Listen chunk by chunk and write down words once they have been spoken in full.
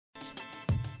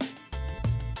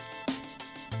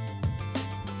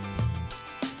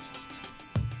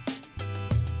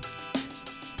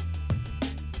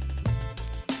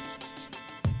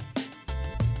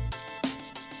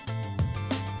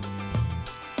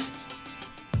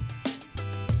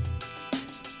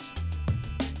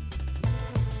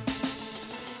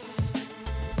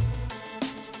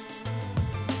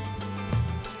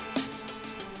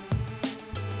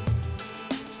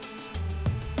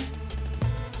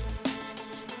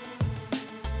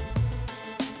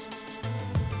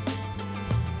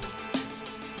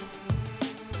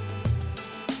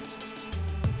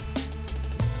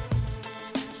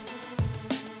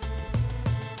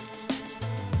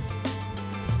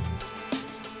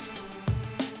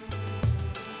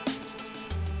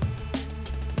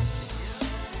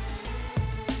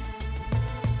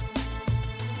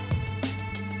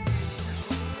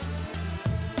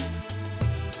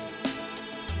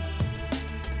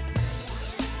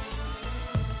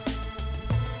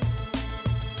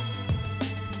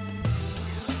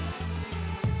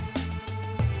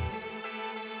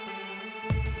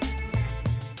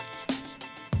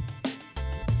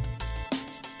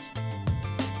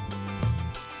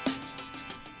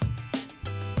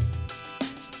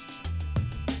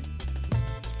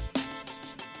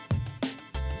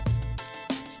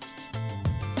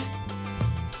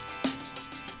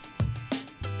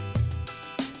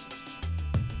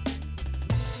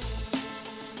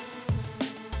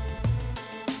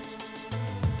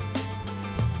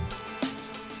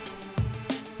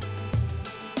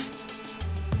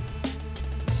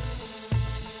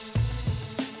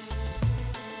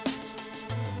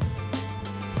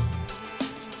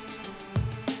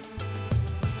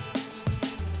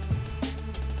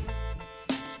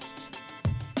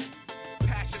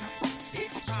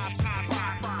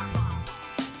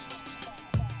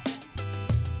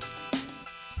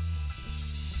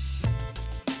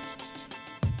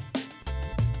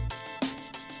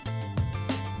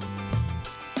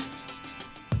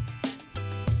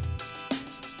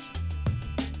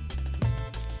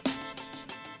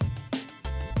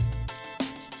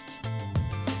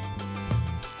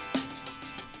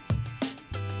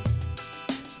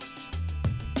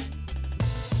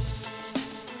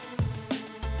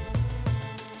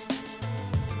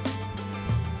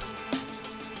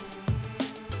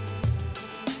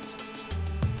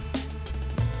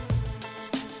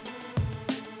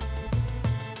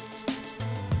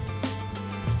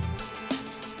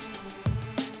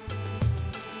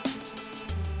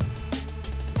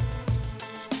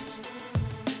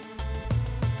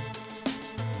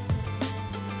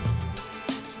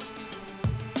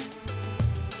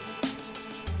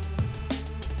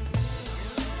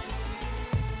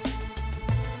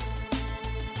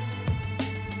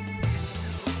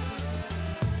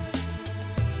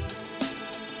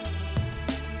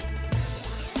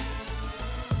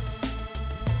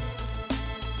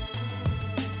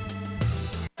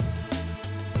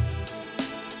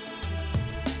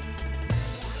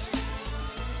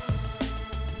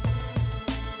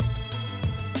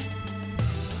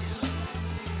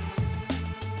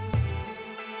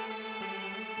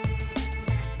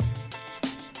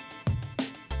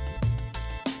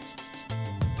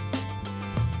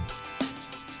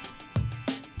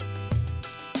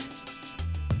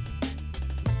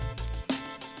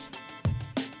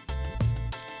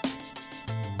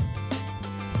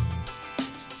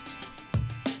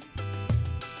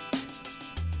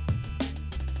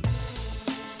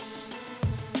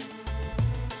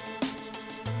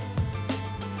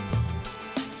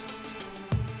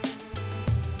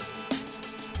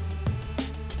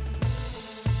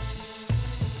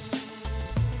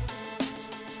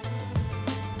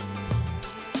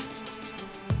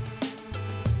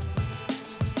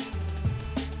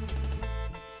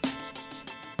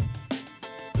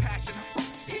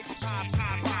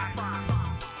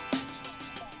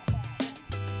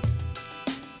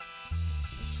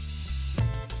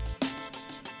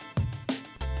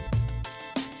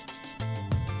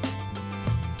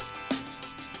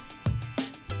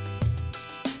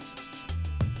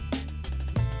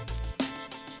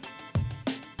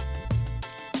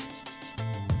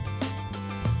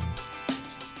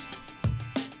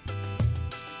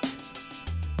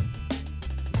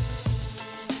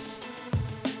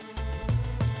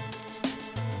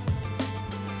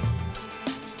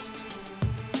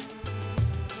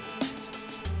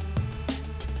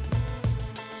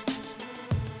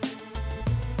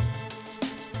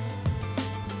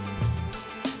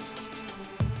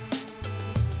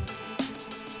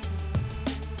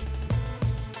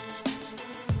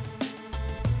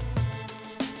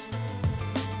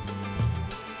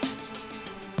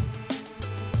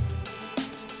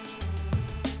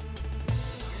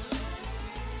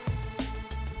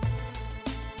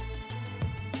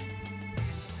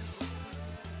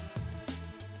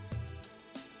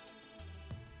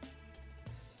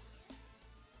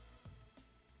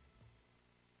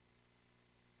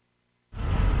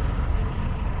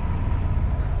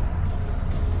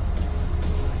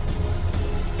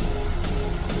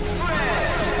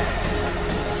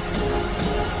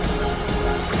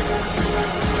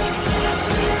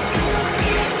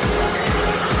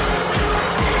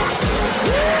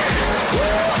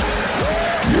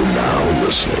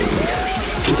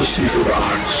Sneaker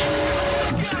box.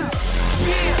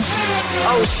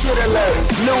 Oh shit alert,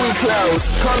 Louis clothes,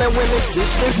 calling when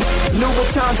existence,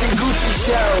 Louboutins and Gucci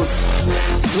shows.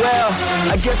 Well,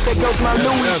 I guess that goes my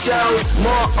Louis shows.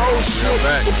 More old shit,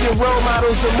 if your role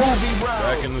model's a movie, bro.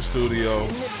 Back in the studio.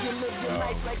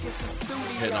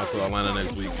 Heading out to Atlanta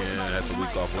next weekend. Had the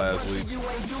week off last week. So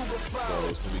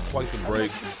it's going to be quite the break.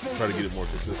 Try to get it more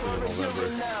consistent in November,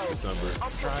 December.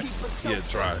 Try. Yeah,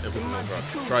 try. Emphasis on try.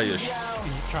 Try-ish.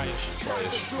 Try-ish.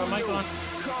 Try-ish. Put mic on.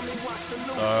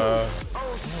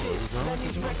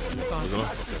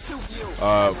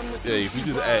 Yeah, if you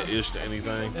just add ish to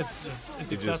anything,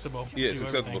 It's acceptable. It's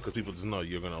acceptable because people just know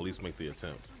you're going to at least make the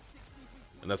attempt.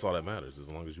 And that's all that matters, as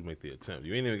long as you make the attempt.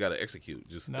 You ain't even got to execute,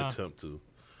 just attempt to.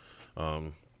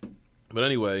 But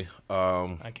anyway,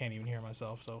 I can't even hear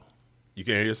myself, so. You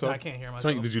can't hear yourself? No, I can't hear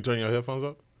myself. Did you turn your headphones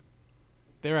up?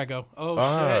 There I go. Oh,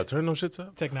 shit. Turn them shits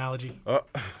up. Technology. All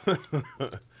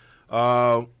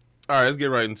right, let's get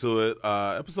right into it.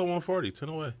 Episode 140, 10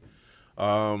 away.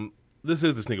 This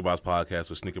is the Sneaker Box Podcast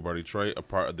with Sneaker Bar Detroit, a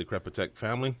part of the Crepitech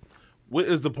family. What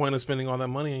is the point of spending all that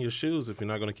money on your shoes if you're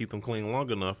not going to keep them clean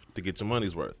long enough to get your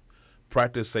money's worth?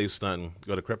 Practice safe stunting.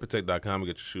 Go to crepitech.com and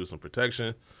get your shoes some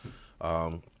protection.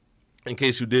 In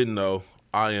case you didn't know,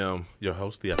 I am your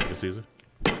host, the African Caesar.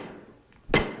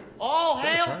 All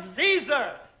hail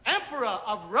Caesar, Emperor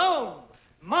of Rome,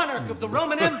 monarch of the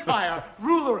Roman Empire,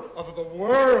 ruler of the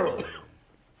world.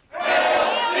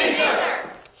 Hail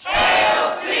Caesar!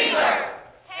 Hail Caesar!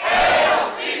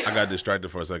 Hail Caesar! I got distracted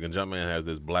for a second. Jumpman has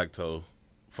this black toe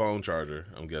phone charger,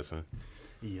 I'm guessing.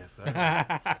 Yes,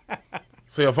 sir.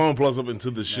 So your phone plugs up into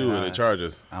the shoe and it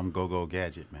charges. I'm go-go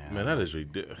gadget, man. Man, that is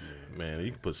ridiculous. Yeah. Man,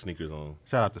 you can put sneakers on.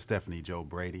 Shout out to Stephanie Joe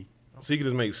Brady. So you can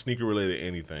just make sneaker-related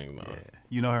anything, though. Yeah.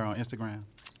 You know her on Instagram?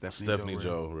 Stephanie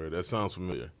Joe. That sounds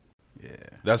familiar. Yeah.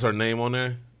 That's her name on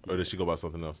there? Or does she go by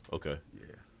something else? Okay.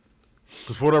 Yeah.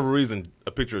 Because for whatever reason,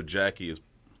 a picture of Jackie is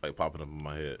like popping up in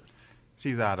my head.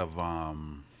 She's out of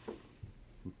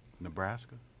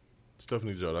Nebraska.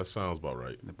 Stephanie Joe, that sounds about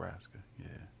right. Nebraska, yeah.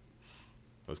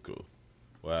 That's cool.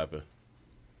 What happened?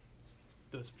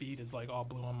 This feed is like all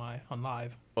blue on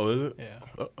live. Oh, is it? Yeah.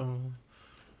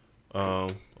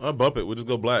 I'll bump it. We'll just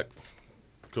go black.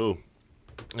 Cool.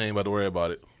 I ain't about to worry about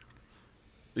it.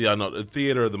 Yeah, no, the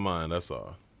theater of the mind, that's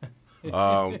all.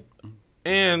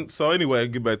 And so anyway,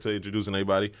 get back to introducing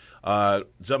everybody.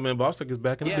 Jumpman Bostic is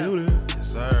back in the building.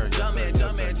 Yes, sir. Jumpman.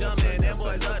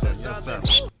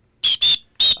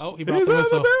 Oh, he brought the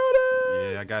whistle.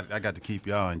 Yeah, I got to keep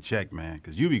y'all in check, man,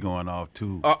 because you be going off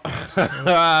too.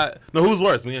 No, who's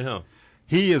worse, me and him?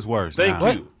 He is worse. Thank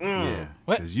you. Yeah,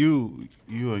 What? because you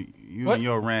What? and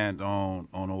your rant on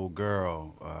old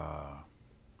girl,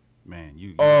 man,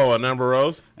 you. Oh, and Amber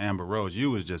Rose? Amber Rose,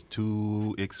 you was just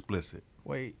too explicit.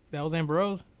 Wait, that was Amber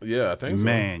Rose? Yeah, I think so.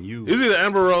 Man, you. Is it the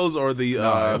Amber Rose or the it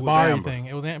was Barry Amber. thing.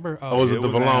 It was Amber. or was it the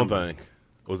was Valone Amber. thing?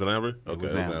 Was it Amber? Okay,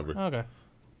 was it was Amber. Amber. Okay.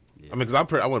 I mean, because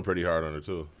I went pretty hard on her,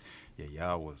 too. Yeah,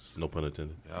 y'all was. No pun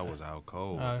intended. Y'all was out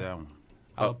cold with that one.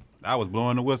 Oh. I was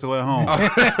blowing the whistle at home.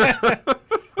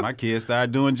 My kids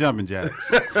started doing jumping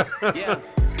jacks. I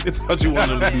thought you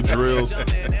wanted to do drills.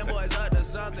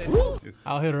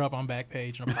 I'll hit her up on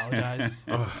Backpage and apologize.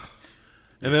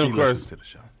 And then, She of course, listens to the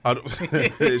show.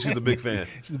 she's a big fan.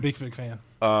 She's a big fan.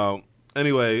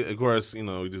 Anyway, of course,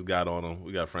 we just got on them.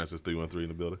 We got Francis 313 in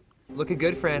the building. Looking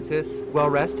good, Francis. Well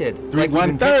rested. Like you've 3-1-3.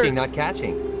 been pitching, not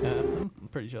catching. I'm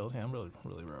pretty jealous. I'm really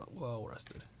well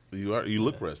rested. You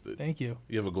look rested. Thank you.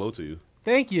 You have a glow to you.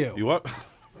 Thank you. You what?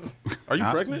 Are you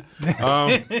pregnant?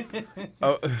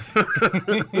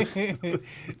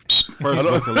 First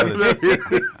whistle of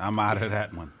it. I'm out of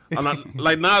that one. I'm not,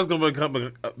 like now it's gonna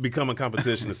become a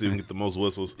competition to see who can get the most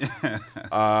whistles.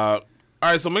 All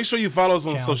right, so make sure you follow us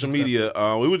on social media.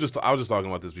 I was just talking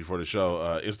about this before the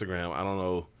show. Instagram. I don't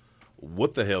know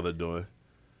what the hell they're doing.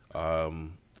 I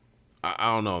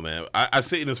don't know, man. I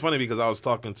see, and it's funny because I was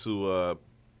talking to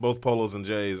both Polos and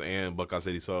Jays and Buckeye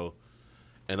City Soul,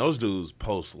 and those dudes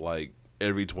post like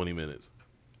every 20 minutes.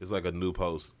 It's like a new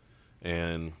post,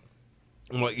 and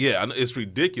I'm like, yeah, it's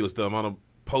ridiculous the amount of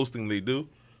posting they do,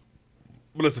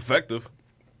 but it's effective.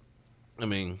 I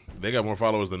mean, they got more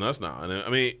followers than us now, and I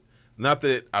mean, not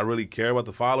that I really care about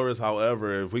the followers.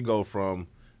 However, if we go from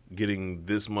getting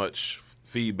this much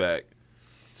feedback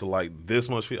to like this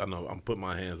much I know I'm putting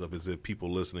my hands up as if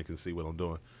people listening can see what I'm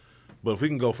doing. But if we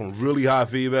can go from really high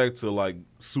feedback to like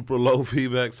super low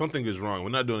feedback, something is wrong.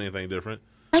 We're not doing anything different.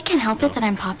 I can't help it that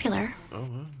I'm popular. Oh,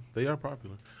 well, they are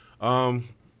popular.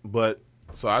 But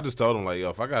so I just told them like, yo,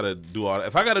 if I gotta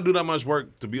do that much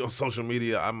work to be on social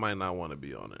media, I might not want to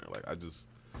be on there. Like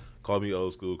Call me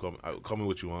old school. Call me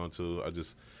what you want to.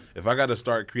 If I got to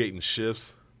start creating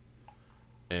shifts,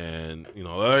 and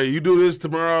hey, you do this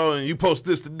tomorrow, and you post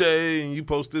this today, and you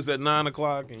post this at 9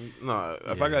 o'clock, and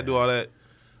if I got to do all that,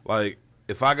 like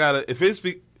if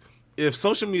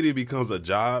social media becomes a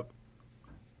job,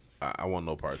 I want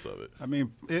no parts of it. I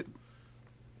mean,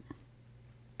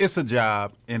 it's a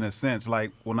job in a sense.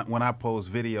 Like when I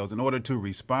post videos, in order to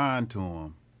respond to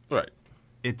them, right,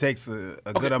 it takes a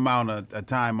good amount of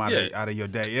time out of your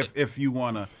day if you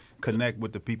want to connect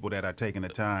with the people that are taking the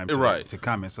time to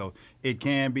comment. So it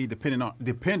can be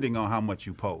depending on how much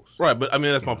you post. Right, but I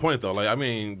mean that's my point though. Like I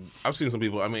mean, I've seen some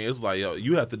people. I mean, it's like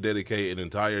you have to dedicate an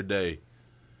entire day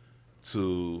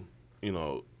to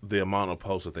the amount of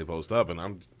posts that they post up,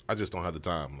 and I just don't have the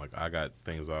time. Like I got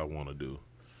things I want to do.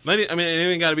 I mean, it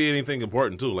ain't got to be anything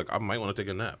important too. Like I might want to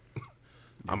take a nap.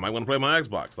 I might want to play my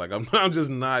Xbox. Like I'm just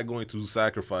not going to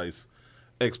sacrifice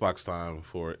Xbox time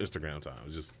for Instagram time.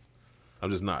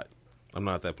 I'm just not. I'm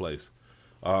not at that place.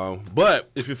 But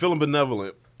if you're feeling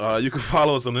benevolent, you can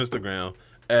follow us on Instagram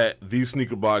at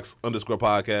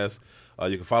 @thesneakerbox_podcast.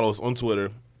 You can follow us on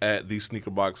Twitter at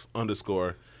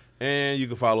 @thesneakerbox_. And you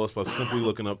can follow us by simply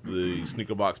looking up the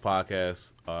Sneakerbox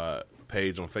Podcast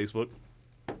page on Facebook.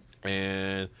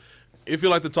 And if you'd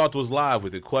like to talk to us live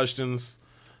with your questions,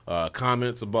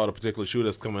 comments about a particular shoe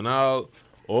that's coming out,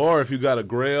 or if you got a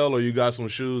grail or you got some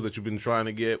shoes that you've been trying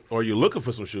to get, or you're looking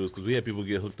for some shoes, because we had people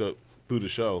get hooked up through the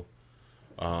show,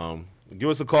 give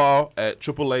us a call at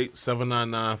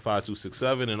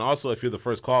 888-799-5267. And also, if you're the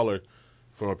first caller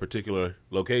from a particular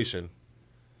location,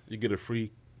 you get a free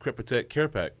Crep Protect Care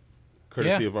Pack.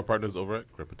 Courtesy of our partners over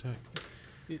at Crep Protect.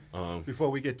 Before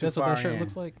we get too that's far what that shirt in,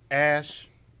 looks like. Ash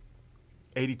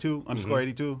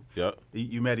 82_82. Yep.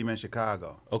 You met him in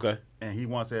Chicago. Okay. And he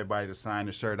wants everybody to sign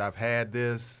the shirt. I've had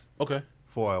this okay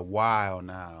for a while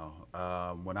now.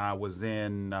 When I was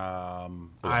in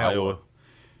Iowa,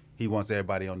 he wants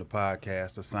everybody on the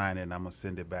podcast to sign it, and I'm going to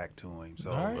send it back to him.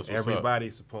 So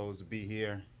everybody's supposed to be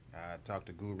here. I talked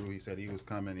to Guru. He said he was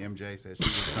coming. MJ said she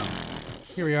was coming.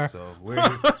 Here we are. So we're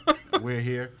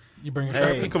here. You bring a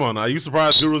shirt. Hey, come on now. Are you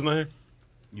surprised Guru's not here?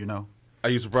 Are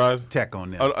you surprised? Tech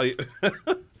on them.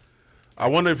 I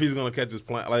wonder if he's going to catch his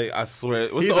plane. Like, I swear.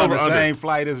 What's he's the on the over-under? same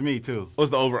flight as me, too.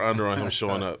 What's the over-under on him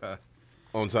showing up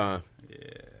on time? Yeah.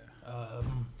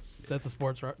 That's a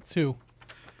sports route, too.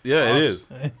 Yeah, it is.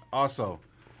 Also,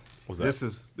 what's that?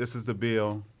 This is the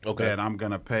bill that I'm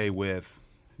going to pay with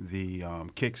the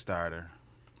Kickstarter.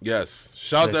 Yes.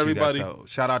 Shout out to everybody.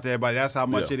 Shout out to everybody. That's how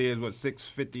much it is. What,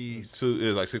 $652? It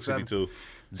is like $652.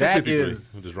 That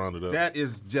is, just round it up. That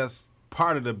is just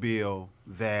part of the bill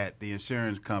that the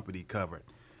insurance company covered.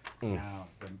 Now,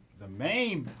 the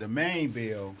main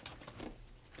bill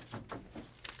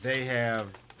they have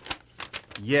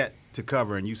yet to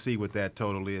cover, and you see what that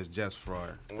total is just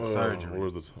for the surgery.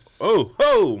 Where's the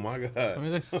oh my God. I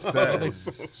mean,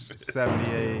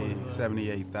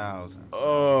 78,000.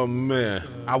 Oh man.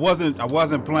 I wasn't playing.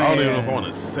 I don't even know if I want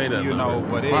to say that.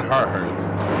 But my heart hurts.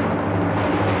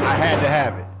 I had to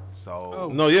have it. So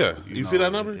no, yeah. You see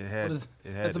that number? It had it's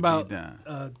to about be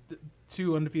done.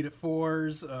 2 undefeated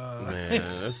 4s.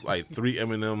 Man, that's like 3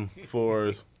 M&M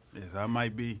 4s. Yes, I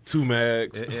might be 2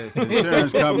 mags. If the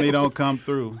insurance company don't come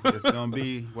through, it's gonna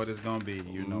be what it's gonna be.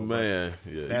 Man,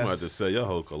 you might have to sell your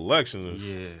whole collection.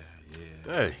 Yeah.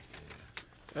 Hey,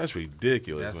 that's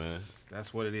ridiculous, man.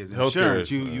 That's what it is. Healthcare,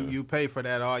 Insurance, you pay for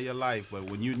that all your life, but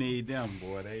when you need them,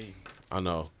 boy, I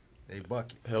know. They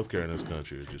bucket. Healthcare in this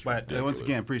country is just ridiculous. Once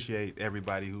again, appreciate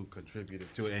everybody who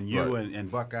contributed to it, and you and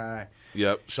Buckeye.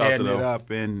 Yep, shout out to them. It up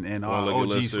and all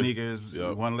OG Sneakers,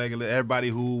 one-legged, everybody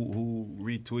who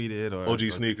retweeted or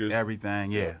OG Sneakers,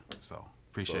 everything. Yeah, so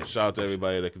appreciate it. Shout out to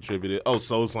everybody that contributed. Oh,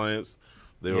 Soul Science,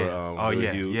 they were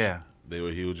huge. Yeah, they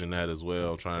were huge in that as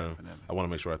well. I want to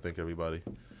make sure I thank everybody.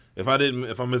 If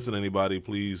I'm missing anybody,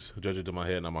 please judge it to my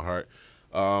head, not my heart.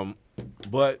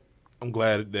 But I'm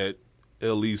glad that it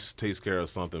at least takes care of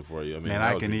something for you. I mean, man,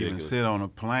 I can even sit on a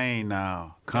plane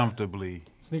now comfortably.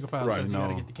 Sneaker File says you got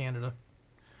to get to Canada.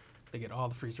 They get all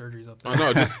the free surgeries up there.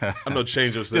 I know,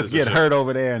 change your citizenship. Just get hurt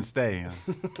over there and stay.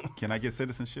 Can I get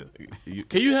citizenship?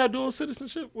 Can you have dual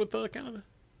citizenship with Canada?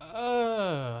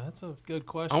 That's a good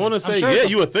question. I want to say,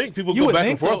 you would think people go back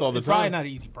and forth all the time. It's probably not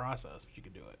an easy process, but you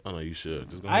could do it. I know you should.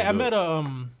 Just I met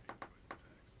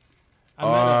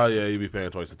you'd be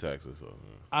paying twice the taxes. So.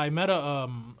 I met a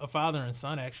father and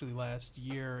son actually last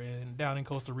year down in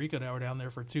Costa Rica that were down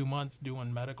there for 2 months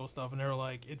doing medical stuff, and they were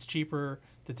like, it's cheaper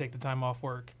to take the time off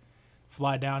work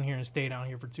fly down here and stay down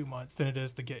here for 2 months than it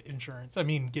is to get insurance. I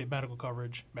mean, get medical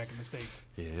coverage back in the States.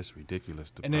 Yeah, it's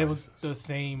ridiculous. And it was the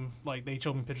same. Like they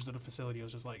showed me pictures of the facility. It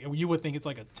was just like you would think it's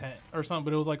like a tent or something,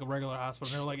 but it was like a regular hospital.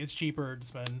 And they were like, it's cheaper to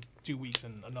spend 2 weeks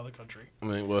in another country. I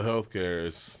mean, well, healthcare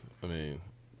is. I mean,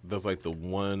 that's like the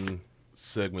one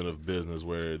segment of business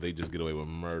where they just get away with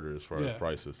murder as far as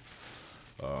prices.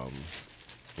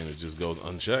 And it just goes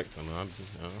unchecked. I mean,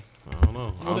 I don't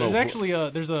know. Well, there's actually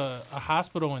there's a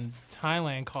hospital in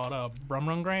Thailand called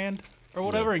Russell Grande or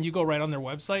whatever, and you go right on their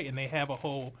website, and they have a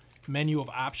whole menu of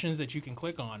options that you can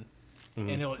click on, and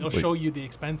it'll show you the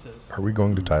expenses. Are we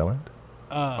going to Thailand?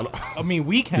 I mean,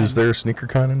 we can. Is there a sneaker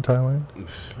con in Thailand?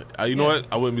 You know what?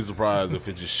 I wouldn't be surprised if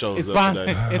it just shows up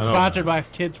today. It's sponsored by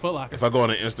Kids Foot Locker. If I go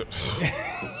on an Insta...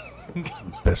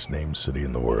 Best named city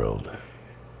in the world.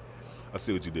 I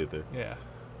see what you did there. Yeah.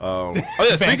 Oh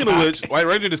yeah. Speaking of which, White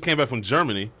Ranger just came back from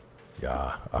Germany.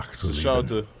 Yeah. So shout out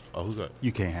to who's that?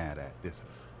 You can't have that.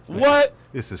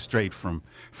 This is straight from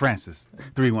Francis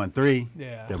 313.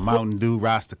 Yeah. The Mountain Dew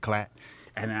Rasta Clat.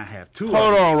 And I have two.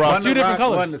 Hold on, Ross. Two different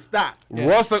colors. One to stock. Yeah.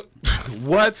 Rasta,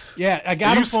 what? Yeah, I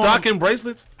got. Are you stocking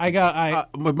bracelets?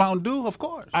 With Mountain Dew, of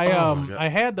course. I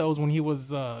had those when he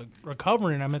was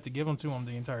recovering. I meant to give them to him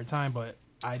the entire time, but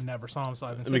I never saw him, so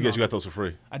I've been. Let me guess, you got those for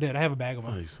free. I did. I have a bag of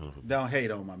them. Don't hate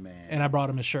on my man. And I brought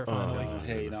him his shirt finally. Don't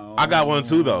hate on. I got one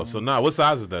too though. So what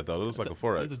size is that though? It looks like a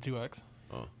 4X. It's a 2X.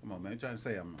 Oh. Come on, man! I'm trying to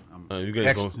say I'm you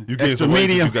getting some weight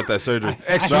since you got that surgery.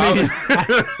 Extra medium.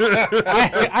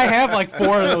 I have like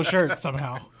 4 of those shirts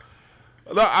somehow.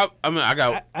 No, I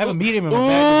have a medium in my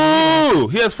bag. Ooh,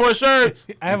 he has 4 shirts.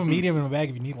 I have a medium in my bag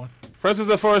if you need one. Francis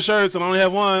has 4 shirts and I only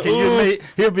have one.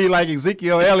 He'll be like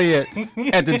Ezekiel Elliott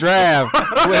at the draft. I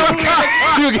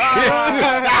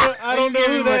don't know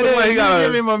who that is. He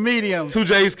give him a medium. 2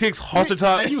 J's kicks, halter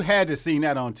top. You had to see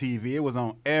that on TV. It was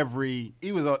on every.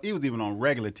 He was even on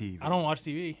regular TV. I don't watch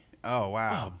TV. Oh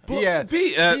wow.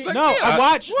 I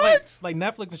watch like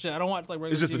Netflix and shit. I don't watch like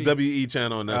regular It's just TV. the WE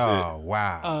channel and that's Oh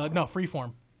wow. No,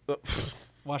 Freeform.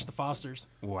 Watch the Fosters.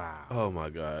 Wow. Oh my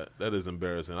God, that is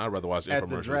embarrassing. I'd rather watch At infomercials.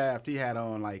 the draft, he had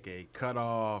on like a cut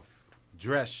off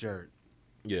dress shirt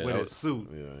with a suit.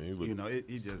 Yeah, he looked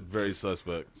he just very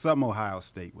suspect. Something Ohio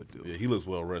State would do. Yeah, he looks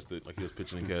well rested, like he was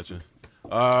pitching and catching.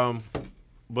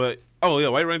 But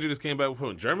White Ranger just came back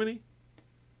from Germany.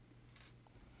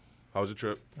 How was your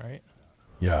trip? Right.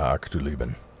 Yeah,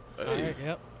 Aktulieben. Hey.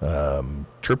 Yep.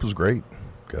 Trip was great.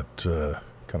 Got kind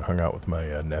of hung out with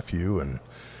my nephew, and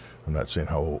I'm not saying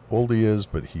how old he is,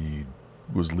 but he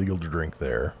was legal to drink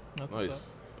there. That's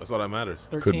nice. That's all that matters.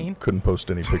 13. Couldn't post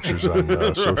any pictures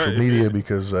on social media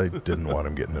because I didn't want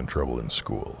him getting in trouble in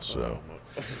school. So,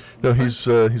 no, he's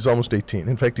almost 18.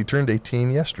 In fact, he turned 18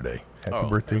 yesterday. Happy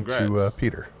birthday to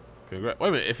Peter. Congrats. Wait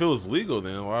a minute. If it was legal,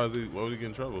 then why would he get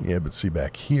in trouble? Yeah, but see,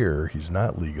 back here, he's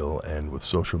not legal, and with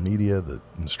social media, the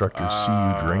instructors see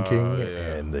you drinking,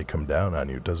 and they come down on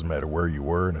you. It doesn't matter where you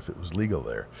were and if it was legal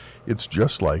there. It's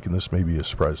just like, and this may be a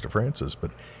surprise to Francis,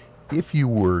 but if you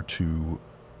were to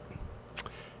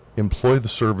employ the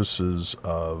services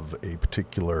of a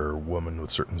particular woman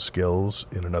with certain skills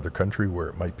in another country where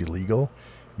it might be legal,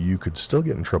 you could still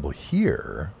get in trouble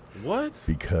here. What?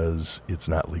 Because it's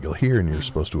not legal here, and you're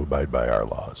supposed to abide by our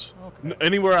laws. Okay.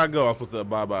 Anywhere I go, I'm supposed to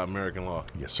abide by American law.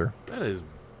 Yes, sir. That is,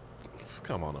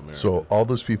 come on, America. So all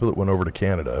those people that went over to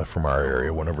Canada from our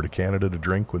area went over to Canada to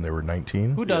drink when they were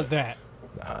 19. Who does that?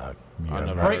 Not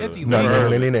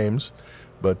any names,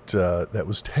 but that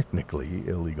was technically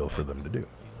illegal for them to do.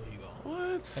 Illegal.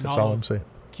 What? That's all I'm saying.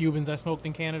 Cubans I smoked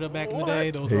in Canada back in the day.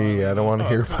 Those hey, I don't want to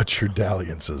hear about your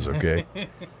dalliances, okay?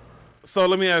 So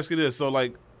let me ask you this.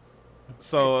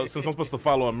 So since I'm supposed to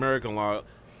follow American law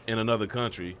in another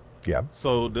country, yeah.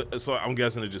 So I'm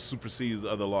guessing it just supersedes the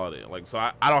other law then. Like, so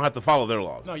I don't have to follow their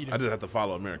laws. No, you don't. I just have to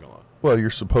follow American law. Well, you're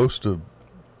supposed to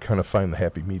kind of find the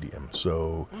happy medium.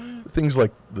 So things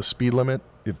like the speed limit,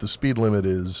 if the speed limit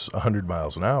is 100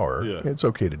 miles an hour, it's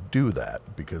okay to do that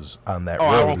because on that road,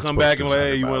 I won't come back and like,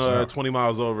 hey, you went 20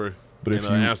 miles over in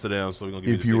Amsterdam, so we're going to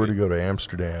give you If you were to go to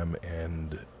Amsterdam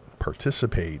and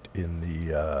participate in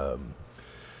the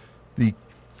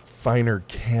finer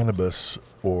cannabis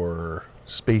or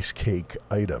space cake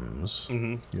items.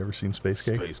 You ever seen space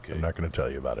cake? I'm not going to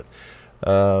tell you about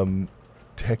it.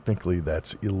 Technically,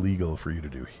 that's illegal for you to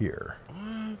do here.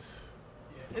 What?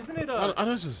 Isn't it? I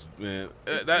just man.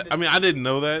 I mean, I didn't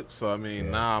know that, so I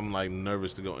mean, now I'm like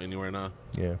nervous to go anywhere now.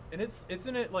 Yeah. And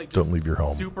isn't it like don't leave your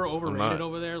home. Super overrated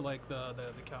over there, like the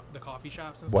coffee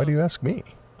shops and stuff. Why do you ask me?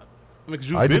 I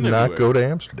mean, I did not go to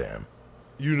Amsterdam.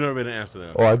 You've never been to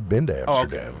Amsterdam? Oh, I've been to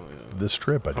Amsterdam. Oh, okay. This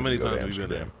trip, I didn't How many go times to have you been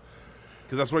there?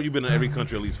 Because that's where you've been in every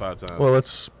country at least 5 times. Well,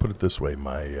 let's put it this way.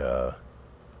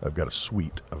 I've got a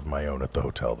suite of my own at the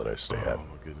hotel that I stay at. Oh,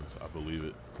 my goodness. I believe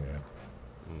it. Yeah.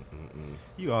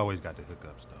 You always got the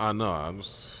hookup stuff. I know. I'm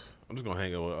just going to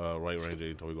hang out with White Ranger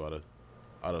until we go out of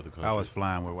the country. I was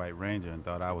flying with White Ranger and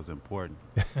thought I was important.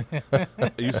 Are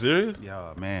you serious?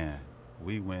 Yeah, man.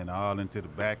 We went all into the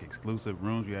back, exclusive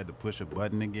rooms. You had to push a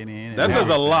button to get in. That says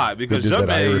a lot because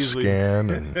Jumpman usually scan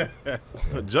and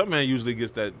Jumpman usually gets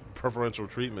that preferential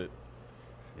treatment.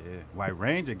 Yeah, White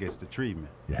Ranger gets the treatment.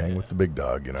 you hang with the big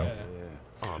dog, you know. Yeah.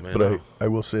 Oh man! But I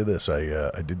will say this: I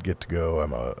did get to go.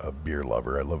 I'm a beer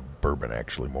lover. I love bourbon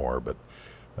actually more, but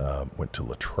went to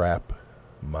La Trappe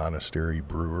Monastery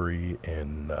Brewery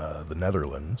in the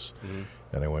Netherlands,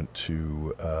 and I went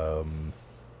to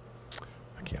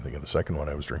I can't think of the second one.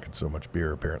 I was drinking so much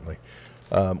beer apparently.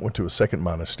 Went to a second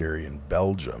monastery in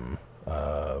Belgium.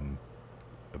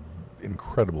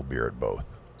 Incredible beer at both.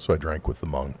 So I drank with the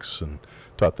monks and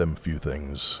taught them a few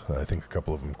things. I think a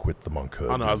couple of them quit the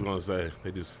monkhood. I know. I was going to say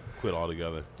they just quit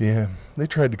altogether. Yeah, they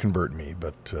tried to convert me,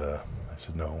 but I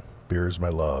said no. Beer is my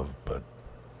love, but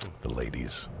the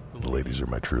ladies are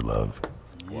my true love.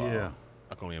 Wow. Yeah.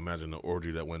 I can only imagine the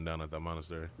orgy that went down at that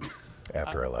monastery.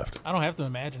 After I left, I don't have to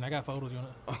imagine. I got photos. You want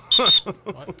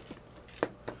what?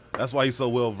 That's why he's so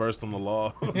well versed in the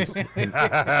law. and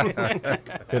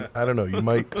I don't know. You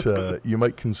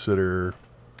might consider.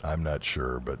 I'm not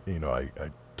sure, but I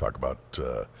talk about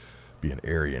being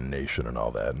Aryan nation and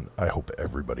all that, and I hope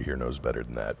everybody here knows better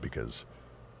than that because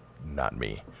not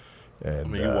me. And I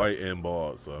mean, you're white and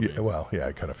bald, so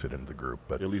I kind of fit into the group,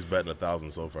 but at least batting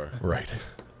 1,000 so far. Right.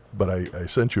 But I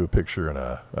sent you a picture and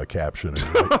a caption. And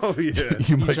Oh yeah,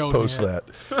 you might post that.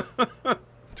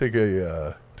 Take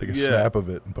a snap of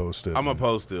it and post it. I'm gonna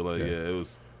post it.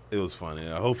 It was funny.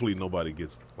 Hopefully nobody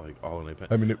gets all in their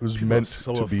pants. I mean, it was meant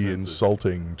so to be offensive.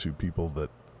 insulting to people that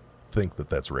think that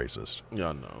that's racist.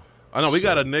 Yeah, I know. We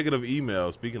got a negative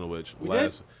email. Speaking of which,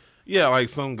 yeah, like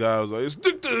some guy was like,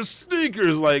 "Stick to the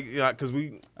sneakers," because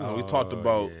we talked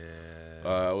about it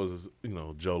was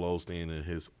Joel Osteen and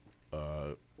his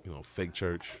fake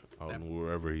church out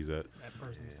wherever he's at. That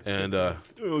person's And I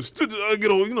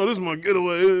get away. This is my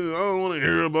getaway. I don't want to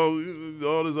hear about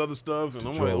all this other stuff. And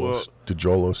I'm like, well, did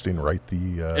Joel Osteen write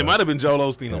the? It might have been Joel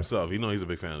Osteen himself. He's a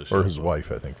big fan of the show. Or his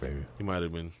wife, I think maybe. He might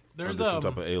have been. There's under some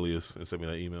type of alias and sent me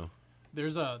that email.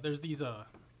 There's these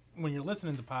when you're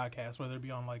listening to podcasts, whether it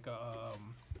be on like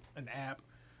an app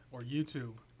or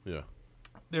YouTube. Yeah.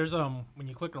 There's when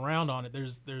you click around on it,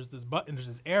 there's this button, there's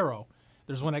this arrow.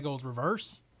 There's one that goes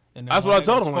reverse. And that's what I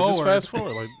told him. Just fast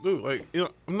forward. Dude,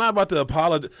 I'm not about to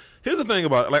apologize. Here's the thing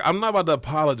about it. I'm not about to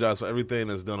apologize for everything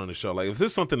that's done on the show. If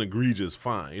there's something egregious,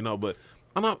 fine, but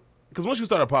I'm not, because once you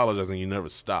start apologizing, you never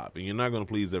stop, and you're not going to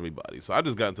please everybody. So I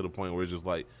just gotten to the point where it's just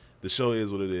the show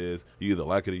is what it is. You either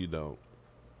like it or you don't.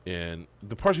 And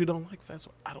the parts you don't like, fast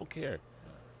forward. I don't care.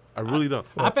 I really don't.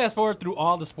 I fast forward through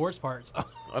all the sports parts. I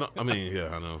know.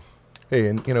 Hey,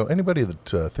 and anybody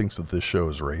that thinks that this show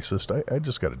is racist, I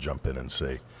just got to jump in and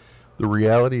say, the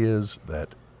reality is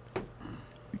that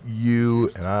you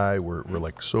and I we're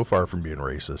so far from being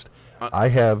racist. I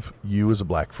have you as a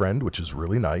black friend, which is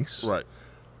really nice. Right.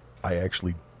 I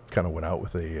actually kind of went out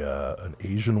with an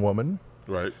Asian woman.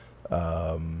 Right.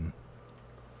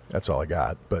 That's all I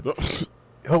got. But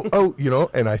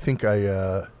and I think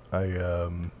I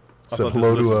said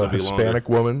hello to a Hispanic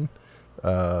woman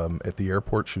at the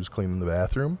airport. She was cleaning the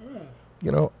bathroom.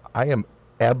 I am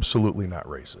absolutely not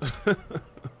racist.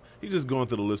 He's just going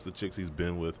through the list of chicks he's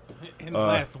been with in the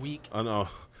last week. I know.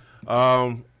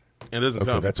 And it doesn't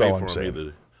come that's pay all for I'm him saying.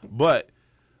 either. But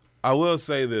I will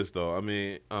say this though. I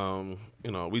mean,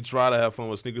 we try to have fun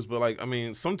with sneakers, but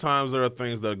sometimes there are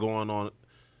things that are going on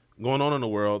in the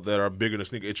world that are bigger than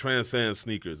sneakers. It transcends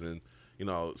sneakers, and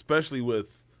especially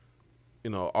with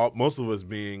most of us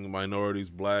being minorities,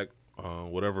 black,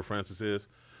 whatever Francis is.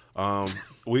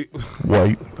 We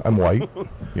white. I'm white.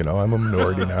 I'm a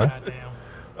minority now. Goddamn.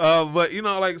 But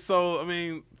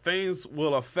things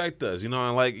will affect us,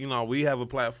 and we have a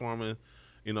platform, and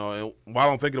and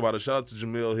while I'm thinking about it, shout out to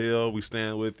Jamil Hill. We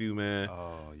stand with you, man.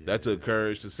 Oh, yeah. That took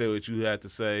courage to say what you had to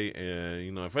say,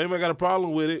 and if anybody got a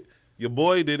problem with it, your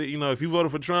boy did it. If you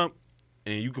voted for Trump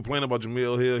and you complain about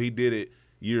Jamil Hill, he did it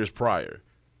years prior.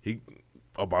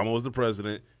 Obama was the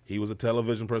president. He was a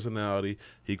television personality.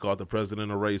 He called the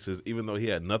president a racist, even though he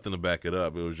had nothing to back it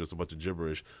up. It was just a bunch of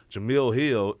gibberish. Jamil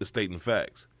Hill is stating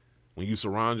facts. when you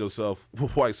surround yourself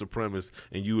with white supremacists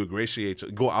and you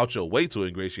go out your way to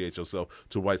ingratiate yourself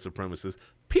to white supremacists,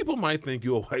 people might think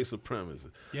you're a white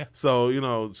supremacist. Yeah.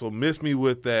 So, so miss me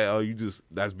with that, oh,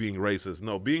 that's being racist.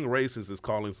 No, being racist is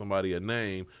calling somebody a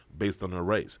name based on their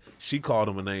race. She called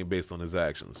him a name based on his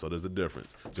actions. So there's a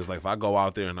difference. Just like if I go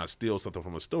out there and I steal something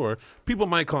from a store, people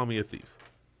might call me a thief.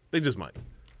 They just might.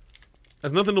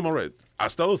 That's nothing to my race. I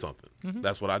stole something.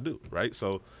 That's what I do, right?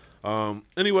 So,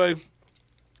 anyway,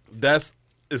 that's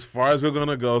as far as we're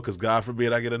gonna go. Because God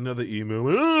forbid I get another email.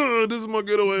 This is my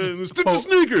getaway. Stick to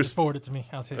sneakers. Just forward it to me.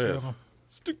 I'll take care of them.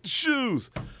 Stick to shoes.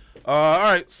 All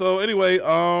right. So anyway,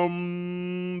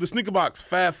 the sneaker box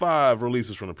Fab 5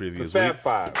 releases from the previous week. Fab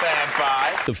 5.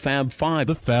 The Fab 5.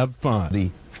 The Fab 5.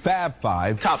 The Fab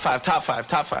 5. Top 5, top 5,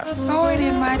 top 5. I saw it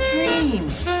in my dream.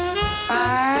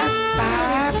 5,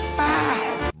 5,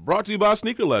 5. Brought to you by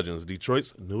Sneaker Legends,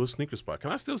 Detroit's newest sneaker spot.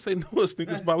 Can I still say newest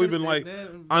sneaker spot? We've been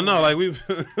I know, like we've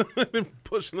been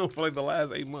pushing them for like the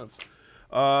last 8 months.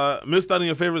 Missed out on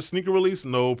your favorite sneaker release?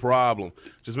 No problem.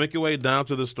 Just make your way down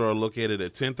to the store located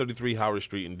at 1033 Howard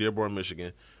Street in Dearborn,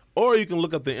 Michigan. Or you can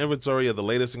look up the inventory of the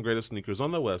latest and greatest sneakers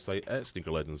on their website at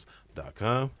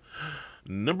sneakerlegends.com.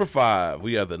 Number 5,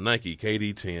 we have the Nike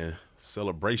KD10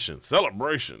 Celebration.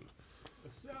 Celebrate.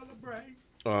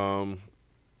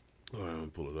 All right, I'm gonna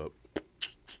pull it up.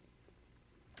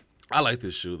 I like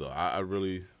this shoe though. I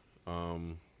really. Oh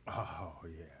yeah.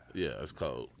 Yeah, it's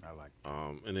cold. I like.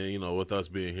 And then with us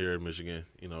being here in Michigan,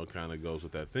 it kind of goes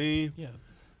with that theme. Yeah.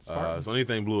 So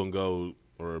anything blue and gold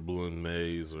or blue and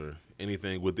maize or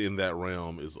anything within that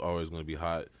realm is always going to be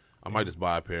hot. I might just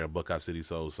buy a pair of Buckeye City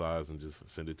Soul size and just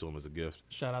send it to them as a gift.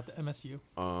 Shout out to MSU.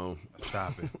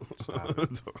 Stop it.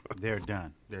 Stop it. They're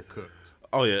done. They're cooked.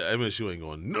 Oh yeah, MSU ain't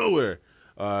going nowhere.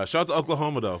 Shout out to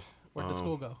Oklahoma though. Where'd the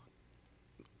school go?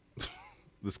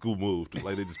 The school moved.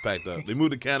 Like they just packed up. They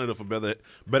moved to Canada for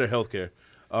better health care.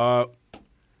 Yeah,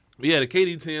 the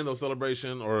KD10 though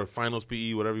celebration or finals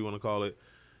PE, whatever you want to call it.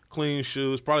 Clean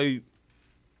shoes. Probably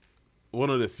one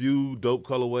of the few dope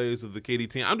colorways of the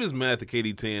KD10. I'm just mad at the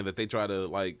KD10 that they try to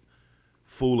like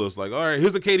fool us. Like, all right,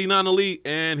 here's the KD9 Elite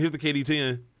and here's the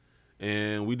KD10,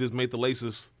 and we just made the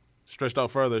laces stretched out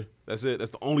further. That's it.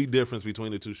 That's the only difference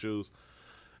between the two shoes.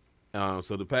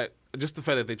 So the fact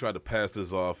that they tried to pass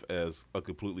this off as a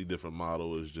completely different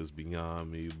model is just beyond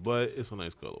me. But it's a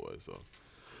nice colorway. So,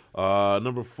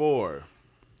 number 4,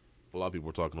 a lot of people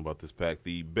were talking about this pack,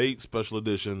 the Bait Special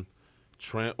Edition,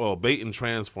 Bait and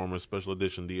Transformers Special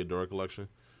Edition Deodora collection.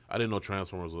 I didn't know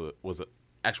Transformers was an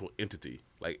actual entity,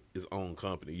 like its own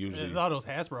company. Usually, I thought it was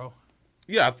Hasbro.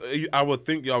 Yeah, I would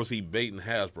think you always see Bait and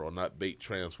Hasbro, not Bait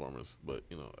Transformers. But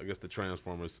I guess the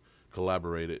Transformers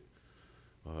collaborated.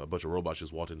 A bunch of robots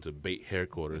just walked into Bait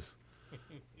headquarters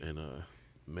and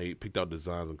picked out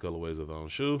designs and colorways of their own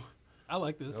shoe. I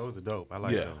like this. Those are dope. I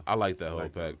like them. I like that whole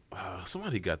pack.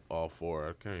 Somebody got all 4.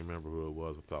 I can't remember who it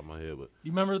was off the top of my head, but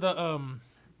you remember the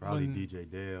probably DJ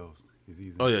Dale's.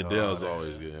 Oh yeah, Dale's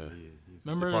always good. Yeah.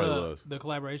 Remember the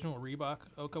collaboration with Reebok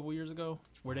a couple years ago,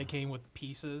 where they came with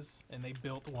pieces and they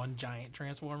built one giant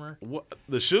transformer. What,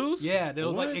 the shoes? Yeah, it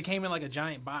was like it came in like a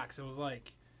giant box. It was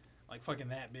like fucking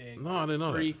that big. No, I didn't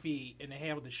know 3 that. feet, and they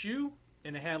had the shoe,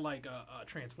 and it had like a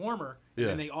transformer, yeah.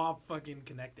 and they all fucking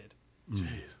connected.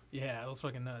 Jeez. Yeah, it was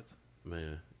fucking nuts.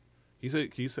 Man, can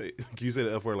you say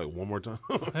the F word like one more time?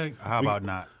 How about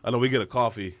not? I know we get a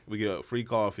coffee. We get a free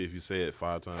coffee if you say it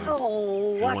 5 times.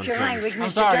 Oh, watch your language, Mr. I'm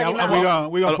sorry.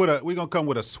 We're gonna come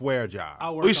with a swear jar.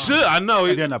 We should. I know.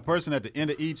 And then a person at the end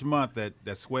of each month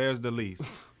that swears the least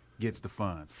gets the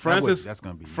funds. That's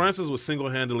gonna be Francis would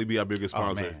single-handedly be our biggest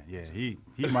sponsor. Oh man, yeah, he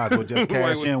might as well just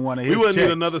cash in one of his. We wouldn't checks.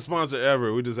 need another sponsor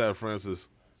ever. We just have Francis's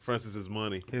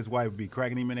money. His wife would be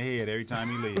cracking him in the head every time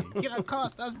he leaves. It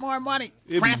cost us more money.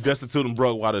 He'd be destitute and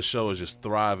broke while the show is just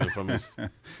thriving from his.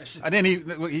 And then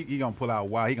he gonna pull out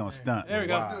wild. He gonna stunt. There we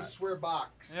go. A swear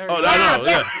box. Oh, I know.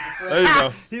 Yeah, there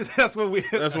you go. That's what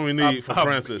we need for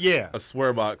Francis. Yeah, a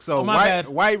swear box. So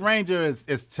White Ranger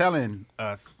is telling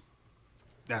us.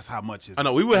 That's how much I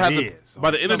know. We would have to, so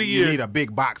by the end of the year. You need a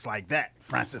big box like that,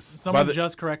 Francis. Someone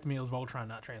just correct me. It was Voltron,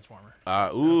 not Transformer.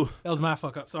 Ooh, that was my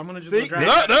fuck up. So I'm gonna just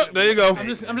drop. There you go. I'm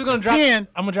just gonna drop. I'm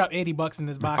gonna drop $80 in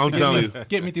this box. I'm telling you,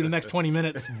 get me through the next 20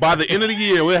 minutes. By the end of the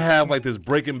year, we'll have like this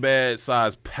Breaking Bad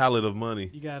size pallet of money.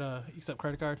 You got accept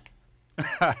credit card?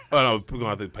 Oh no, we're gonna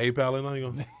have to PayPal it now.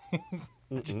 You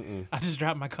gonna? I just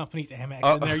dropped my company's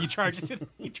Amex in there. You charge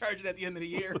it at the end of the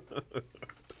year.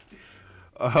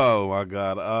 Oh my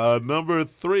God! Number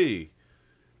 3,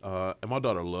 and my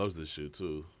daughter loves this shoe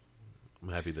too. I'm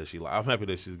happy that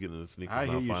she's getting a sneaker. I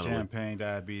hear you, finally. champagne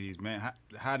diabetes, man.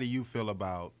 How do you feel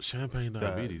about champagne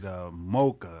diabetes? The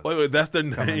mochas. Wait, that's their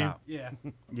name? Yeah.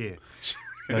 Yeah.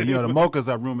 The mochas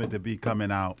are rumored to be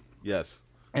coming out. Yes.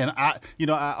 And I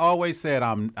always said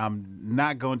I'm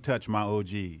not gonna touch my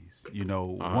OGs.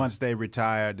 Once they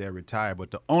retire, they're retired. But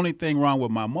the only thing wrong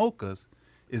with my mochas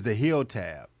is the heel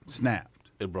tab snapped.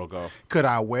 It broke off. Could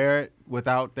I wear it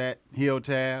without that heel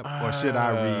tab, or should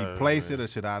I replace it, or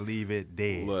should I leave it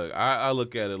dead? Look, I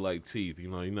look at it like teeth.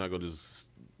 You're not gonna just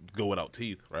go without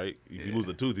teeth, right? If you lose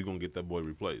a tooth, you're gonna get that boy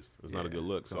replaced. It's not a good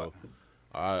look. So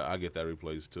I get that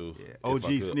replaced too. Yeah. OG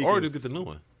sneakers, or just get the new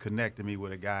one. Connected me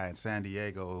with a guy in San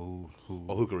Diego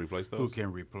who can replace those. Who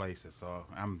can replace it? So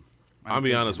I'll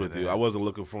be honest with you. I wasn't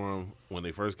looking for them when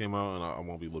they first came out, and I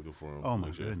won't be looking for them. Oh my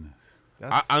goodness.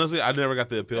 Honestly, I never got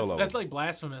the appeal of them. That's like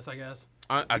blasphemous, I guess.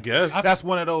 I guess that's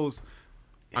one of those.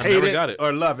 I never got it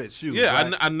or love it shoes. Yeah,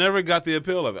 right? I never got the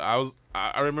appeal of it.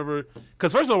 I remember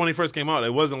because first of all, when he first came out,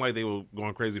 it wasn't like they were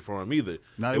going crazy for him either.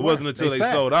 It wasn't until they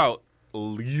sold out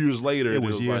years later. It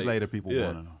was years later. People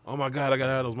wanted them. Oh my God, I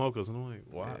gotta have those mochas, and I'm like,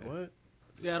 what?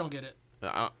 Yeah, I don't get it.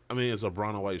 I mean, it's a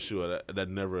brown and white shoe that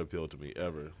never appealed to me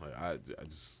ever. Like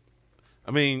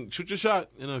I mean, shoot your shot.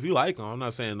 If you like them, I'm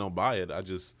not saying don't buy it.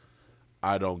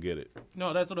 I don't get it.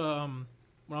 No, that's what when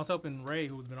I was helping Ray,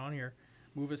 who's been on here,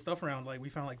 move his stuff around. Like we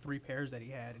found like 3 pairs that he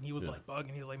had, and he was like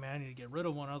bugging. He was like, "Man, I need to get rid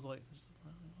of one." I was like,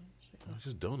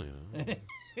 "Just donate it.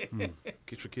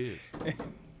 Get your kids."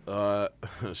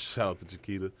 Shout out to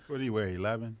Chiquita. What do you wear?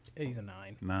 11? He's a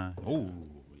 9. 9. Oh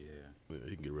yeah,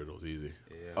 he can get rid of those easy.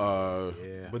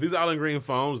 Yeah. But these Island Green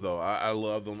foams, though, I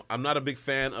love them. I'm not a big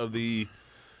fan of the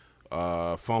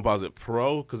Foamposite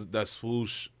Pro because that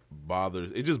swoosh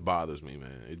just bothers me,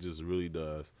 man. It just really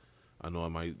does. I know it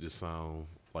might just sound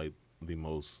like the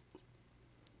most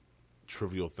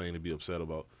trivial thing to be upset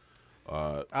about.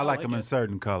 I like them in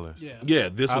certain colors. Yeah,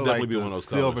 this would definitely be one of those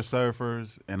Silver colors.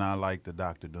 Surfers, and I like the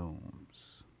Dr.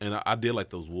 Dooms. And I did like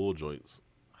those wool joints.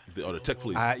 Or the Tech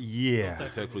Fleece. The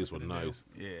Tech Fleece were nice.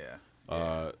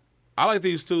 Yeah. I like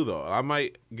these too, though. I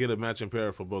might get a matching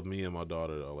pair for both me and my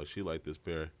daughter, though. Like, she liked this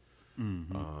pair.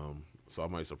 Mm-hmm. So I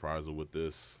might surprise her with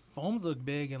this. Foams look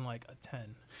big in like a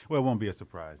 10. Well, it won't be a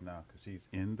surprise now because she's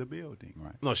in the building,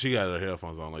 right? No, she got her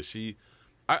headphones on. Like,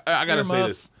 I got to say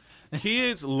this.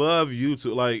 Kids love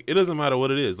YouTube. Like, it doesn't matter what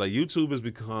it is. Like, YouTube has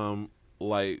become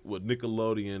like what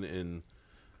Nickelodeon and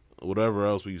whatever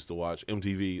else we used to watch,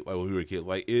 MTV, like when we were kids.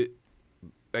 Like,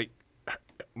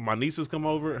 my nieces come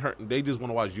over, they just want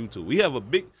to watch YouTube. We have a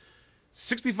big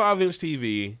 65-inch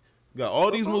TV. Got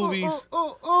all these movies.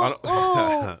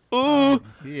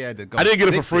 He had to go. I didn't get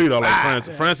it for free though. Like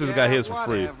Francis got his for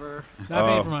free. Not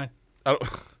paying for mine.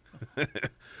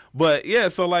 But yeah,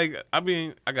 so like I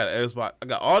mean, I got an Xbox. I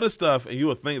got all this stuff, and you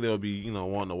would think they would be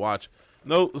wanting to watch.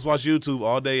 Nope, let's watch YouTube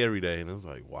all day, every day, and it's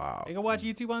like wow. They can watch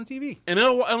YouTube on TV, and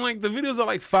like the videos are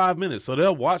like 5 minutes, so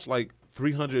they'll watch like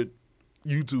 300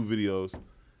 YouTube videos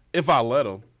if I let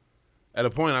them. At a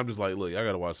point, I'm just like, look, I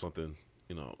gotta watch something,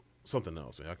 something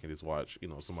else, man. I can't just watch,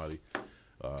 somebody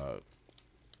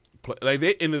play. Like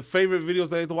the favorite videos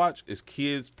they like to watch is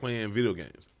kids playing video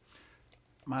games.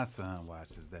 My son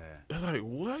watches that. They're like,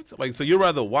 what? Like, so you'd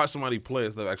rather watch somebody play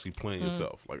instead of actually playing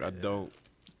yourself? Like, I don't.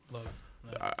 Love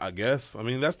it. I guess. I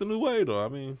mean, that's the new way, though. I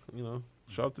mean,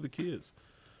 shout out to the kids.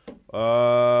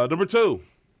 Number 2,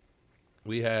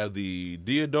 we have the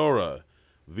Diadora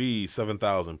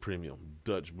V7000 Premium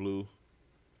Dutch Blue.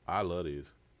 I love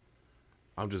these.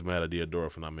 I'm just mad at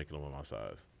Diadora for not making them on my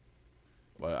size.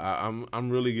 But I'm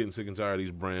really getting sick and tired of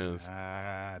these brands.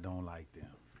 I don't like them.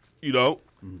 You don't?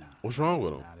 Nah. What's wrong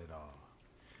with them? Not at all.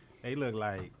 They look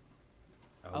like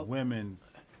a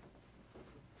women's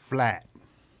flat.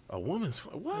 A woman's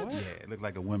what? Yeah, it looked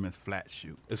like a women's flat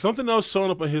shoe. Is something else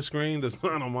showing up on his screen that's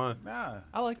not on mine? Nah.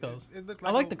 I like those. Like I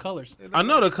like the colors. I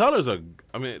know the colors are.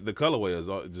 I mean, the colorway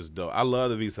is just dope. I love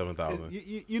the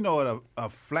V7000. You know what a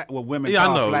flat? What women? Yeah,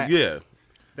 call I know. Flats. Yeah.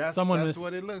 That's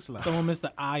what it looks like. Someone missed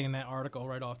the I in that article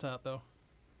right off top, though.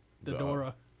 The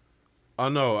Dora. Oh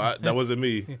no, that wasn't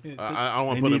me. I don't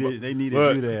want to put it. They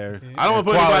needed you there. I don't want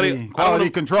to put anybody. Quality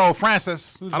control,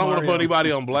 Francis. I don't want to put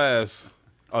anybody on blast.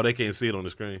 Oh, they can't see it on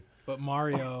the screen. But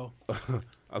Mario. I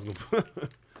was gonna put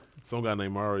some guy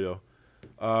named Mario.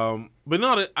 But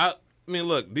no, I mean,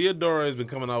 look, Diadora has been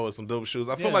coming out with some dope shoes.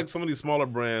 I feel like some of these smaller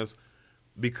brands,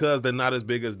 because they're not as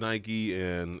big as Nike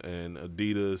and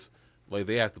Adidas, like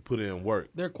they have to put in work.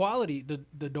 Their quality,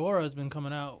 the Dora has been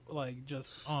coming out like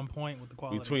just on point with the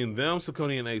quality. Between them,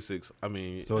 Saucony, and Asics, I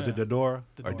mean. So is it the Dora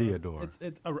or Diadora? It's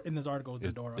in this article, it's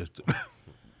the Dora. Is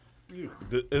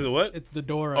it what? It's the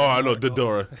Dora. Oh, I know, the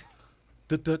Dora.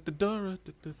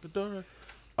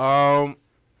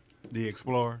 The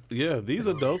Explorer. Yeah, these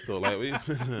are dope though. Like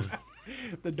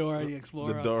the Dora the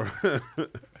Explorer. The Dora.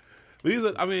 These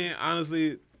are. I mean,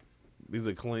 honestly, these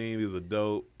are clean. These are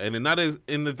dope. And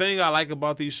the thing I like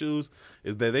about these shoes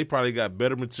is that they probably got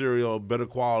better material, better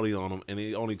quality on them, and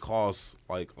it only costs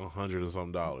like $100 and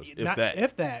some dollars.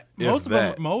 If that. Most of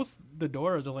them. The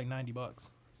Doras are like $90.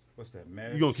 What's that?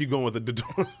 Mesh? You gonna keep going with the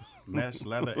Dora? Mesh,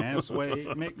 leather, and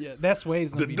suede mix. Yeah, that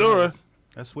suede's gonna be Dora. nice.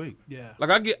 That's sweet. Yeah. Like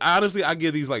I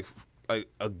give these like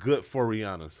a good 4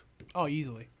 Rihannas. Oh,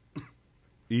 easily.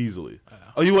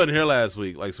 Oh, you wasn't here last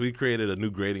week. Like, so we created a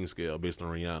new grading scale based on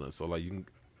Rihanna. So like, you can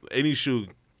any shoe,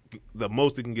 the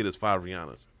most you can get is 5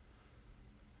 Rihannas.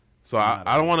 So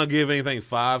I don't want to give anything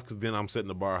 5 because then I'm setting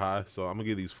the bar high. So I'm gonna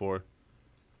give these 4.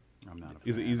 I'm not.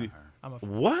 Is it easy?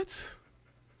 What?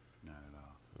 Not at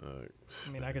all. I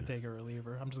mean, I could take a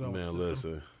reliever. I'm just going with the Man,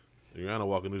 system. listen. You're gonna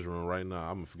walk in this room right now.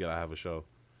 I'm gonna forget I have a show.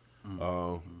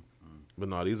 But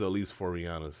no, these are at least 4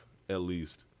 Rihannas, at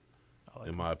least,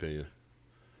 in my opinion.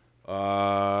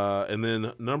 And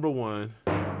then number 1.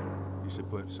 You should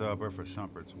put sub her for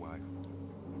Shumpert's wife.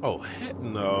 Oh, heck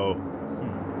no.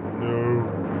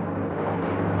 No.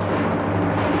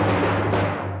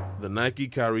 The Nike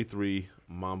Kyrie 3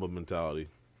 Mamba mentality.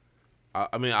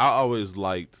 I mean, I always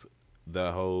liked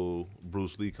that whole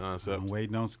Bruce Lee concept. I'm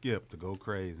waiting on Skip to go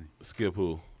crazy. Skip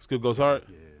who? Skip goes hard?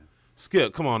 Yeah.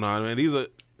 Skip, come on now, man. These are.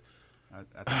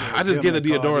 I just give the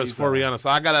Diodoras 4 Rihanna, so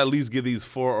I gotta at least give these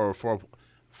 4.5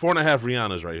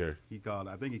 Rihannas right here.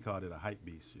 I think he called it a hype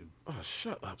beast shoe. Oh,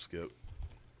 shut up, Skip.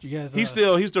 You guys, He's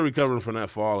still recovering from that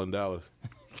fall in Dallas.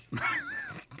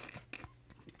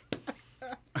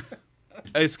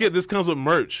 Hey, Skip, this comes with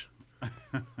merch.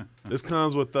 This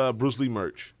comes with Bruce Lee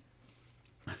merch.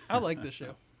 I like this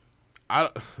shoe. I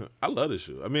love this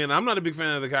shoe. I mean, I'm not a big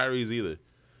fan of the Kyries either.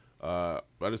 But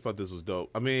I just thought this was dope.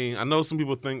 I mean, I know some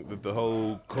people think that the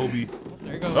whole Kobe.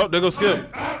 There you go. Oh, there goes Skip.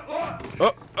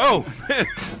 Oh, man.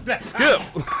 Skip.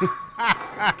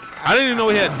 I didn't even know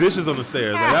he had dishes on the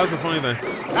stairs. Like, that was the funny thing.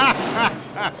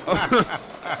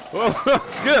 Oh,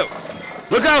 Skip.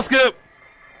 Look out, Skip.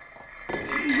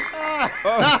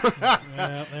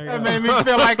 Yeah, that made me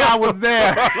feel like I was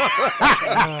there.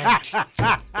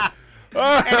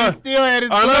 And he still had his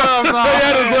gloves on. He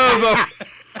had his gloves on.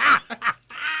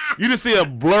 You just see a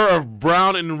blur of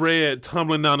brown and red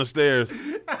tumbling down the stairs.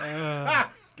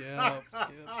 Skip.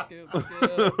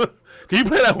 Can you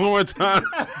play that one more time?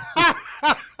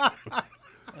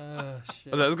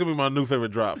 Shit. That's gonna be my new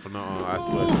favorite drop from now on. I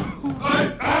swear.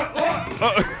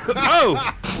 Oh!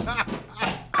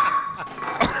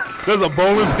 There's a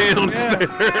bowling pin on the stairs.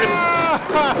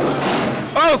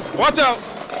 Oh, watch out!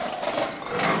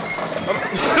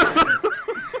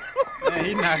 Man,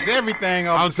 he knocked everything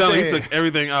off. I'm the telling you, he stairs. took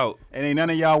everything out. And ain't none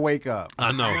of y'all wake up.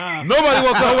 I know. Nobody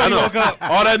woke up. Nobody woke up.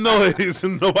 All that noise,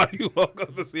 and nobody woke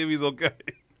up to see if he's okay.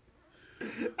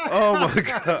 Oh my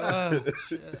god!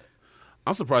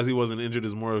 I'm surprised he wasn't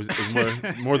injured more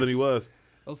than he was.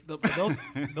 Those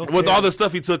With all the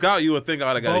stuff he took out, you would think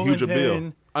I would have got a huger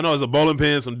bill. I know it's a bowling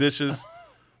pin, some dishes,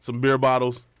 some beer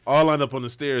bottles, all lined up on the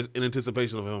stairs in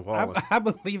anticipation of him falling. I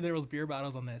believe there was beer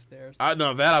bottles on that stairs. I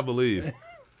know that I believe.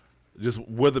 Just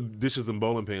where the dishes and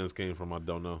bowling pins came from, I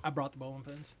don't know. I brought the bowling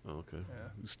pins. Oh, okay. Yeah.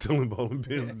 Stealing bowling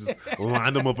pins and just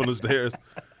lined them up on the stairs.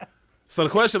 So the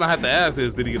question I have to ask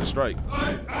is, did he get a strike?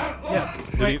 Yes.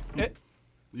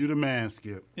 You the man,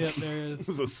 Skip. Yep, there it is.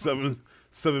 It's a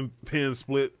seven pin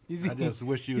split. I just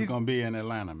wish you was gonna be in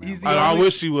Atlanta, man. I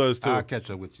wish he was too. I'll catch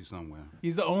up with you somewhere.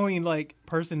 He's the only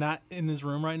person not in this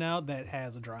room right now that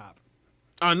has a drop.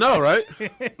 I know, right?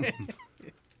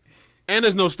 And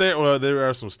there's no stair. Well, there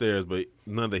are some stairs, but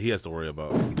none that he has to worry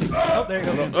about. Oh, there he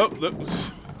goes. Look.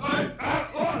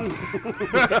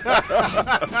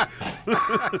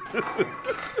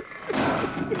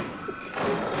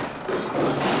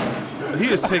 He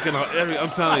is taking out I'm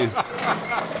telling you.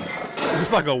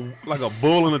 Just like a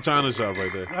bull in a china shop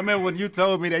right there. I remember when you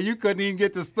told me that you couldn't even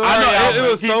get the story. I know, it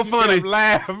was so funny.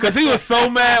 Because he was so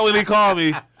mad when he called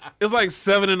me. It's like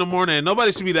 7 in the morning. And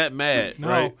nobody should be that mad, No.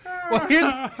 right? Well,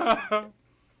 here's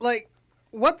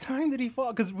what time did he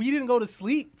fall? Because we didn't go to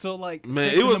sleep till Man, 6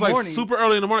 it was in the morning. super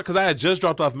early in the morning because I had just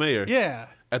dropped off Mayor. Yeah.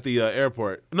 At the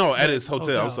airport. No, at his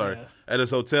hotel. I'm sorry. Yeah. At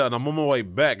his hotel. And I'm on my way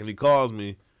back and he calls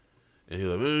me. And he's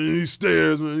like, man, these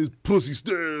stairs, man, these pussy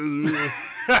stairs.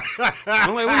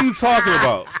 I'm like, what are you talking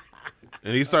about?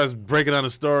 And he starts breaking down the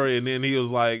story, and then he was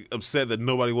like upset that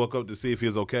nobody woke up to see if he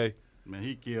was okay. Man,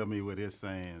 he killed me with his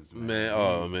sayings,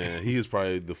 man. Man, he is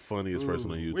probably the funniest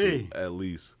person on YouTube, at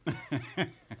least.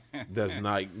 That's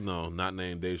not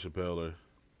named Dave Chappelle or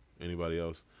anybody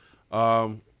else.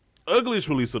 Ugliest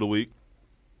release of the week.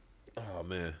 Oh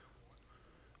man.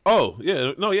 Oh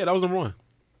yeah, no, yeah, that was number one.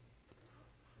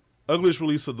 Ugliest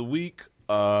release of the week.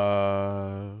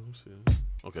 Let's see.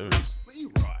 Okay, there it is.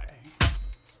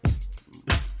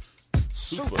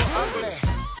 Super ugly.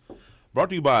 Brought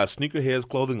to you by Sneakerheads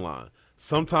Clothing Line.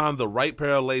 Sometimes the right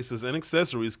pair of laces and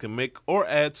accessories can make or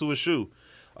add to a shoe.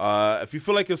 If you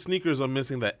feel like your sneakers are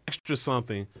missing that extra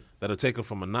something that'll take them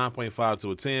from a 9.5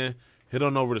 to a 10, head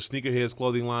on over to Sneakerheads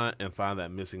Clothing Line and find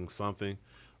that missing something.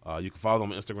 You can follow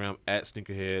them on Instagram at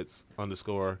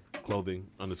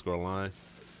sneakerheads_clothing_line.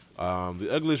 The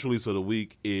ugliest release of the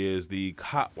week is the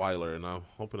Cotweiler, and I'm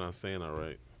hoping I'm saying that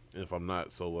right. And if I'm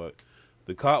not, so what?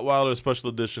 The Cotweiler Special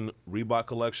Edition Reebok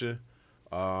collection.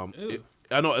 I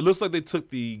know it looks like they took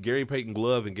the Gary Payton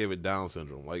glove and gave it Down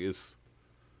syndrome. Like it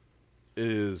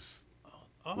is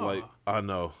like I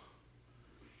know.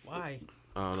 Why?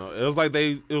 I don't know. It was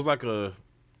like a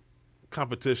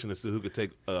competition to see who could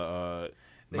take a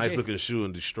nice looking shoe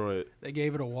and destroy it. They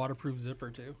gave it a waterproof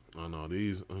zipper too. I know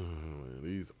these.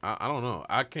 I don't know.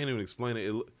 I can't even explain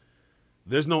it.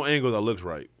 There's no angle that looks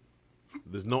right.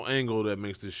 There's no angle that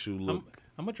makes this shoe look.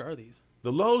 How much are these?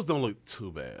 The lows don't look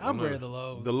too bad. I'm ready the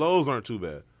lows. The lows aren't too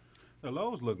bad. The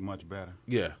lows look much better.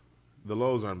 Yeah, the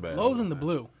lows aren't bad. Lows in the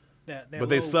blue. But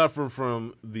they suffer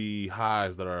from the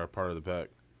highs that are part of the pack.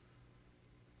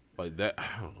 Like that, I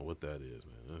don't know what that is,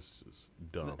 man. That's just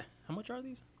dumb. How much are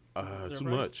these? Too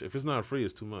much. If it's not free,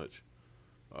 it's too much.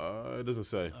 It doesn't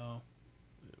say. Oh.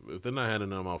 If they're not handing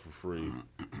them out for free,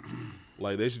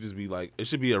 like they should just be like, it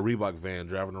should be a Reebok van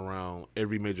driving around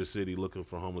every major city looking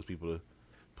for homeless people to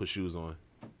put shoes on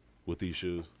with these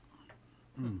shoes.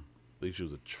 These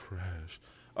shoes are trash.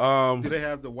 Do they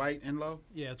have the white and low?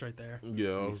 Yeah, it's right there.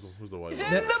 Yeah, who's the white one?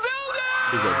 In the building!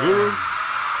 Is that Guru?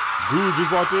 Guru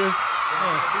just walked in?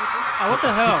 Oh, what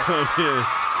the hell?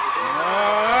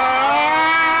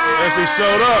 He actually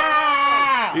showed up.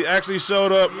 He actually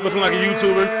showed up looking like a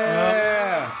YouTuber.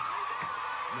 Yeah.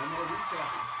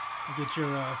 Get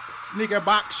your sneaker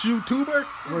box shoe tuber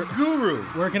Guru.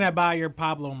 Where can I buy your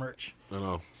Pablo merch? I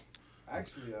know.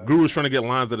 Actually, Guru's trying to get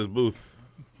lines at his booth.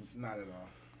 Not at all.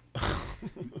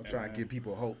 I'm trying to give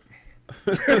people hope.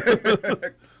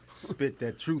 Spit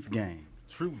that truth game.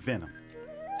 Truth venom.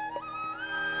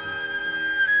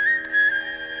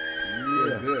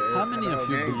 Good. How many of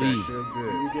you believe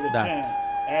that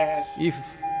Ash, if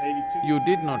 82. you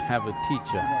did not have a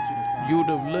teacher, you would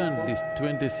have learned these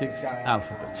 26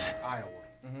 alphabets?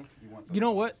 You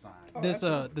know what? This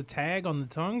the tag on the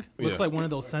tongue looks like one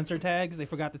of those sensor tags they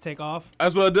forgot to take off.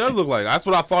 That's what it does look like. That's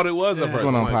what I thought it was at first.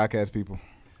 What's going on, podcast people?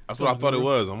 That's what I thought it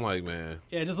was. I'm like, man.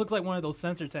 Yeah, it just looks like one of those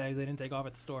sensor tags they didn't take off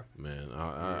at the store. Man,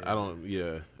 I don't.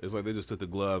 Yeah, it's like they just took the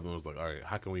glove and was like, all right,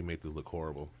 how can we make this look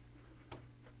horrible?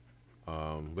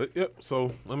 But yep.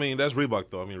 So I mean, that's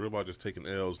Reebok though. I mean, Reebok just taking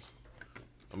L's.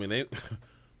 I mean,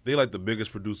 they like the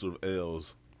biggest producer of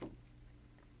L's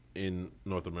in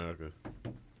North America.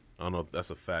 I don't know if that's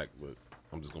a fact, but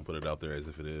I'm just gonna put it out there as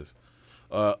if it is.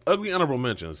 Ugly honorable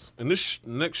mentions, and this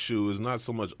next shoe is not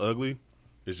so much ugly;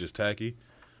 it's just tacky.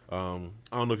 I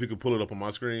don't know if you can pull it up on my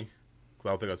screen because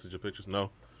I don't think I sent you pictures.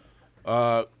 No.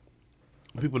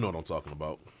 People know what I'm talking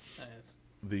about. Nice.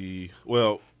 The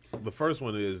first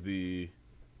one is the.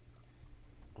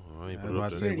 Oh, I ain't put it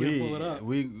up there.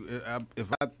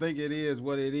 If I think it is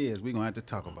what it is, we're gonna have to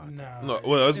talk about it. No,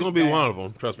 well, it's gonna be one of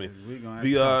them. Trust me. We're gonna have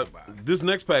to talk about it. This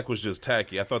next pack was just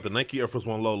tacky. I thought the Nike Air Force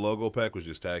One Low logo pack was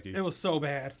just tacky. It was so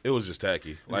bad. It was just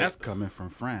tacky. Like, that's coming from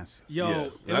France. Yo, yeah,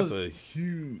 that's a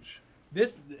huge.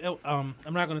 This I'm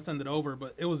not gonna send it over,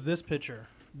 but it was this picture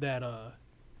that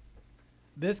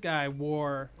this guy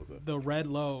wore the red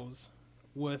lows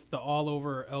with the all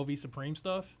over LV Supreme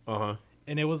stuff.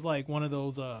 And it was like one of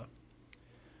those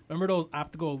remember those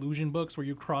optical illusion books where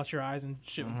you cross your eyes and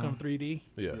shit would come 3D?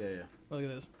 Yeah. Look at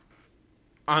this.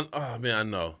 Oh man, I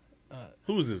know.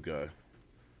 Who is this guy?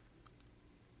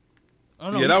 I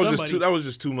don't know, yeah, that was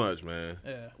just too much, man.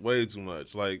 Yeah. Way too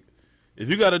much. Like, if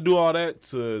you got to do all that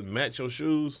to match your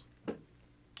shoes.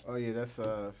 Oh yeah, that's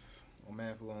old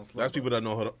man who owns. That's people that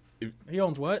know how to. He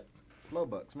owns what?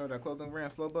 Slowbucks. Remember that clothing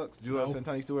brand, Slowbucks? Joel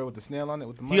Santana used to wear with the snail on it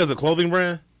with the. He has a clothing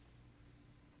brand.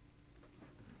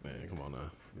 Man, come on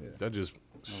now. Yeah. That just.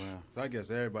 Oh, well, I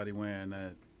guess everybody wearing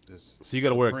that. This so you got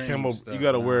to wear Supreme camel. stuff You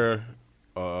got to now.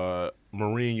 wear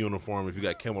marine uniform if you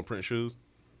got camel print shoes.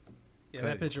 Yeah,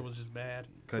 that picture was just bad.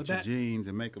 Cut your jeans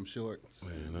and make them short.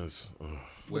 Man, that's.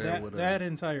 That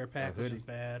entire pack was just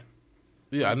bad.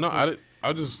 Yeah, I know.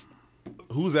 I just.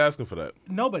 Who's asking for that?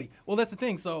 Nobody. Well, that's the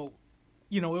thing. So,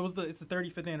 it's the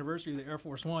 35th anniversary of the Air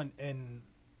Force One, and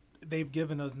they've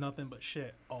given us nothing but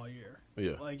shit all year.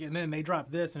 Yeah. Like, and then they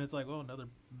drop this, and it's like, oh, another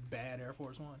bad Air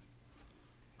Force One.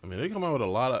 I mean, they come out with a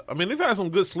lot of. I mean, they've had some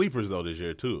good sleepers though this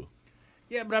year too.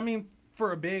 Yeah, but I mean,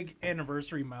 for a big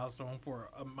anniversary milestone,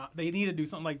 they need to do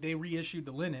something like they reissued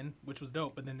the linen, which was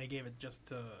dope, but then they gave it just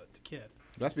to Kith.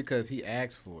 That's because he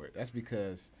asked for it. That's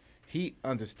because he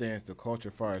understands the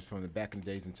culture far as from the back in the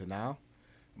days until now,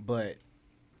 but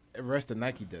the rest of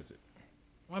Nike does it.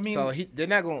 I mean, so they're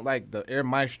not going to like the Air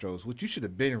Maestros, which you should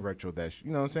have been retro that.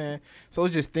 You know what I'm saying? So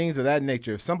it's just things of that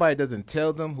nature. If somebody doesn't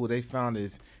tell them who they found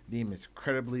is deemed as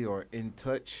credibly or in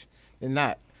touch, they're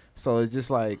not. So it's just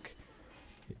like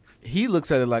he looks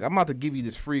at it like, I'm about to give you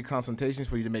this free consultations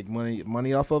for you to make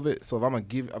money off of it. So if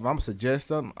I'm gonna suggest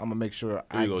something, I'm gonna make sure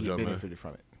I get benefited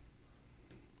from it.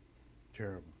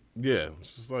 Terrible. Yeah,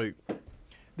 it's just like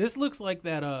this looks like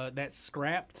that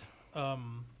scrapped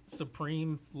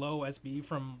Supreme Low SB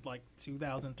from like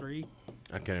 2003.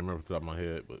 I can't remember off the top of my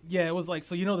head, but yeah, it was like,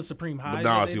 so you know the Supreme Highs. But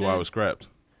now I see why it was scrapped.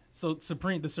 So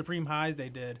the Supreme Highs they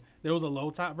did. There was a low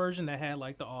top version that had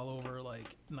like the all over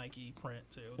like Nike print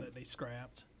too that they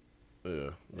scrapped.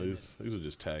 Yeah, these are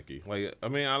just tacky. Like I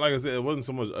mean, like I said, it wasn't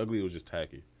so much ugly; it was just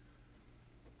tacky.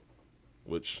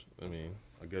 Which I mean,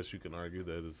 I guess you can argue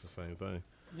that it's the same thing.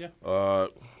 Yeah. I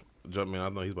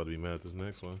know he's about to be mad at this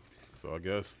next one. So I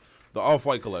guess the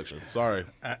Off-White collection. Sorry,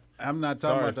 I'm not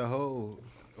talking about the whole.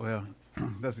 Well,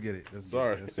 let's get it.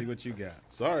 Let's see what you got.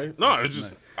 Sorry, no, it's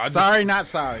just. Sorry, not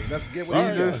sorry. Let's get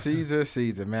what you got.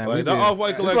 Caesar, man. Like the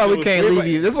Off-White collection. That's why we can't leave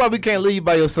you. That's why we can't leave you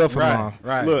by yourself for long.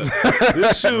 Right. Look,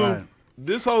 this shoe,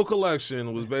 this whole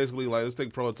collection was basically like, let's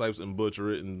take prototypes and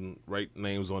butcher it and write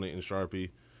names on it in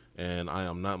Sharpie, and I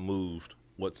am not moved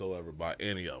whatsoever by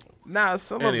any of them. Nah,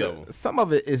 some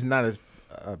of it is not as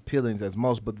appealing as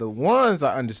most, but the ones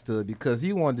I understood because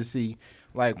he wanted to see,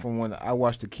 like from when I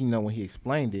watched the keynote when he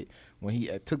explained it, when he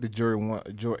took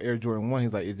the Air Jordan 1,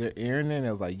 he's like, is there air in there? And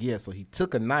I was like, yeah. So he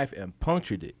took a knife and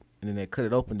punctured it, and then they cut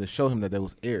it open to show him that there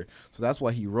was air. So that's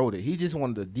why he wrote it. He just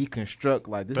wanted to deconstruct,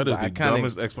 like, this that is the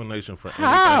dumbest explanation for anything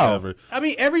ever. I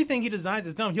mean, everything he designs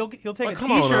is dumb. He'll take a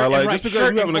T-shirt and write just because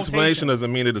shirt you have an in explanation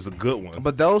doesn't mean it is a good one.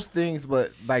 But those things,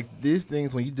 like these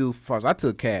things, when you do, I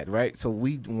took CAD, right? So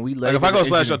when we like if I go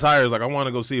slash your tires, like I want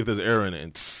to go see if there's air in it.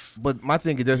 And but my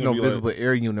thing is, there's no visible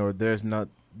air unit, or there's not.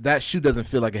 That shoe doesn't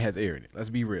feel like it has air in it. Let's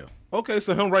be real. Okay,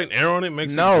 so him writing air on it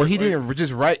makes no. He didn't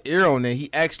just write air on it. He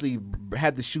actually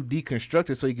had the shoe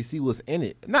deconstructed so you can see what's in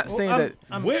it. Not saying that.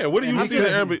 Where do you see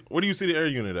the air? Where do you see the air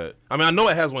unit at? I mean, I know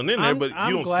it has one in there, but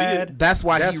you don't see it. That's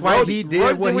why he did what he did.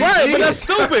 Right, but that's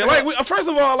stupid. Like, first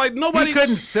of all, like nobody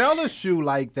couldn't sell a shoe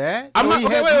like that. I'm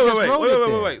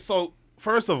not. Wait. So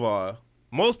first of all,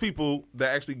 most people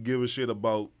that actually give a shit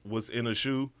about what's in a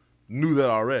shoe knew that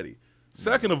already.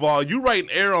 Second of all, you writing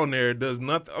air on there does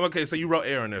nothing. Okay, so you wrote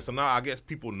air on there, so now I guess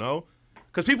people know.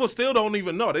 Because people still don't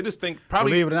even know. They just think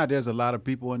probably. Believe it or not, there's a lot of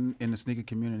people in the sneaker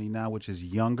community now, which is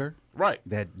younger, right,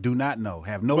 that do not know,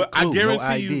 have no but clue, I guarantee no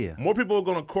idea. You, more people are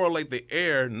going to correlate the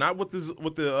air, not with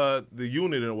the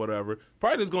unit or whatever.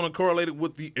 Probably just going to correlate it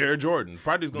with the Air Jordan.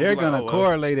 Probably just they're going to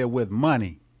correlate it with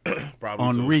money.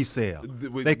 On resale.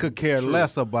 They could care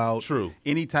less about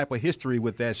any type of history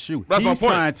with that shoe. He's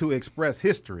trying to express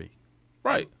history.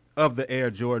 Right. Of the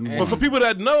Air Jordan 1. But for people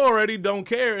that know already, don't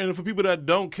care. And for people that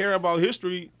don't care about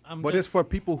history. But it's for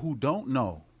people who don't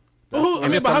know. But how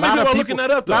many people are looking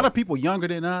that up, though? A lot of people younger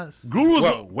than us. Guru's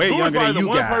way younger than you guys.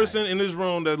 One guys. person in this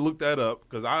room that looked that up,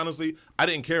 because honestly, I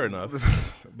didn't care enough.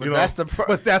 But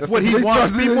that's what he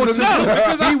wants people to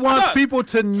know. He wants people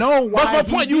to know why. That's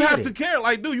my point. You have to care.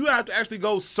 Like, dude, you have to actually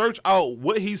go search out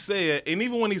what he said. And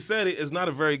even when he said it, it's not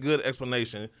a very good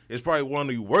explanation. It's probably one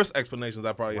of the worst explanations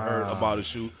I probably heard about a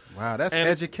shoe. Wow, that's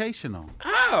educational.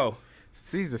 How?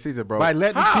 Caesar, bro. By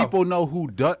letting people know who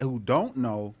don't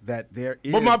know that there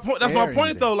is. But that's my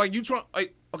point, though. Like you try,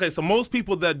 like okay, so most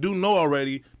people that do know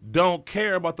already don't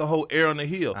care about the whole air on the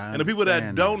heel, and the people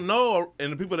that don't know,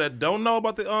 and the people that don't know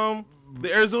about the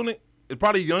air unit, it's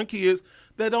probably young kids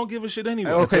that don't give a shit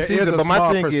anyway. Okay, Caesar, but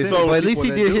my thing is, so at least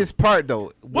he did his part,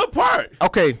 though. What part?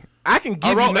 Okay. I can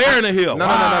give you air in the hill. No.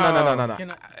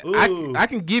 I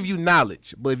can give you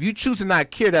knowledge, but if you choose to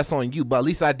not care, that's on you. But at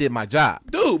least I did my job,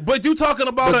 dude. But you talking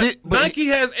about Nike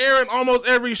has air in almost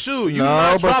every shoe. You're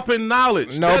not dropping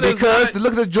knowledge. No, because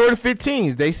look at the Jordan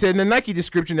 15s. They said in the Nike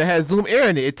description that has Zoom Air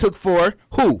in it. It took for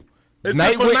who? It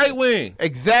took for Nightwing.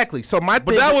 Exactly. So my thing,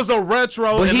 but that was a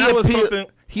retro, and that was something.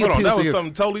 Hold on, that was your...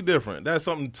 something totally different. That's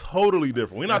something totally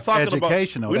different. We're not talking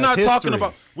educational. About. We're not talking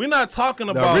about. We're not talking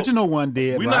about. The original one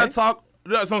did. We're not talking.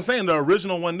 That's what I'm saying. The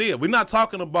original one did. We're not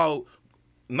talking about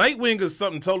Nightwing is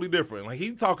something totally different. Like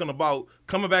he's talking about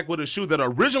coming back with a shoe that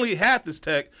originally had this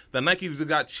tech that Nike just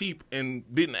got cheap and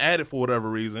didn't add it for whatever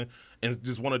reason and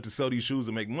just wanted to sell these shoes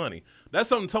and make money. That's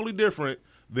something totally different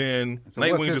than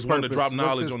Nightwing just wanted to drop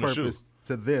knowledge on the shoe.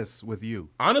 To this with you,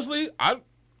 honestly, I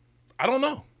don't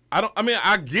know.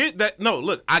 I get that. No,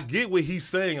 look, I get what he's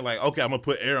saying. Like, okay, I'm gonna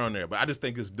put air on there, but I just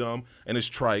think it's dumb and it's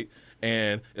trite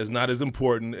and it's not as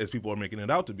important as people are making it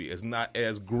out to be. It's not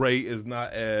as great. It's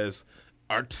not as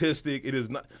artistic. It is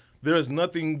not. There is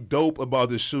nothing dope about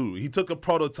this shoe. He took a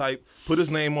prototype, put his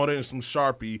name on it in some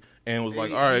Sharpie, and was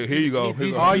like, "All right, here you go."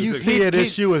 All you see of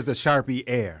this shoe is the Sharpie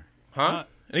Air. Huh?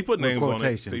 And he put names on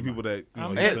it to people that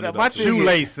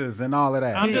shoelaces and all of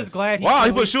that. I'm just glad.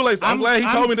 He put shoelaces. I'm glad he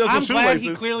told me those are shoelaces. I'm glad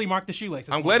he clearly marked the shoelaces.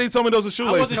 I'm glad he told me those are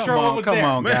shoelaces. I wasn't sure what was there. Come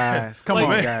on, guys. Come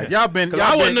on, guys. Y'all been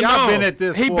at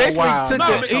this he for basically a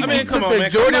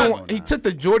while. He took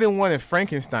the Jordan 1 and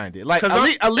Frankensteined it. Like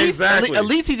at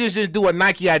least he just didn't do a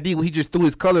Nike ID where he just threw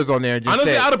his colors on there and just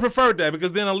honestly, said, I'd have preferred that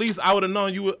because then at least I would have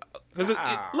known you would.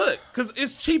 Because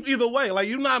it's cheap either way. Like,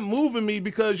 you're not moving me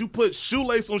because you put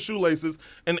shoelace on shoelaces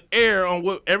and air on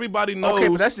what everybody knows. Okay,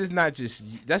 but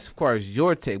that's of course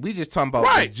your take. We just talking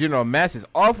about the general masses.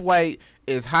 Off-White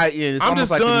is high end. I'm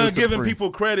just done giving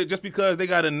people credit just because they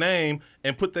got a name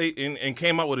and and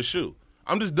came out with a shoe.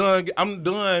 I'm just done. I'm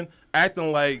done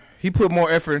acting like he put more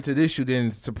effort into this shoe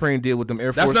than Supreme did with them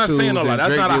Air Force 2s. That's not saying a lot.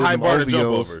 That's not a high bar to jump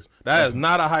over. That is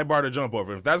not a high bar to jump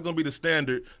over. If that's going to be the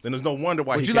standard, then there's no wonder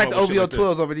why. Would you like the OVO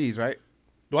 12s over these, right?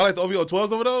 Do I like the OVO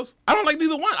 12s over those? I don't like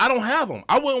neither one. I don't have them.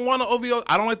 I wouldn't want an OVO.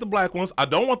 I don't like the black ones. I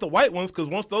don't want the white ones because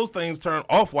once those things turn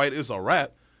off-white, it's a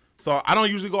wrap. So I don't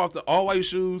usually go off the all-white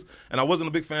shoes, and I wasn't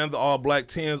a big fan of the all-black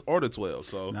 10s or the 12s.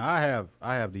 So now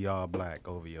I have the all-black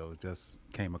OVO. Just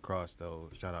came across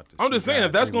those. Shout out to. I'm just saying,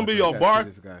 if that's going to be your bar,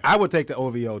 I would take the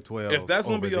OVO 12. If that's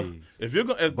going to be your,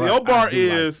 if your bar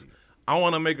is, I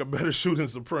want to make a better shoe than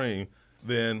Supreme.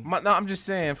 Then no, I'm just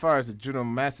saying, as far as the general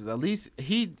masses, at least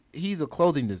he's a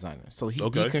clothing designer, so he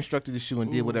deconstructed the shoe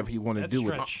and did whatever he wanted to do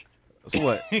with it. So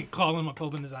what? Call him a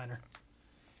clothing designer.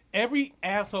 Every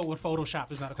asshole with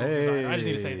Photoshop is not a clothing designer. I just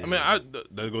need to say that. I mean,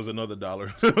 there goes another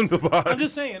 $1 on the box. I'm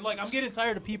just saying, like, I'm getting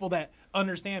tired of people that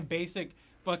understand basic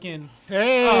fucking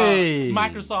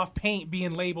Microsoft Paint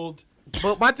being labeled.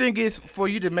 But my thing is, for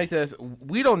you to make that,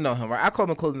 we don't know him, right? I call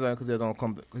him a clothing designer because there's on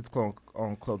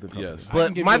clothing company. Yes.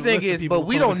 But my thing is,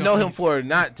 we don't know him for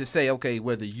not to say, okay,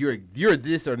 whether you're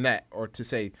this or not, or to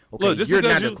say, okay, look, you're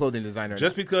not a clothing designer.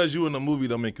 Just because you're in a movie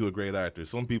don't make you a great actor.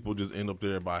 Some people just end up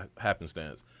there by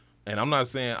happenstance. And I'm not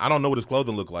saying I don't know what his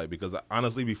clothing look like because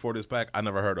honestly, before this pack, I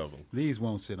never heard of them. These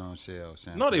won't sit on shelves.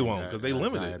 No, they won't because they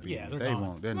limited. Yeah, they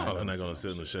won't. They're not going to sit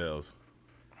on the shelves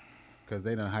because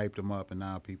they done hyped them up, and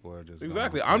now people are just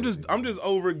exactly. I'm just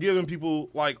over giving people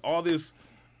like all this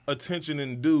attention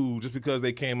and due just because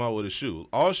they came out with a shoe.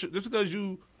 Just because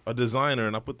you a designer,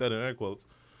 and I put that in air quotes.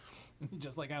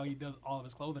 Just like how he does all of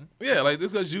his clothing. Yeah, like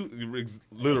just because you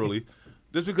literally.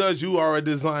 Just because you are a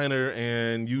designer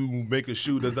and you make a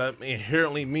shoe does that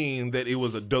inherently mean that it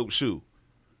was a dope shoe.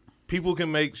 People can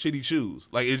make shitty shoes.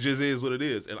 Like, it just is what it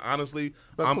is. And honestly,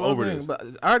 I'm over this. But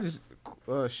artists,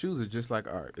 shoes are just like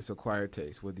art. It's acquired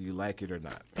taste, whether you like it or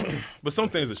not. But some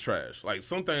things is trash. Like,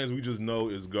 some things we just know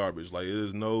is garbage. Like,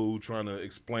 there's no trying to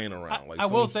explain around. Like, I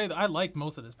will say that I like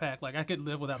most of this pack. Like, I could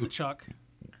live without the Chuck.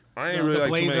 I ain't really like the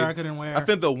blazer I couldn't wear. I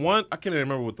think the one, I can't even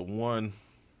remember what the one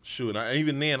shoe. And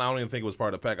even then, I don't even think it was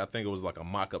part of the pack. I think it was like a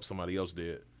mock-up somebody else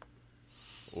did.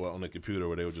 Or on the computer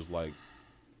where they were just like,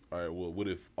 all right, well, what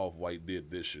if Off-White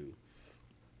did this shoe?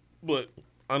 But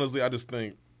honestly, I just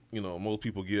think, most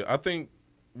people I think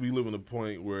we live in a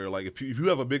point where, like, if you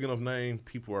have a big enough name,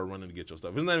 people are running to get your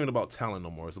stuff. It's not even about talent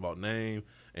no more. It's about name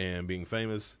and being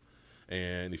famous.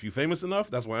 And if you're famous enough,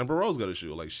 that's why Amber Rose got a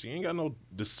shoe. Like, she ain't got no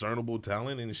discernible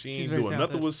talent, and she's ain't doing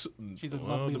nothing with. She's a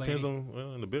lovely depends lady.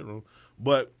 On in the bedroom,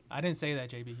 but I didn't say that,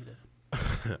 JB. He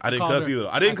did. I didn't cuss either.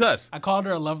 I didn't cuss. I called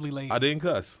her a lovely lady. I didn't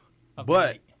cuss,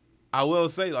 but I will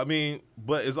say,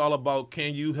 but it's all about,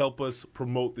 can you help us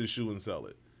promote this shoe and sell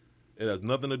it? It has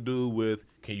nothing to do with,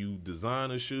 can you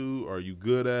design a shoe? Are you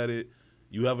good at it?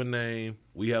 You have a name.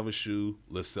 We have a shoe.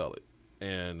 Let's sell it.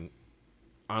 And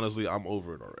honestly, I'm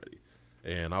over it already.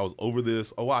 And I was over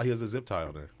this. Oh, wow, he has a zip tie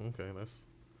on there. Okay, that's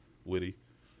witty.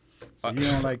 So you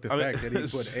don't like the fact that he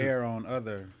put air on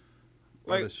other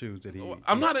shoes that he...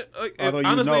 I'm not...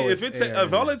 honestly,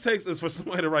 if all it takes is for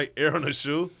somebody to write air on a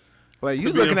shoe... Well,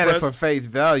 you're looking at it for face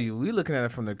value. We're looking at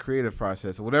it from the creative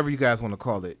process, or whatever you guys want to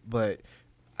call it. But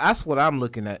that's what I'm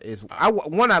looking at. Is I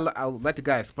let the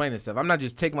guy explain himself. I'm not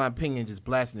just taking my opinion and just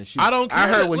blasting the shoe. I don't care. I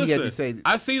heard what he had to say.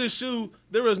 I see the shoe.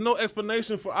 There is no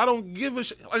explanation for. I don't give a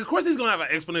shit. Like, of course he's gonna have an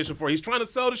explanation for it. He's trying to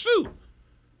sell the shoe.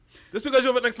 Just because you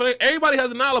have an explanation, everybody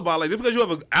has an alibi. Like, just because you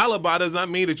have an alibi does not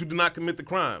mean that you did not commit the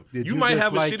crime. You might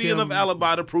have a shitty enough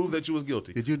alibi to prove that you was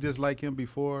guilty. Did you dislike him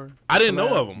before? I didn't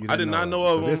know of him. I did not know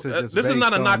of him. This is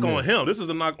not a knock on him. This is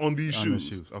a knock on these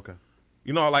shoes. Okay.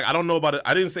 You know, like, I don't know about it.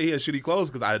 I didn't say he had shitty clothes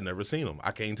because I had never seen him.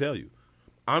 I can't tell you.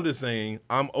 I'm just saying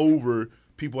I'm over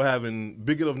people having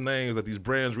big enough names that these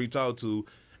brands reach out to.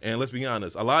 And let's be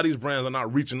honest, a lot of these brands are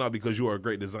not reaching out because you are a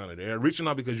great designer. They're reaching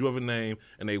out because you have a name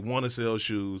and they want to sell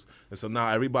shoes. And so now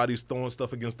everybody's throwing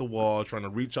stuff against the wall, trying to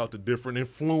reach out to different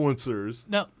influencers.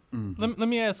 Now, let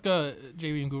me ask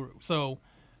JB and Guru. So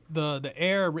the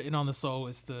air written on the sole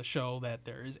is to show that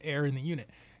there is air in the unit.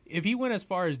 If he went as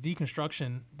far as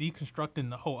deconstructing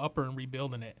the whole upper and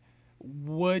rebuilding it,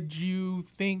 would you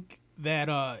think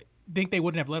that they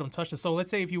wouldn't have let him touch the sole? Let's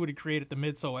say if he would have created the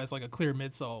midsole as like a clear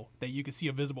midsole that you could see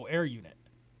a visible air unit.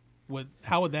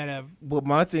 How would that have? Well,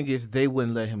 my thing is they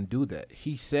wouldn't let him do that.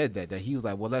 He said that he was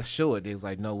like, well, let's show it. They was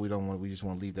like, no, we don't want. We just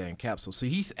want to leave that in capsule. So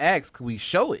he's asked, could we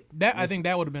show it? I think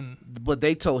that would have been. But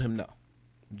they told him no.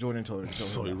 Jordan told him.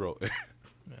 So he wrote.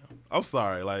 Yeah. I'm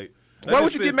sorry, like. Why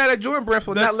would you get mad at Jordan Brand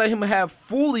for not letting him have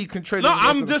fully control? No,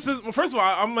 I'm just first of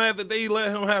all, I'm mad that they let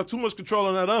him have too much control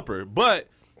on that upper. But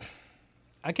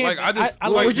I can't.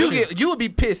 Like, you would be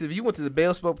pissed if you went to the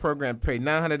Bail Spoke program, paid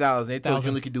 $900, and they told you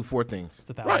only could do 4 things. It's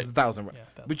 1,000. Right, 1,000. Right.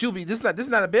 Yeah, but you'll be this is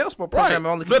not a Bail Spoke program.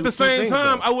 Right. But at the same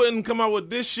time, I wouldn't come out with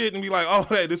this shit and be like, oh,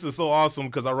 hey, this is so awesome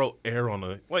because I wrote air on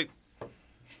it. Like,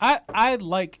 I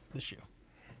like the shoe.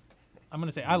 I'm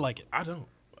gonna say I like it. I don't.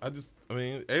 I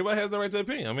mean, everybody has the right to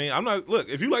opinion. I mean, I'm not. Look,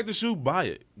 if you like the shoe, buy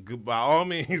it. By all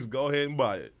means, go ahead and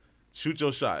buy it. Shoot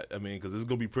your shot. I mean, because it's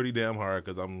gonna be pretty damn hard.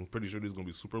 Because I'm pretty sure this is gonna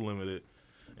be super limited.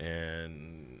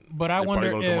 But I wonder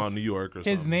if come out New York or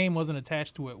his something. name wasn't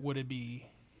attached to it. Would it be?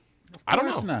 I don't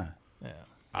know. Not. Yeah,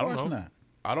 I don't know.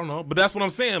 I don't know. But that's what I'm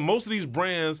saying. Most of these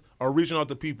brands are reaching out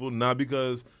to people not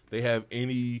because they have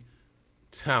any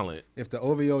talent. If the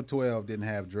OVO 12 didn't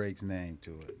have Drake's name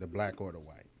to it, the black or the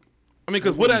white. I mean,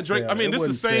 because what that Drake? I mean, this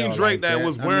is the same Drake that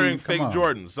was wearing fake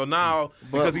Jordans. So now,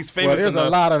 because he's famous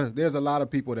enough, there's a lot of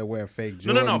people that wear fake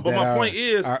Jordans. No. But my point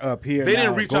is, are up here. They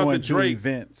didn't reach out to Drake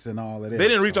events and all of this. They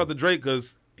didn't reach out to Drake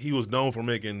because he was known for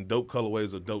making dope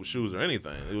colorways of dope shoes or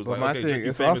anything. It was like, okay, Drake,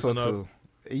 you famous enough. Too,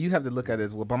 you have to look at it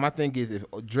as well. But my thing is, if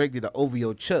Drake did an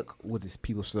OVO Chuck, would his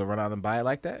people still run out and buy it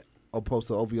like that, opposed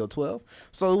to OVO 12?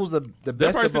 So it was the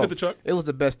best of both. The Chuck. It was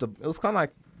the best of. It was kind of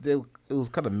like. It was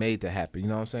kind of made to happen, you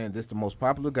know what I'm saying? This the most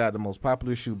popular guy, the most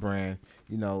popular shoe brand.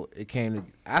 You know, it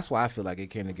came. That's why I feel like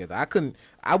it came together.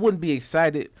 I wouldn't be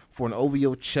excited for an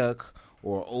OVO Chuck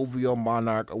or OVO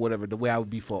Monarch or whatever the way I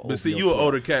would be for. But OVO see, you 12. an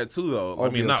older cat too, though. OVO I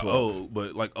mean, not 12. old,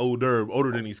 but like older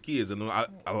than these kids. And a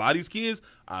lot of these kids,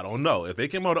 I don't know if they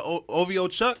came out of OVO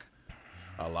Chuck.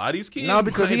 A lot of these kids. No,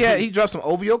 because he dropped some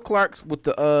OVO Clarks with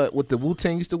the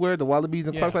Wu-Tang used to wear, the Wallabies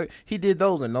and Clarks. Like, he did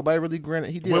those, and nobody really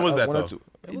granted. He did. When was that though?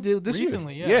 He did this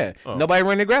recently, year. yeah. Oh. Nobody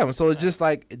ran to grab him, so it's just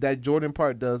like that Jordan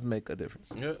part does make a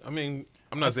difference. Yeah, I mean,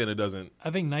 I'm not saying it doesn't. I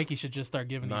think Nike should just start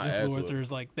giving these influencers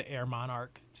like the Air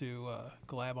Monarch to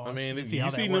collab on. I mean, and see you how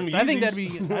seen that them works. I think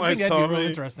Yeezys? that'd be really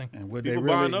interesting. And would they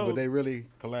really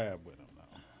collab with them?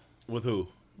 Though? With who?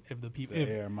 If the people, the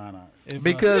Air Monarch.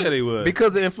 Because they would.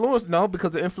 because the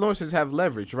influencers have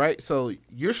leverage, right? So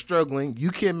you're struggling, you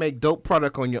can't make dope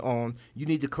product on your own. You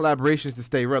need the collaborations to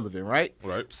stay relevant, right?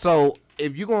 Right. So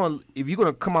if you're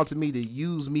gonna come out to me to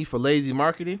use me for lazy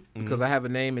marketing because I have a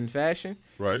name in fashion,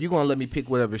 right? You're gonna let me pick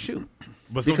whatever shoe.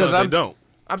 But sometimes they don't.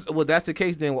 Well, that's the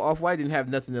case. Then Off-White didn't have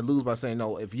nothing to lose by saying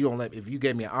no. If you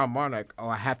gave me an Air Monarch,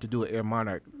 I have to do an Air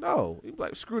Monarch. No,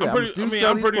 like screw that.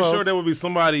 I'm pretty sure there would be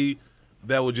somebody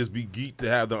that would just be geeked to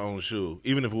have their own shoe,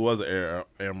 even if it was an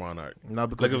Air Monarch. No,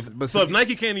 because if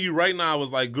Nike came to you right now, was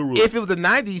like Guru. If it was the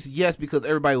 '90s, yes, because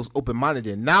everybody was open-minded.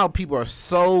 Then now people are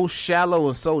so shallow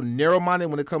and so narrow-minded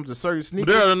when it comes to certain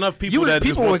sneakers. But there are enough people that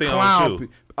just want their own shoe.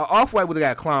 Off-White would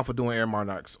have got clowned for doing Air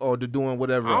Monarchs or doing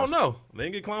whatever. I don't know. They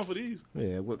didn't get clowned for these.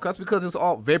 Yeah, because it's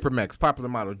all Vapor Max, popular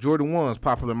model. Jordan 1's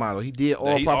popular model. He did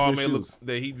all popular shoes.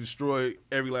 That he destroyed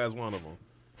every last one of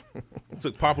them.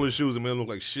 Took popular shoes and made them look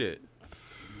like shit.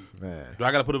 Man. Do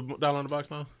I gotta put a dollar on the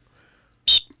box now?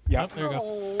 Yeah, there you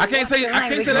go. I can't say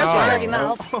that's right.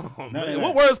 Oh, man.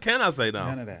 What words can I say now?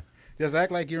 None of that. Just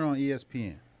act like you're on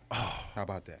ESPN. Oh, how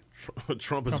about that?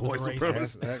 Trump is white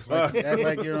supremacist. Act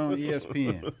like you're on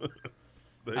ESPN.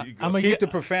 There you go. Keep the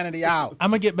profanity out.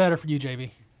 I'm gonna get better for you, JB.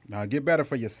 No, get better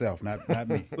for yourself, not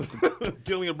me.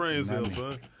 Killing your brain cells,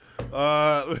 son.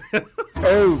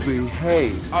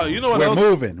 behave. Oh, you know what We're else?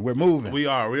 moving. We're moving. We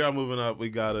are moving up. We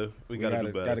gotta do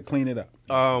better. Gotta clean it up.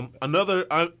 Another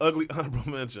ugly honorable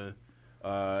mention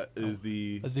is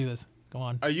the. Let's do this. Go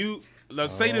on. Are you?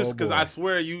 Let's say this because I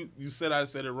swear you said I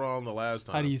said it wrong the last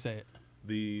time. How do you say it?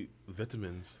 The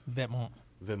vitamins. Vetements.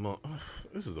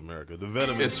 This is America. The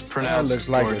vitamins. It's pronounced. That looks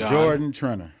like a Jordan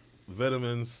Trenner.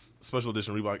 Vitamins special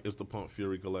edition Reebok. It's the Pump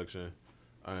Fury collection.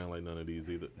 I ain't like none of these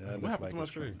either. What happened to my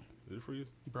screen? Did it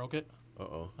freeze? You broke it?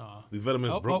 These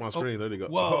vitamins broke my screen. There they go.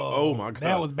 Whoa. Oh my god.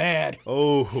 That was bad.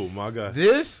 Oh my god.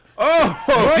 This? Oh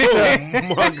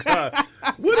my god.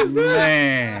 What is this?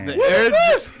 Man.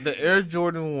 The Air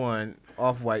Jordan 1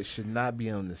 Off-White should not be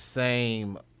on the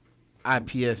same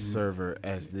IPS server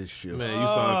as this shoe. Man, you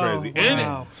sound crazy.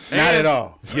 Wow. Not at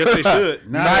all. Yes, they should.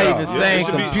 Not even all. same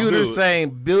computer, same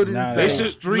building, They same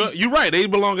should. street. No, you're right. They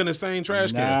belong in the same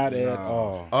trash can. Not at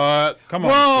all. Come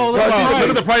on. Whoa, Look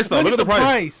at the price though. Look at the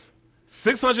price.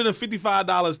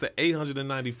 $655 to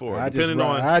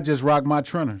 $894. I just rock my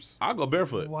Trenners. I'll go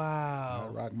barefoot. Wow.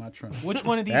 I rock my Trenners. Which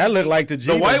one of these? That look like the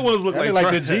Jeter. The white ones look like the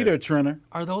trash. Jeter Trenner.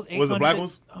 Are those 800? Was the black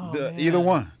ones? Oh, Either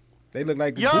one. They look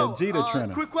like the Jeter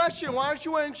Trenner. Quick question. Why aren't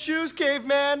you wearing shoes,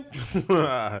 caveman?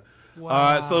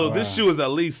 Wow. So this shoe is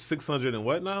at least 600 and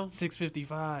what now?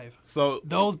 655. So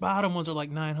those bottom ones are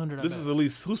like 900. This is at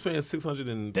least who's paying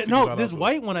 600 No, this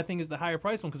white one I think is the higher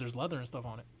price one because there's leather and stuff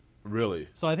on it. Really?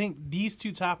 So I think these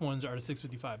two top ones are the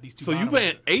 655. These two. So you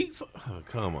bottom paying ones. 8? Oh,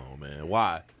 come on, man.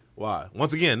 Why?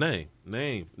 Once again,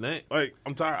 name. Like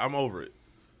I'm tired. I'm over it.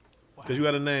 Because you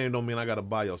got a name don't mean I got to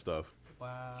buy your stuff.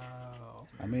 Wow.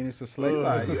 I mean, it's a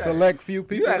select few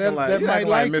people that might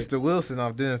like Mr. Wilson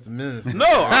off Dennis the Menace.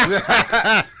 No,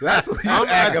 that's what you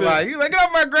acting like. You like, get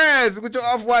off my grass with your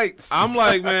Off-Whites. I'm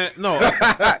like, man, no.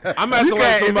 I'm acting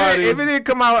like somebody. If it didn't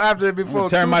come out after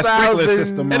before turn my sprinkler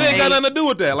system on. It ain't got nothing to do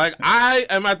with that. Like I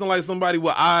am acting like somebody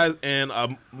with eyes and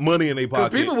money in their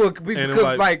pocket.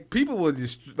 People would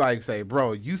just like say,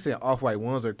 bro, you said Off-White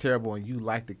ones are terrible and you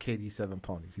like the KD7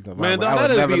 ponies. You know, man, that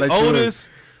is the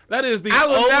oldest. That is the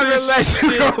oldest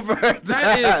shit.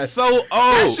 That is so old.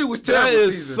 That shit was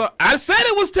terrible. I said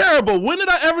it was terrible. When did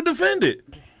I ever defend it?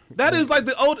 That is like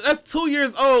the old. That's 2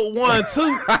 years old. 1,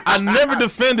 2. I never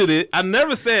defended it. I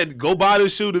never said go buy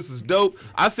this shoe. This is dope.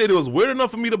 I said it was weird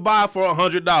enough for me to buy for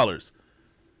 $100.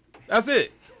 That's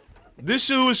it. This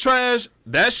shoe is trash.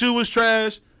 That shoe is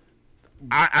trash.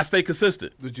 I stay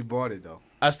consistent. But you bought it though.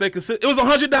 I stay consistent. It was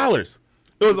 $100.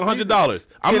 It was $100.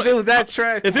 If it was that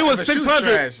trash, if it was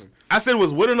 600, I said it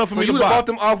was weird enough for me to buy. So you would have bought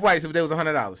them Off-Whites if they was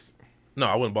 $100. No,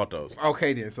 I wouldn't have bought those.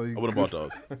 Okay, then. So I wouldn't have bought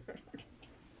those.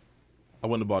 I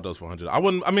wouldn't have bought those for $100. I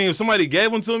wouldn't. I mean, if somebody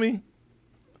gave them to me,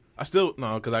 I still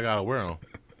because I gotta wear them.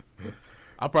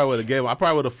 I probably would have gave them. I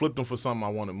probably would have flipped them for something I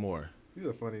wanted more.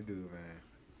 You're a funny dude, man.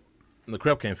 And the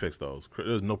crep can't fix those.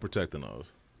 There's no protecting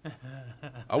those.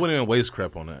 I wouldn't even waste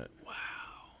crep on that.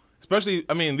 Especially,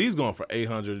 I mean, these going for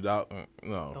 $800.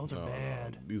 No, those are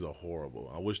bad. No, these are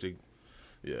horrible. I wish they,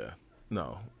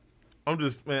 no. I'm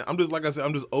just like I said,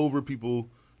 I'm just over people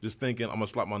just thinking I'm gonna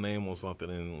slap my name on something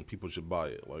and people should buy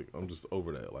it. Like I'm just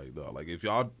over that. Like, like if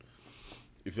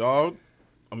y'all,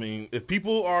 I mean, if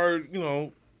people are,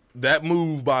 that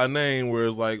moved by a name where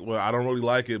it's like, well, I don't really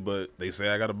like it, but they say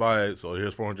I got to buy it, so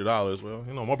here's $400.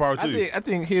 Well, more power to you. I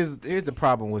think here's the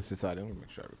problem with society. Let me make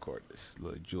sure I record this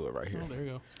little jewel right here. Oh, there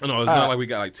you go. No, it's not like we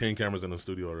got like 10 cameras in the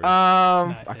studio already.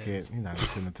 I can't. You're not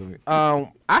listening to me.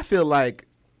 I feel like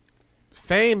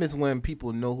fame is when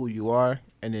people know who you are,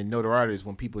 and then notoriety is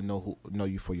when people know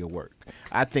you for your work.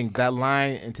 I think that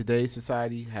line in today's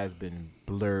society has been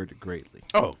blurred greatly.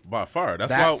 Oh, by far.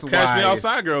 That's why Cash Me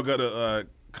Outside Girl got a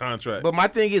contract. But my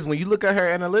thing is, when you look at her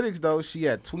analytics, though, she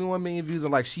had 21 million views,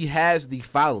 and she has the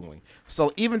following.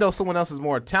 So even though someone else is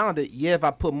more talented, if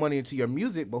I put money into your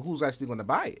music, but who's actually going to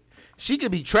buy it? She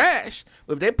could be trash,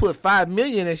 but if they put 5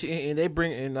 million and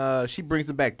she brings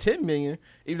it back 10 million,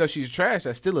 even though she's trash,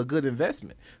 that's still a good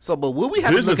investment. So, but what we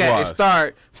have to look at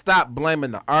is stop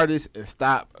blaming the artist and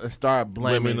start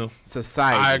blaming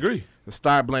society. I agree.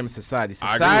 Start blaming society.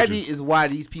 Society is why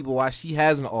she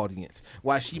has an audience,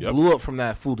 why she blew up from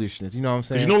that foolishness. You know what I'm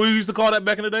saying? You know what we used to call that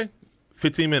back in the day?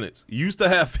 15 minutes. You used to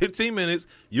have 15 minutes.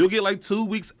 You'll get like 2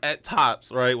 weeks at tops,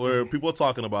 right, where people are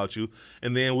talking about you,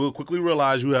 and then we'll quickly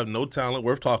realize you have no talent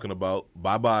worth talking about.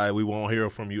 Bye-bye. We won't hear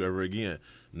from you ever again.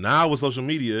 Now with social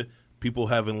media, people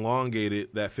have elongated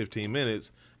that 15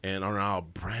 minutes and are now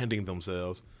branding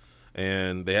themselves.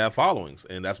 And they have followings,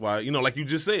 and that's why, like you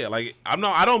just said, like I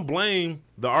don't blame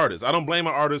the artist. I don't blame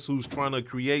an artist who's trying to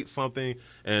create something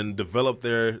and develop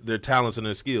their talents and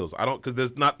their skills. I don't, because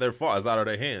that's not their fault. It's out of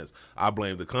their hands. I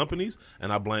blame the companies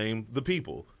and I blame the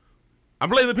people I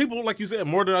blame the people, like you said,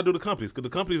 more than I do the companies, because the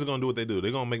companies are going to do what they do.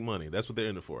 They're going to make money. That's what they're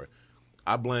in it for.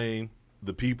 I blame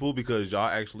the people because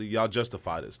y'all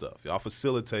justify this stuff. Y'all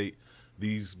facilitate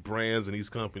these brands and these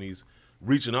companies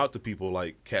reaching out to people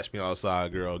like Catch Me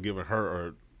Outside Girl, giving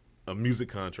her a music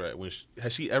contract.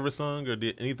 Has she ever sung or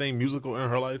did anything musical in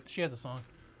her life? She has a song.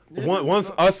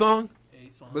 A song?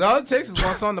 But all it takes is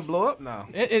one song to blow up now.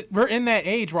 We're in that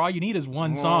age where all you need is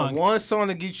one song. One song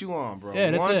to get you on, bro.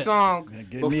 Yeah, that's one it. song.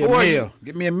 Give me a meal.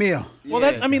 Give me a meal. Well,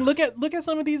 that's. I mean, look at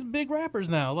some of these big rappers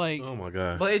now. Like, oh my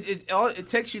god. But it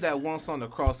takes you that one song to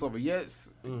cross over.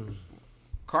 Yes,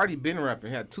 Cardi been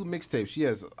rapping. Had 2 mixtapes. She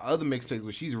has other mixtapes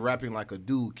where she's rapping like a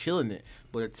dude, killing it.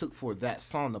 But it took for that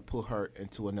song to put her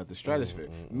into another stratosphere.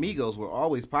 Migos were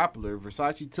always popular.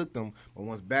 Versace took them, but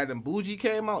once Bad and Bougie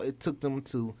came out, it took them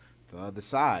to the other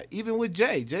side. Even with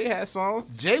Jay had songs.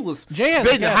 Jay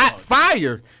spitting hot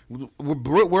fire.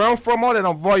 We're on from all that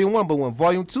on Volume 1, but when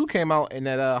Volume 2 came out and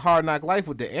that Hard Knock Life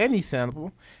with the Annie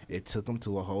sample, it took them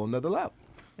to a whole nother level.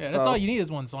 Yeah, that's all you need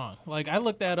is one song. Like, I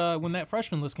looked at when that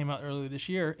freshman list came out earlier this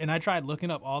year, and I tried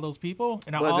looking up all those people,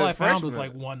 and all I found was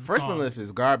like one freshman song. list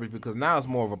is garbage because now it's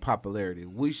more of a popularity.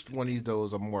 Which one of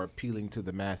those are more appealing to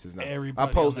the masses now?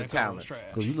 Everybody opposed to talent.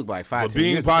 Because you look like 5 But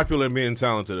being popular and being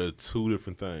talented are 2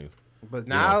 different things. But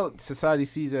now society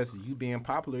sees as you being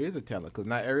popular is a talent because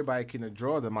not everybody can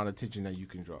draw the amount of attention that you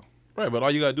can draw. Right, but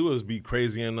all you gotta do is be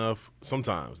crazy enough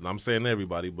sometimes. And I'm saying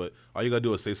everybody, but all you gotta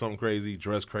do is say something crazy,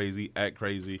 dress crazy, act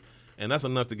crazy, and that's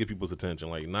enough to get people's attention.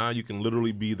 Like, now you can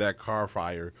literally be that car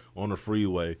fire on the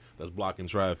freeway that's blocking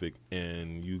traffic,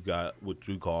 and you got what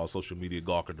we call social media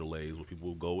gawker delays, where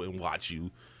people go and watch you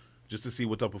just to see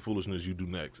what type of foolishness you do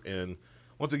next. And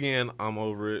once again, I'm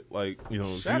over it. Like,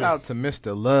 shout out to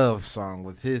Mr. Love Song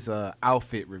with his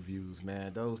outfit reviews,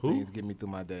 man. Those things get me through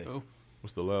my day.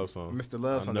 Mr. Love Song. Mr.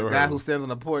 Love Song, the guy who stands on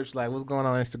the porch like, what's going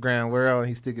on Instagram world? And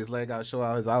he stick his leg out, show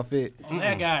out his outfit. Oh,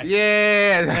 that guy.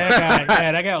 Yeah. That guy.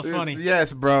 Yeah, that guy was funny.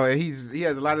 Yes, bro. And he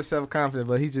has a lot of self-confidence,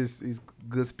 but he's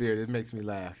good spirit. It makes me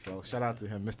laugh. So shout out to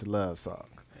him, Mr. Love Song.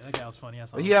 Yeah, that guy was funny.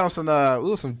 He had on some it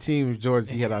was some team Jordans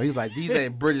he had on. He was like, these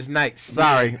ain't British Knights.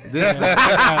 Sorry. This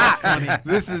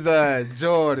is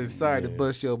Jordan. Sorry to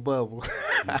bust your bubble.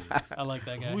 I like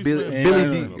that guy.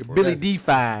 Billy D5.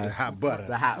 The hot butter.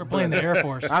 We're playing the Air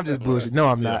Force. I'm just bullshit. No,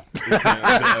 I'm not. The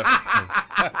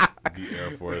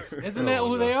Air Force. Isn't that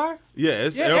who they are? Yeah,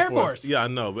 it's the Air Force. Yeah, I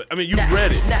know. But, I mean, you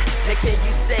read it. Now can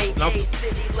you say a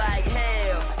city like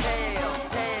hell, hell,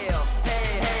 hell,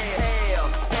 hell, hell,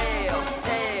 hell,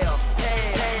 hell,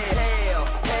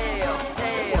 hell,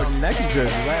 hell, Or Nike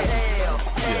jersey, right?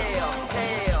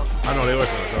 I know they were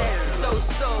trying to call.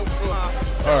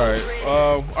 All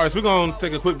right, so we're going to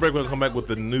take a quick break. We're going to come back with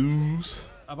the news.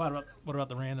 What about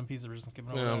the random piece of just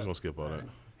skipping over? Yeah, I'm just going to skip all that.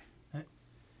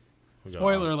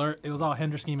 Spoiler alert, it was all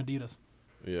Hender Scheme Adidas.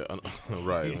 Yeah,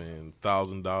 right, man.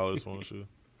 $1,000 for a shoe.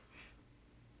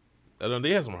 And then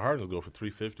they had some Hardens go for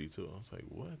 $350 too. I was like,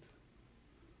 what?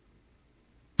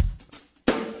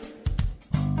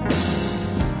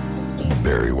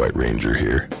 Barry White Ranger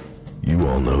here. You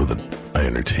all know that I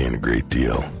entertain a great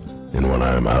deal. And when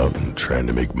I'm out and trying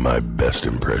to make my best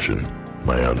impression,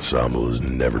 my ensemble is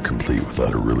never complete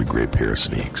without a really great pair of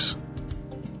sneaks.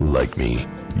 Like me,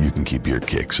 you can keep your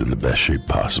kicks in the best shape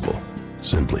possible,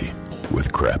 simply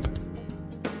with crep.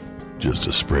 Just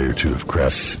a spray or 2 of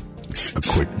crep, a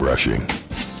quick brushing,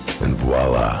 and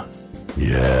voila.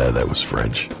 Yeah, that was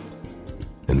French.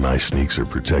 And my sneaks are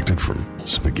protected from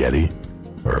spaghetti,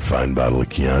 or a fine bottle of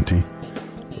Chianti,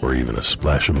 or even a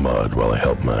splash of mud while I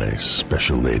help my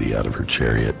special lady out of her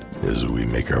chariot as we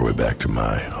make our way back to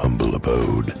my humble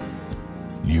abode.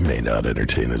 You may not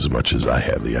entertain as much as I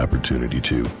have the opportunity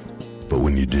to, but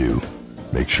when you do,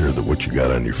 make sure that what you got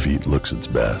on your feet looks its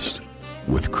best,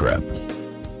 with crep.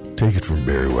 Take it from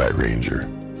Barry White Ranger.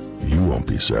 You won't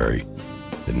be sorry,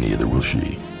 and neither will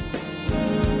she.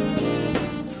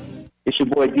 It's your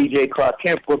boy DJ Clark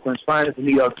Kent, Brooklyn's finest,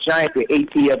 New York Giant, the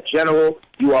ATF General.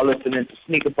 You are listening to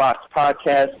Sneaker Box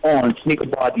Podcast on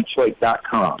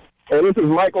SneakerBarDetroit.com. Hey, this is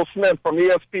Michael Smith from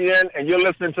ESPN, and you're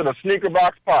listening to the Sneaker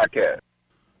Box Podcast.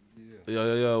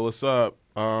 Yo, what's up?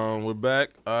 We're back.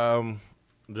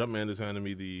 Jumpman just handed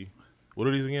me what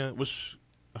are these again?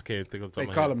 I can't think of the top of my head.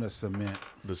 They call them the cement.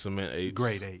 The cement 8s.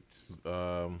 Grade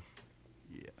 8s.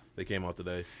 Yeah. They came out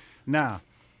today. Now,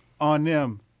 on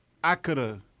them, I could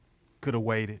have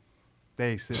waited.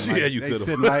 They sitting like, yeah, you could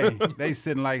have. They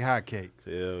sitting like hotcakes.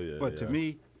 Hell yeah. But to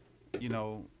me, if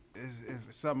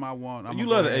it's something I want, I'm you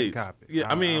gonna love go the ahead and 8s. cop it.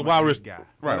 Yeah, I mean, why risk guy?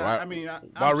 Right.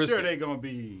 I'm sure they're gonna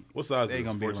be. What size? They're is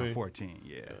gonna 14? be around 14.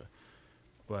 Yeah.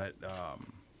 But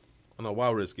I know,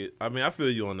 why risk it? I mean, I feel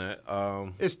you on that.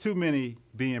 It's too many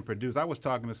being produced. I was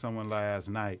talking to someone last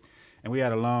night, and we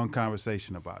had a long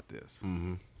conversation about this.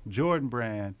 Mm-hmm. Jordan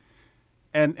brand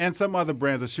and some other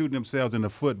brands are shooting themselves in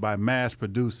the foot by mass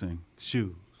producing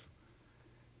shoes.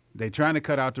 They trying to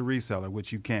cut out the reseller,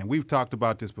 which you can. We've talked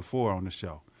about this before on the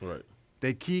show. Right.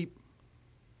 They keep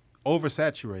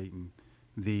oversaturating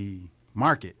the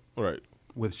market. Right.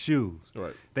 With shoes.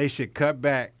 Right. They should cut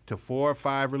back to 4 or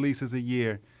 5 releases a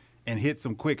year and hit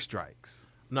some quick strikes.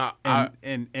 Now,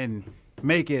 and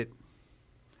make it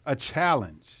a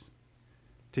challenge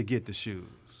to get the shoes.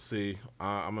 See,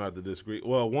 I'm gonna have to disagree.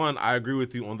 Well, one, I agree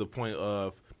with you on the point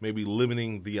of maybe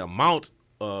limiting the amount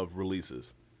of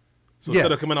releases. So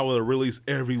instead of coming out with a release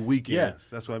every weekend, yes,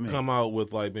 that's what I mean. Come out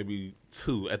with like maybe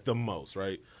 2 at the most,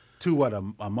 right? 2 what, a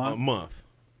month? A month.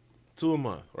 2 a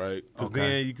month, right? Because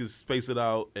then you can space it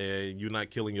out and you're not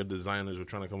killing your designers with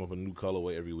trying to come up with a new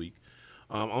colorway every week.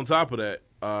 On top of that,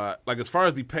 like as far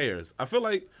as the pairs, I feel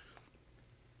like,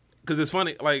 because it's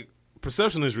funny, like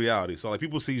perception is reality. So like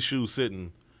people see shoes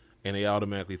sitting and they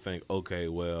automatically think, okay,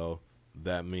 well,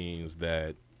 that means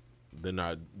that they're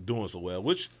not doing so well,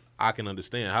 which I can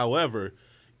understand. However,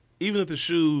 even if the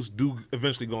shoes do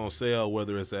eventually go on sale,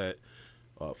 whether it's at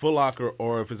Foot Locker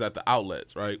or if it's at the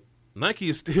outlets, right? Nike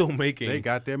is still making. They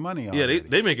got their money on. Yeah,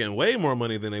 they making way more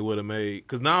money than they would have made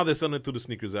because now they're selling it through the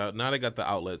sneakers out. Now they got the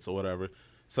outlets or whatever.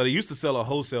 So they used to sell a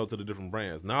wholesale to the different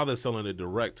brands. Now they're selling it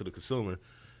direct to the consumer.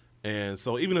 And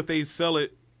so even if they sell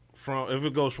it if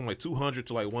it goes from like 200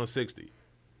 to like 160,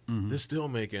 they're still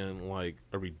making like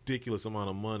a ridiculous amount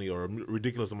of money or a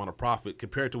ridiculous amount of profit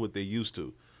compared to what they used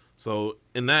to. So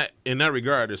in that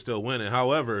regard, they're still winning.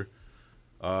 However,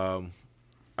 I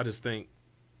just think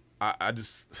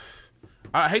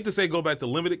I hate to say go back to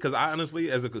limited because I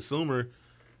honestly, as a consumer,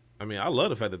 I mean, I love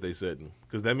the fact that they said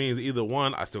because that means either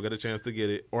one, I still get a chance to get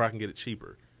it or I can get it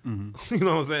cheaper. Mm-hmm. You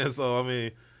know what I'm saying? So, I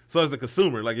mean, so as the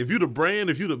consumer, like if you the brand,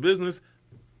 if you the business,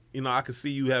 you know, I could see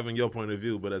you having your point of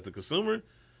view. But as the consumer,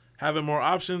 having more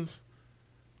options,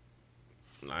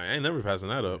 I ain't never passing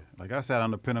that up. Like I sat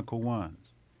on the Pinnacle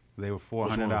ones. They were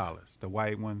 $400. The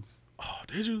white ones. Oh,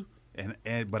 did you?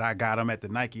 But I got them at the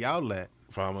Nike outlet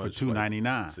for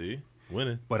 $2.99. See,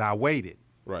 winning. But I waited.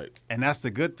 Right. And that's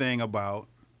the good thing about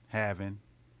having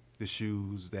the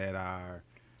shoes that are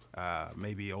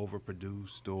maybe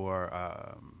overproduced or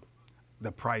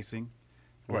the pricing.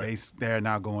 Right. They're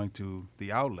now going to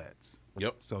the outlets.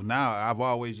 Yep. So now I've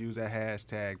always used that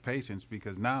hashtag patience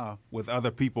because now with other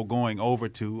people going over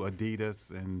to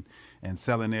Adidas and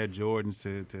selling their Jordans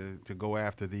to go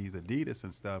after these Adidas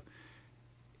and stuff,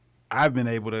 I've been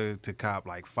able to cop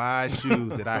like 5 shoes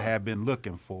that I have been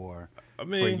looking for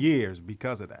years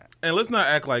because of that. And let's not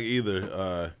act like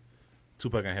either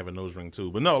Tupac ain't have a nose ring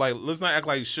too. But no, like let's not act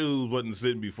like shoes wasn't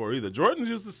sitting before either. Jordans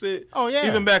used to sit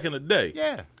even back in the day.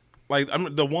 Yeah. Like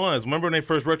the ones, remember when they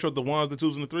first retroed the ones, the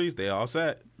 2s and the 3s? They all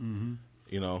sat. Mm-hmm.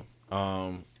 You know.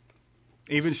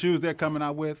 Even shoes they're coming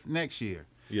out with next year.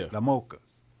 Yeah. The Mochas.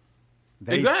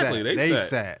 They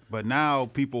sat. But now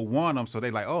people want them, so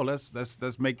they like, oh, let's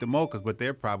make the Mochas, but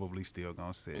they're probably still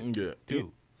gonna sit. Yeah.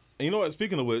 Too. And you know what?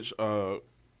 Speaking of which, we'll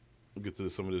get to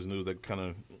some of this news that kind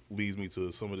of leads me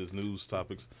to some of this news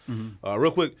topics. Mm-hmm.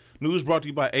 Real quick, news brought to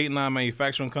you by 89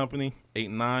 Manufacturing Company.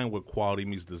 89 where quality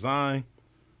meets design.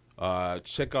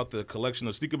 Check out the collection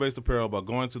of sneaker-based apparel by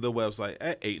going to their website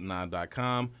at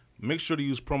 89.com. Make sure to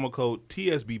use promo code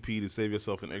TSBP to save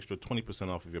yourself an extra 20%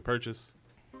 off of your purchase.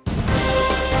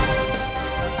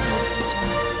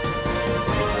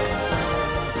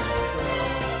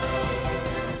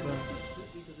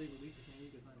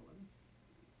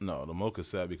 No, the Mocha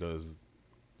sat because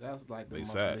that was like the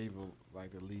most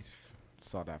like the least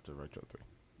sought after Retro 3.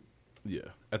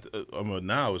 Yeah,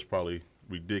 now it's probably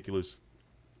ridiculous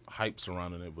hype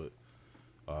surrounding it, but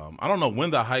I don't know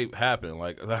when the hype happened.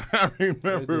 Like I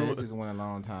remember, it just went a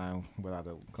long time without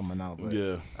it coming out. But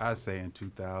yeah, I'd say in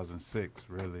 2006,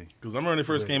 really. Because I remember when it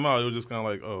first came out, it was just kind of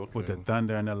like, oh, okay. With the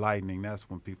thunder and the lightning, that's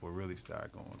when people really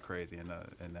started going crazy in the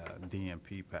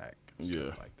DMP pack.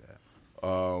 Stuff like that.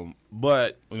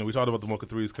 But we talked about the Mocha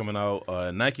 3s coming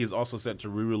out. Nike is also set to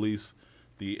re-release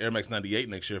the Air Max 98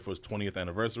 next year for its 20th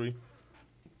anniversary.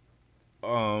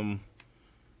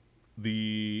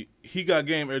 The He Got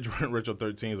Game Air Jordan Retro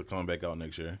 13s are coming back out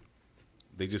next year.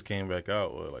 They just came back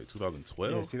out, like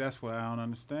 2012? Yeah, see, that's what I don't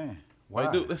understand. Why?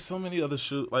 Like, dude, there's so many other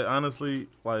shoes. Like, honestly,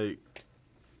 like,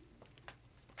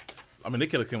 I mean, they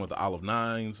could have came with the Olive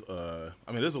 9s.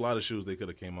 I mean, there's a lot of shoes they could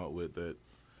have came out with that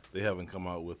they haven't come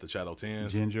out with, the Shadow 10s.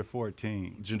 Ginger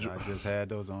 14. I just had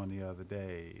those on the other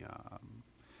day.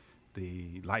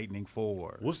 the Lightning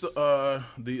 4. What's the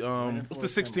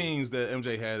 16s that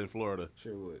MJ had in Florida?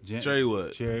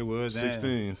 Cherrywood,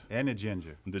 16s and the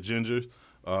Ginger. The Gingers.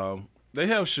 They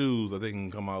have shoes that they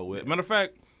can come out with. Matter of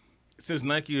fact, since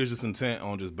Nike is just intent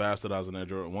on just bastardizing that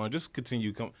Jordan 1, just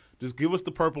continue. Just give us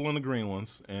the purple and the green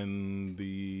ones and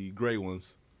the gray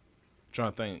ones. I'm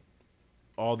trying to think.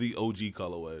 All the OG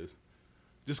colorways.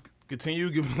 Just continue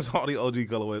giving us all the OG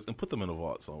colorways and put them in a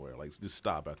vault somewhere. Like, just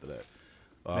stop after that.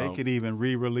 They could even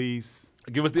re-release.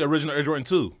 Give us the original Air Jordan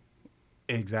 2.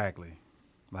 Exactly.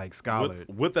 Like Scholar.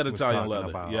 With that Italian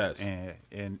leather, yes.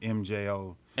 And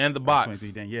MJO. And the box.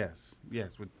 Yes.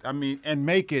 And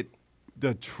make it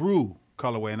the true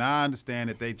colorway. And I understand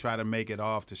that they try to make it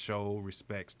off to show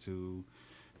respects to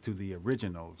the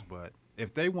originals. But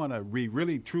if they want to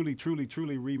really, truly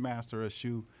remaster a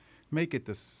shoe, make it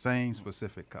the same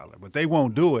specific color. But they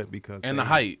won't do it because the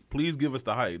height. Please give us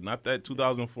the height. Not that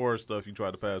 2004 stuff you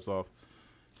tried to pass off.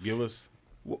 Give us.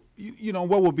 Well, you know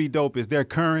what would be dope is their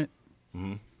current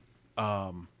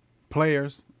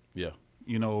players. Yeah.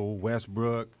 You know,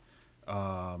 Westbrook,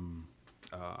 Kemba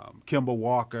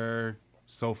Walker,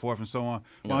 so forth and so on.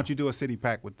 Why don't you do a city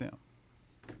pack with them?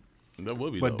 That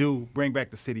would be dope. But bring back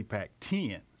the city pack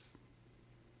 10s.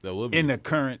 That would be. In the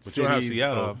current cities. But you have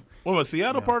Seattle. Was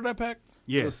Seattle part of that pack?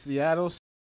 Yes. Seattle,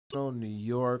 New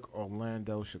York,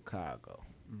 Orlando, Chicago.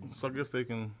 So I guess they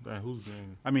can. Who's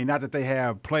game? I mean, not that they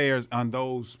have players on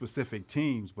those specific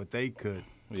teams, but they could.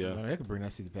 Yeah, they could bring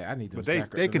that city back. I need them.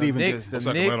 But they could even Knicks, just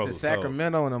the Knicks, the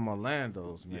Sacramento, and them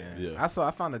Orlandos, man. Yeah. I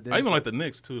found a. I even like the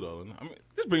Knicks too, though. I mean,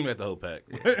 just bring back the whole pack.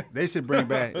 They should bring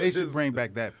back. They should bring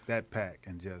back that pack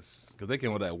and just because they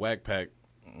came with that whack pack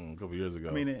a couple years ago.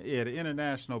 I mean, the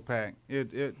international pack.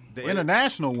 The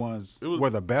international ones were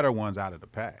the better ones out of the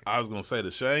pack. I was gonna say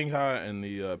the Shanghai and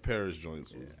the Paris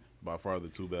joints was by far the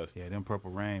two best. Yeah, them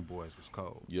Purple Rain boys was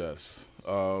cold. Yes.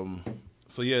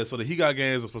 So the He Got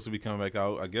Games are supposed to be coming back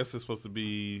out. I guess it's supposed to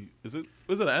be. Is it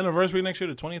an anniversary next year?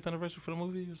 The 20th anniversary for the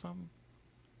movie or something?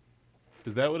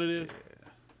 Is that what it is? Yeah,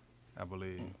 I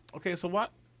believe. Okay, so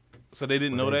what? So they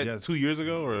didn't know that 2 years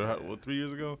ago or 3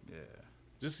 years ago? Yeah.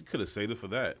 Just could have saved it for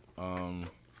that.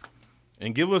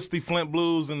 And give us the Flint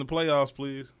Blues in the playoffs,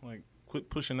 please. Like, quit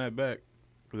pushing that back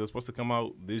because it's supposed to come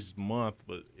out this month,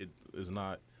 but it is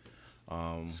not.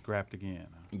 Scrapped again.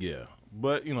 Yeah,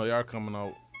 but they are coming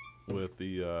out with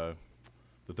the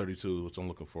 32, which I'm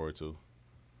looking forward to.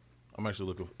 I'm actually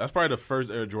looking. That's probably the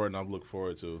first Air Jordan I've looked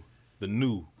forward to. A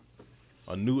new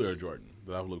Air Jordan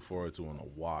that I've looked forward to in a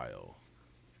while.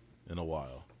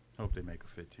 Hope they make a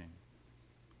 15.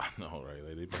 I know, right?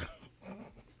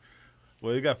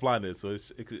 Well, it got Flyknit, so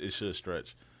it should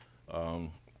stretch. But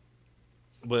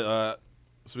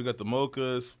so we got the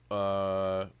Mochas,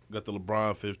 got the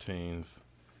LeBron 15s.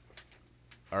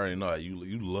 I already know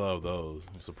you love those.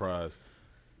 I'm surprised.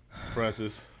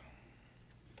 Francis,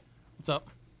 what's up?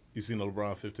 You seen the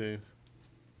LeBron 15s?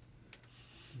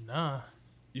 Nah.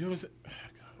 You haven't seen?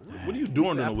 What are you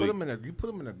doing in the week? You put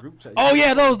them in a group chat. Oh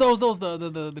yeah, those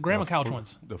the grandma couch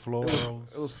ones. The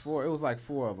florals. It was four. It was like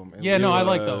 4 of them. Yeah, no, I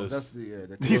like those. That's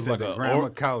the he said the grandma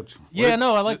couch. Yeah,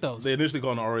 no, I like those. They initially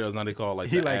called them Oreos, now they call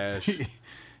it ash.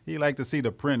 He liked to see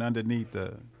the print underneath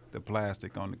the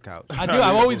plastic on the couch. I do.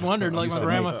 I've always wondered, like my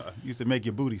grandma used to make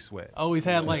your booty sweat. Always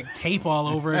had like tape all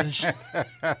over it and shit.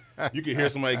 You can hear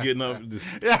somebody getting up. You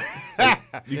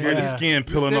can hear the skin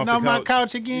peeling off the couch. On my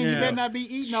couch again. Yeah. You better not be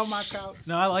eating on my couch.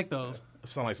 No, I like those. It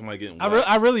sounds like somebody getting.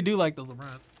 I really do like those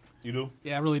LeBrons. You do?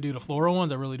 Yeah, I really do. The floral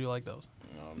ones, I really do like those.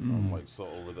 I'm like so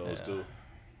over those too.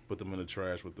 Put them in the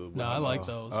trash with the. No, I like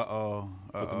those.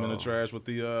 Put them in the trash with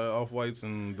the off whites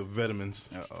and the vitamins.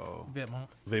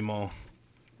 Vetements.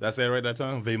 That's it right that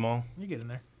time? Vetements. You get in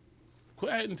there.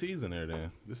 Quit adding T's in there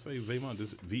then. Just say Vetements.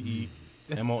 Just VEMON.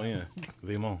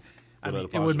 Vetements. I mean,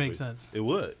 it would make sense. It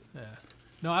would. Yeah.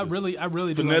 No, I really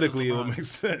do. Phonetically, like it would make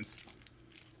sense.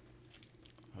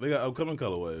 They got upcoming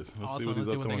colorways. Let's see what these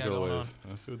upcoming colorways.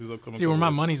 Let's see what these upcoming. See where my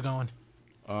money's going.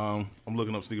 I'm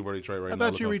looking up Sneaker Birdie Trade right now.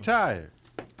 I thought you retired.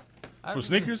 From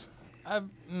sneakers? I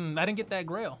didn't get that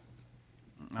grail.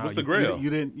 What's the grail?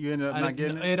 You ended up not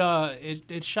getting it?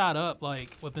 It shot up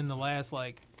like within the last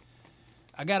I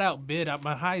got outbid.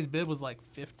 My highest bid was like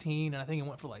 15, and I think it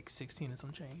went for like 16 and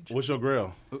some change. What's your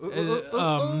grail?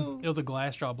 It was a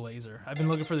glass straw blazer. I've been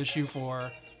looking for the shoe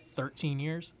for 13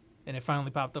 years, and it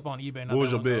finally popped up on eBay. What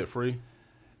was your bid? Free?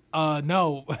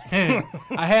 No.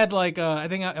 I had I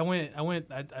think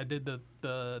I did the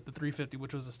 350,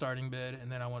 which was the starting bid,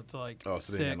 and then I went to so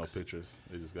 6. they had no pictures.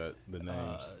 They just got the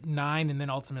names. 9, and then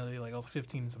ultimately I was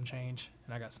 15 and some change,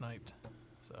 and I got sniped.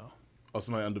 So. Oh,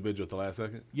 somebody underbid you at the last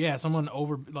second? Yeah, someone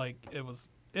it was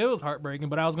It was heartbreaking,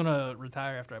 but I was gonna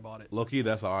retire after I bought it. Low key,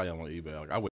 that's how I am on eBay.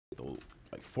 Like I would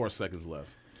like 4 seconds left.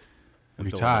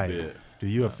 Retired. Do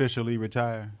you officially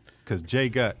retire? Because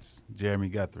Jeremy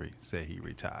Guthrie, said he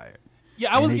retired.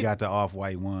 Yeah, he got the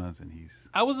off-white ones, and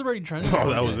I was already trending. Oh,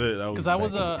 that was it. Because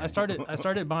I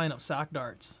started buying up sock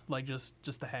darts, like just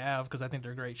to have, because I think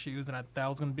they're great shoes, and I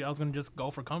was gonna just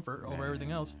go for comfort over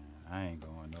everything else. I ain't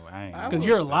going no. Because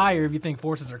you're a liar if you think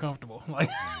Forces are comfortable. Like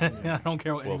I don't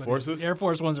care what anybody Forces? says. Air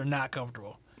Force Ones are not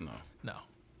comfortable. No,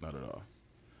 not at all.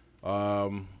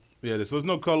 So there's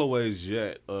no colorways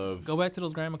yet. Go back to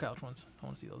those grandma couch ones. I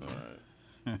want to see those. All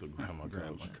right. The grandma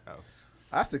couch.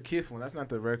 That's the Kith one. That's not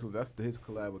the regular. That's his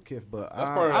collab with Kith. But that's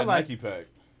part of that Nike pack.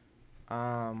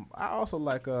 I also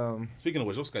like. Speaking of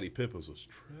which, those Scottie Pippins was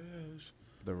trash.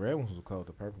 The red ones was called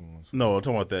the purple ones. No, I'm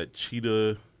talking about that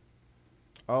cheetah.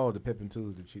 Oh, the Pippin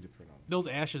 2, the cheetah print on it. Those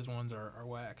Ashes ones are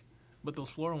whack, but those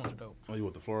floral ones are dope. Oh, you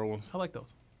want the floral ones? I like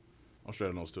those. I'm straight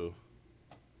on those too.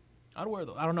 I'd wear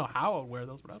those. I don't know how I'd wear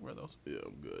those, but I'd wear those. Yeah,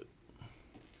 I'm good.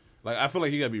 Like I feel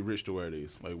like you gotta be rich to wear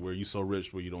these. Like where you so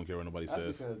rich where you don't care what nobody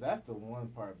says. Because that's the one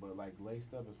part, but like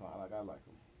laced up is fine. Like I like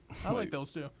them. I like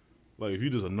those too. Like if you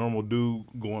just a normal dude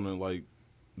going to like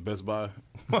Best Buy.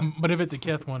 But if it's a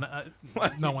Kith one,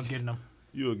 no one's getting them.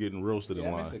 You're getting roasted in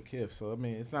line. It's a Kith, so I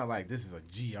mean, it's not like this is a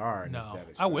GR. No,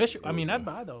 I wish. I mean, I'd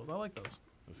buy those. I like those.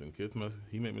 Listen, Kith,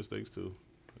 he made mistakes too,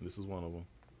 and this is one of them.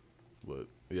 But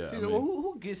yeah, Caesar,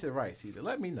 who gets it right, Caesar?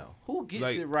 Let me know. Who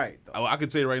gets it right, though? I can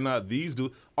tell you right now, these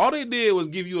dudes, all they did was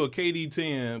give you a KD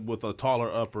 10 with a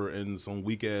taller upper and some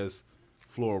weak ass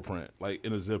floral print, like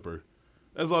in a zipper.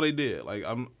 That's all they did. Like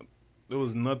there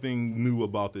was nothing new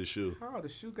about this shoe. Oh, the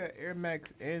shoe got Air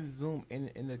Max and Zoom in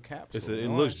the capsule. It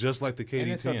looks just like the KD 10.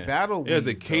 And it's a battle weave, yeah,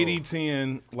 the KD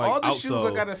 10 like all the outsole. shoes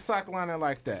I got a sock liner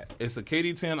like that. It's a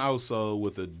KD 10 outsole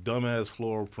with a dumbass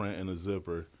floral print and a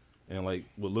zipper, and like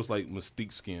what looks like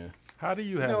Mystique skin. How do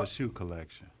you have a shoe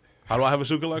collection? How do I have a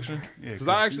shoe collection? Yeah, because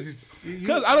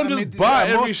I don't just buy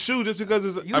every shoe just because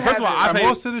it's. First of all, are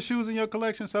most of the shoes in your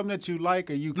collection something that you like,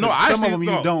 or you? No, some of them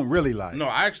you don't really like. No,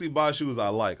 I actually buy shoes I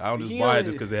like. I don't just buy it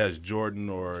just because it has Jordan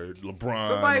or LeBron.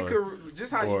 Somebody could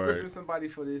just how you ripping somebody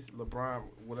for this LeBron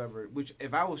whatever. Which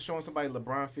if I was showing somebody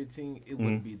LeBron 15, it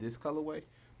wouldn't be this colorway.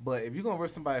 But if you're gonna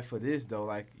rip somebody for this though,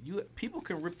 like people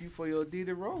can rip you for your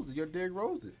Adidas Roses, your Derrick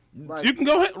Roses. Like, you can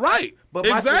go ahead, right? But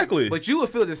exactly. But you would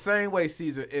feel the same way,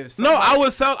 Caesar. If you know what I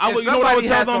would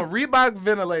tell them? Some Reebok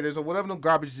ventilators or whatever them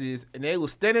garbage is, and they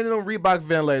was standing in them Reebok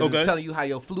ventilators and telling you how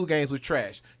your flu games were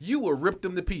trash. You would rip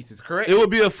them to pieces, correct? It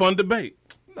would be a fun debate.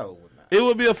 No, it would not. It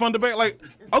would be a fun debate. Like,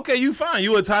 okay, you fine.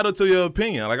 You entitled to your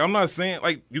opinion. Like, I'm not saying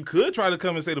like you could try to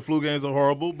come and say the flu games are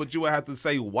horrible, but you would have to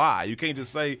say why. You can't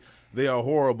just say they are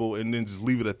horrible and then just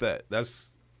leave it at that.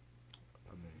 That's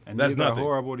nothing.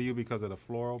 Horrible to you because of the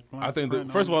floral print? I think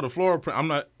first of all, the floral print. I'm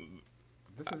not.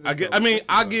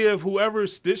 I give whoever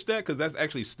stitched that because that's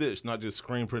actually stitched, not just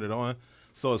screen printed on.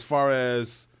 So as far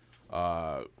as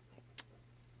the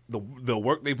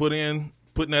work they put in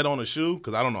putting that on a shoe,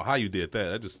 because I don't know how you did that.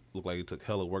 That just looked like it took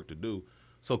hella work to do.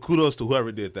 So kudos to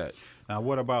whoever did that. Now,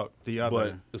 what about the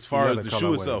other? But as far as the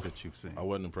shoe itself, that you've seen? I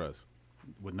wasn't impressed.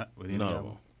 With any of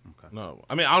them? Okay. No,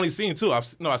 I mean I only seen two. I've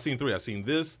seen three. I've seen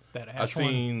this. I've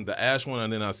seen the ash one,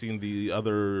 and then I've seen the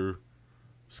other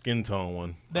skin tone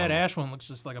one. That ash one looks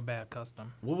just like a bad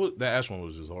custom. That ash one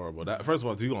was just horrible. First of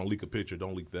all, if you're gonna leak a picture,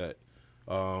 don't leak that.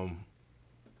 What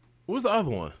was the other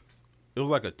one? It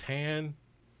was like a tan.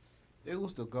 It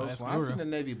was the ghost one. I seen the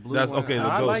navy blue That's one. okay. The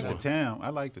I ghost like one. the tan. I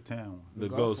like the tan one. The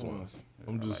ghost ones.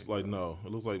 I'm just like no.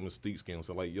 It looks like Mystique skin.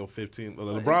 So like your 15,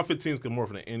 LeBron 15s can more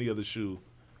than any other shoe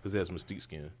because it has Mystique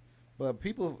skin. But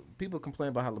people complain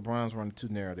about how LeBron's run too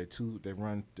narrow. They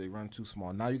run too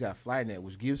small. Now you got Flyknit,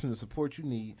 which gives them the support you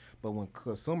need. But when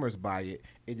consumers buy it,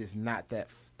 it is not that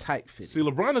tight fitting. See,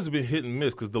 LeBron has been hit and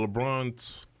miss because the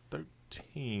LeBron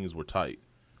 13s were tight.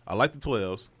 I like the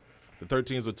 12s. The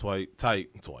 13s were tight.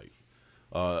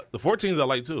 The 14s I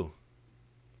like too.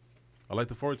 I like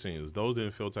the 14s. Those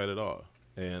didn't feel tight at all.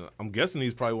 And I'm guessing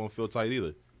these probably won't feel tight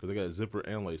either because they got a zipper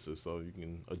and laces, so you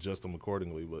can adjust them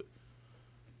accordingly. But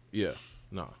yeah,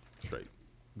 straight.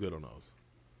 Good on those.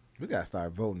 We gotta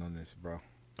start voting on this, bro.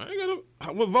 I ain't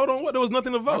gotta vote on what? There was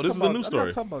nothing to vote. This is a new story. I'm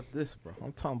not talking about this, bro.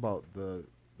 I'm talking about the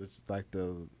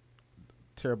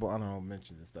terrible honorable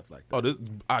mentions and stuff like that.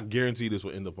 I guarantee this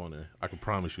will end up on there. I can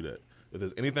promise you that. If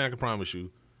there's anything I can promise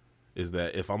you, is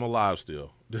that if I'm alive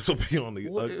still, this will be on the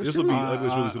this will be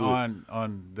ugliest release of the week.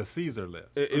 On the Caesar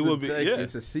list. It will be. Yeah,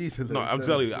 it's a Caesar list. No, I'm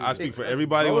telling you, I speak for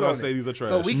everybody when I say these are trash.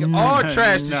 So we can all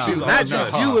trash the shoe, not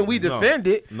just you, and we defend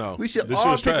it. No, we should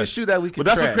all pick a shoe that we can. But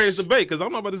that's trash. what creates debate because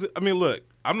I'm not about to. I mean, look,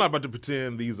 I'm not about to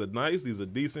pretend these are nice. These are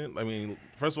decent. I mean,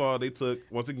 first of all, they took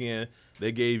once again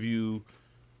they gave you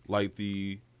like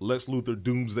the Lex Luthor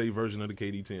Doomsday version of the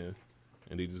KD10.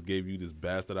 And they just gave you this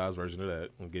bastardized version of that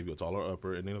and gave you a taller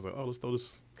upper. And then it was like, oh, let's throw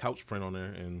this couch print on there.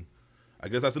 And I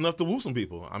guess that's enough to woo some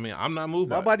people. I mean, I'm not moved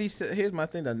by it. Nobody said, here's my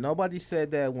thing, that nobody said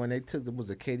that when they took, was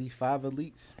the KD5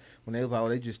 Elites, when they was like, oh,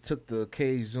 they just took the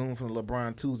K Zoom from the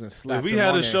LeBron 2s and slapped If we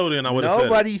had a show then, I would have said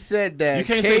Nobody said that. You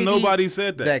can't say nobody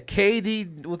said that. That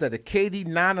KD, was that the KD9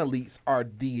 Elites are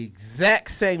the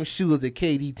exact same shoe as the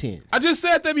KD10s. I just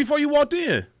said that before you walked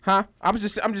in. Huh? I'm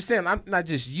just saying, I'm not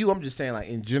just you, I'm just saying like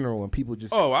in general when people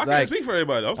just. Oh, I can't speak for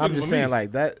everybody. I'm just saying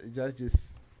like that,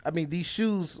 just, I mean, these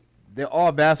shoes, they're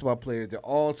all basketball players. They're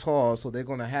all tall, so they're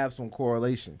going to have some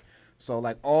correlation. So,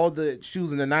 like, all the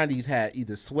shoes in the 90s had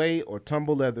either suede or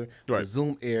tumble leather, or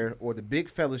Zoom Air, or the big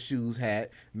fella shoes had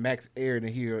Max Air in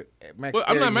here. Well,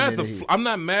 I'm not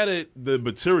mad at the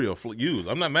material used.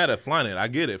 I'm not mad at Flyknit. I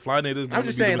get it. Flyknit is. I'm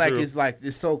just saying,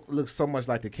 looks so much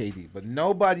like the KD, but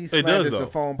nobody slanders the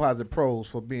Foam Posit Pros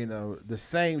for being the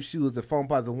same shoe as the Foam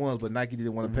Posit ones, but Nike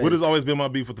didn't want to pay. What has always been my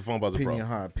beef with the Foam Posit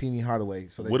Pro? Penny Hardaway.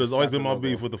 So what has always been my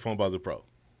beef with the Foam Posit Pro?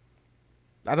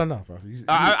 I don't know, bro.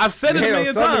 I've said it a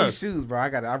million times. Many shoes, bro.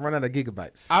 I run out of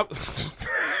gigabytes. I'm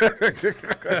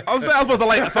saying I'm supposed to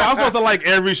like. So I'm supposed to like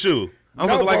every shoe. I'm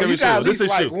supposed to like every shoe. This is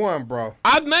like shoe. One, bro.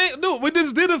 Dude, we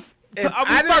just did a. We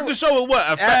start the show with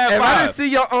what? A Fab 5. If I didn't see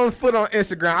your own foot on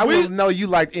Instagram, I wouldn't know you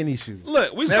liked any shoes.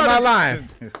 Look, we started. Am I lying?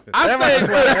 I say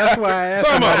that's why I asked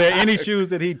him, are there any shoes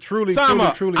that he truly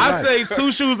likes? I say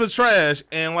 2 shoes are trash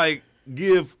and like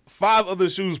give 5 other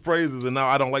shoes praises, and now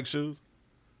I don't like shoes.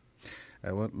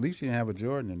 Well, at least you didn't have a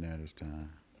Jordan in there this time.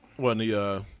 Well,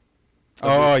 the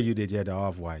oh, you did. You had the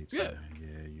off-whites. Yeah.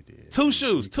 Yeah, you did. 2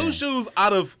 shoes. 2 shoes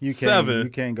out of 7.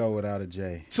 You can't go without a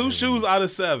J. 2 shoes out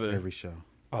of 7. Every show.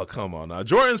 Oh, come on now.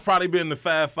 Jordan's probably been in the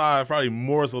Fab 5 probably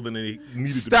more so than he needed to be.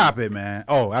 Stop it, man.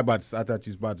 Oh, I thought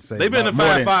you was about to say they've been in the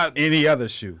Fab 5. Any other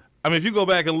shoe. I mean, if you go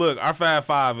back and look, our Fab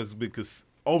 5 is because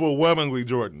overwhelmingly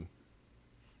Jordan.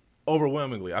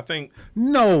 Overwhelmingly. I think.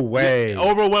 No way.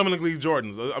 Overwhelmingly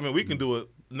Jordans. I mean, we can do it.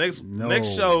 Next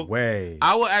show, way.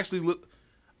 I will actually look.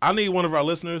 I need one of our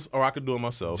listeners, or I could do it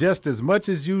myself. Just as much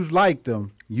as you liked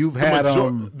them, you've had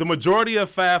them. The majority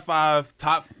of Fab 5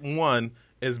 top 1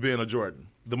 has been a Jordan.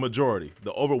 The majority,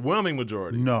 the overwhelming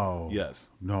majority. No.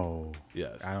 Yes. No.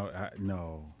 Yes.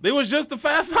 No. They was just the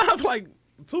Fab 5 like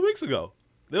 2 weeks ago.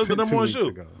 They was the number 1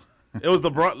 shoe. It was the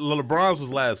LeBron's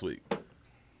was last week.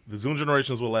 The Zoom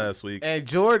Generations were last week. And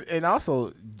Jordan, and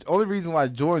also, the only reason why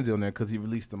Jordan's on there because he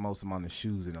released the most amount of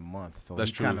shoes in a month. So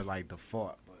that's kind of like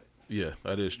default. But yeah,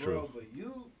 that is true. But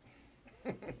you.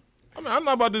 I mean, I'm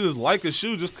not about to just like a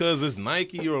shoe just because it's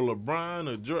Nike or LeBron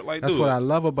or Jordan. Like, that's what I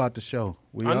love about the show.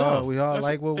 We all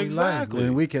like what we like,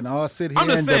 and we can all sit here I'm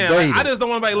just and saying, debate. I just don't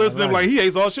want anybody listening like he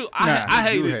hates all shoes. I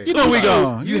hate it. You know we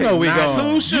gonna. You know we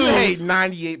gonna. 2 shoes. You hate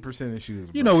 98% of shoes.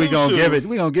 Bro. You know we gonna give it.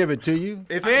 We gonna give it to you.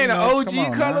 If it ain't an OG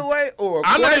colorway or a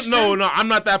question, no, I'm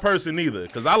not that person either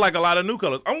because I like a lot of new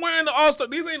colors. I'm wearing the All Star.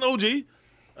 These ain't OG,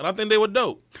 and I think they were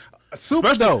dope.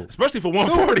 Super dope, especially for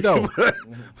 140. Dope.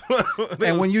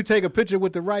 And when you take a picture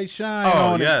with the right shine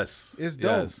on yes, it's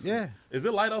dope. Yes. Yeah. Is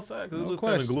it light outside? Because it looks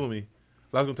kind of gloomy.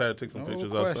 So I was gonna try to take some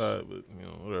pictures outside, but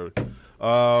whatever.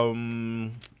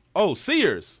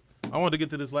 Sears. I wanted to get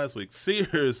to this last week.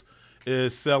 Sears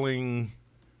is selling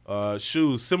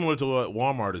shoes similar to what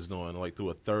Walmart is doing, like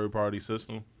through a third-party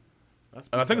system.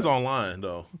 And I think it's online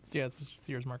though. Yeah, it's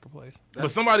Sears Marketplace.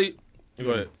 But somebody,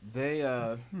 go ahead. They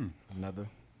another.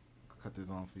 Cut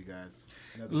this on for you guys.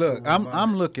 Look,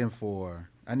 I'm looking for.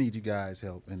 I need you guys'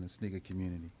 help in the sneaker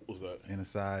community. What's that? In a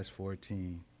size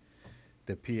 14,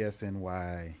 the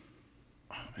PSNY,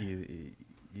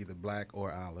 either black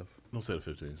or olive. Don't say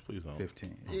the 15s, please don't.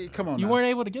 15. Yeah, come on. You weren't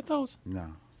able to get those?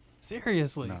 No.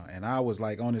 Seriously? No, and I was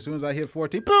like on as soon as I hit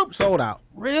 14, boop, sold out.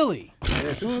 Really? Yeah,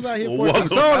 as soon as I hit 14,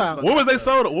 sold out. What was they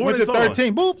sold? What went to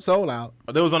 13, boop, sold out.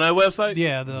 That was on that website?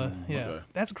 Yeah, okay.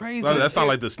 That's crazy. That sounds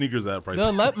like the sneakers app right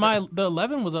there. The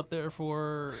 11 was up there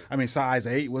for. I mean, size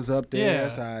 8 was up there,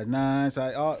 size 9,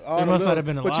 size all there must not have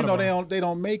been a lot. But you know they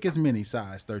don't make as many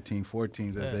size 13,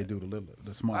 14s as they do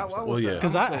the smaller size. Well, yeah.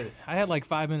 Because I had like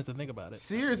 5 minutes to think about it.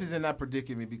 Sears is in that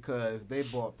predicament because they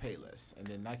bought Payless, and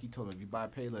then Nike told them if you buy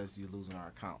Payless, you're losing our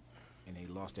account. And they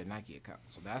lost their Nike account,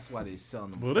 so that's why they're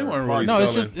selling them. Well, they weren't really. No,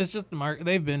 selling. it's just the market.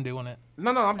 They've been doing it.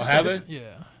 No, I'm just have saying. they?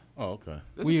 Yeah. Oh, okay.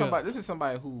 This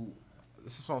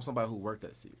is from somebody who worked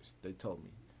at Sears. They told me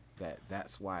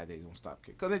that's why they don't stop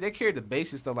carrying. Because they carry the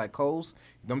basic stuff like Kohl's,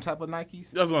 them type of Nikes.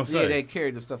 That's what I'm saying. Yeah, they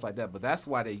carry the stuff like that. But that's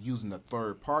why they're using a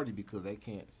third party because they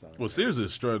can't sell it. Well, Sears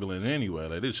is struggling anyway.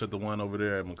 Like, they shut the one over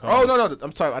there at McCollum. Oh, no.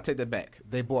 I'm sorry. I take that back.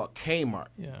 They bought Kmart.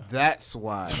 Yeah. That's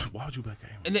why. Why would you buy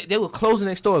Kmart? And they were closing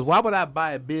their stores. Why would I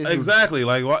buy a business? Exactly.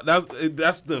 Like,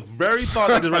 that's the very thought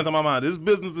that just ran through my mind. This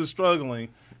business is struggling.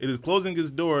 It is closing its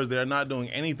doors. They're not doing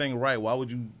anything right. Why would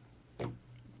you?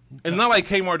 It's not like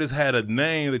Kmart just had a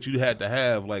name that you had to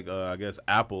have, like I guess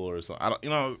Apple or something. I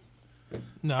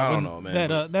don't know,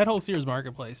 man. That whole Sears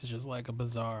marketplace is just like a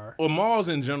bizarre. Well, malls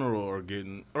in general are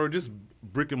getting, or just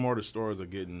brick and mortar stores are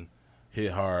getting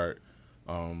hit hard,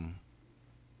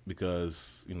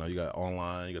 because you got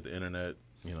online, you got the internet,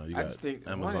 you got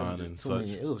Amazon and such.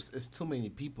 It's too many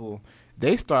people.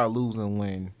 They start losing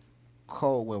when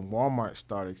Walmart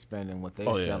started expanding what they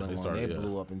selling when they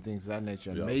blew up and things of that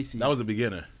nature. And Macy's, that was the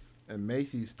beginner. And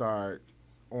Macy's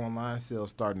online sales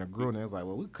starting to grow, and it was like,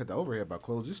 well, we cut the overhead by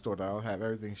closing this store down, have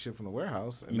everything shipped from the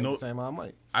warehouse, and make the same amount of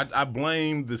money. I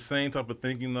blame the same type of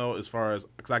thinking though, as far as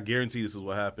because I guarantee this is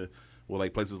what happened with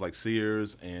like places like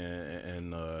Sears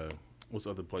and what's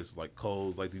other places like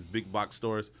Kohl's, like these big box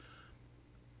stores.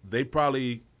 They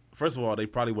probably, first of all,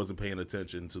 wasn't paying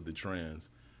attention to the trends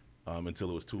until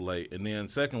it was too late, and then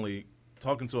secondly,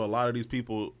 talking to a lot of these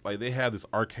people, like they have this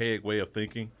archaic way of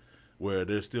thinking where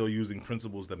they're still using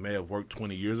principles that may have worked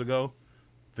 20 years ago,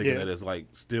 thinking that it's like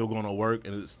still going to work,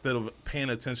 and instead of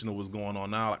paying attention to what's going on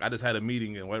now, like I just had a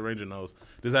meeting, and White Ranger knows,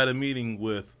 just had a meeting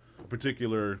with a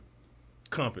particular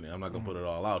company. I'm not going to put it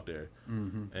all out there.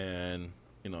 Mm-hmm. And,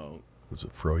 Was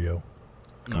it Froyo?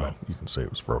 Come on, you can say it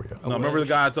was Froyo. No, remember the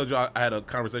guy I told you I had a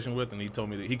conversation with, and he told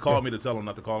me that he called me to tell him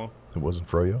not to call him? It wasn't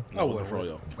Froyo? No, it wasn't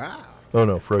Froyo. Wow. Oh,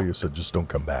 no, Froyo said just don't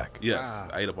come back. Yes,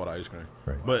 I ate up all the ice cream.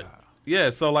 Right. But,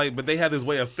 yeah, so, but they have this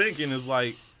way of thinking is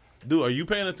like, dude, are you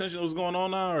paying attention to what's going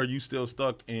on now, or are you still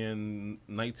stuck in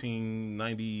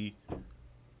 1990,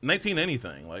 19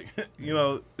 anything? Like,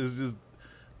 it's just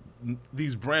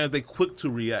these brands, they quick to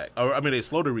react. They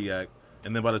slow to react,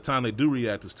 and then by the time they do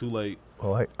react, it's too late.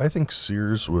 Well, I think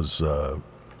Sears was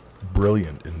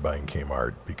brilliant in buying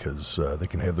Kmart because they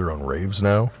can have their own raves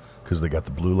now because they got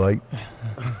the blue light.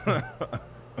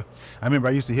 I remember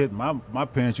I used to hit, my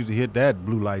parents used to hit that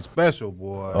blue light special,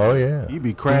 boy. Oh, yeah. You'd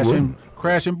be crashing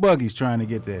buggies trying to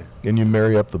get there. And you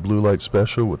marry up the blue light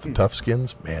special with the tough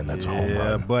skins? Man, that's a home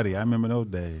run. Yeah, buddy, I remember those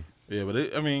days. Yeah, but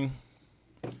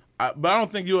I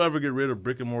don't think you'll ever get rid of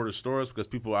brick and mortar stores because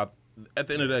people, at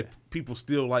the end of the day, people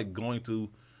still like going to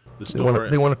the store.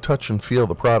 They want to touch and feel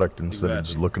the product instead of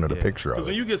just looking at a picture of it. Because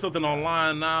when you get something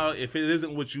online now, if it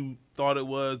isn't what you thought it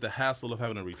was, the hassle of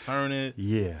having to return it.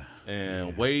 Yeah.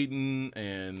 And waiting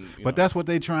and but that's what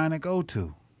they trying to go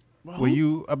to. Well,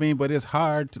 but it's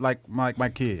hard to, like my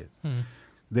kids.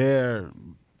 They're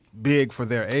big for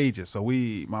their ages. So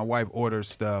my wife orders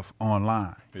stuff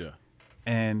online. Yeah.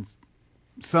 And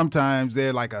sometimes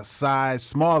they're like a size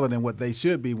smaller than what they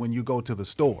should be when you go to the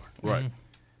store. Right.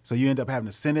 So you end up having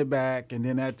to send it back, and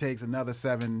then that takes another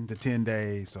 7 to 10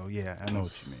 days. So yeah, I know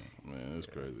what you mean. Man, it's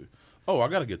crazy. Oh, I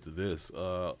got to get to this.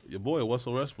 Your boy,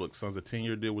 Russell Westbrook, signs a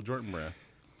 10-year deal with Jordan Brand.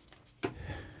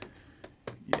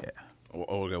 Yeah.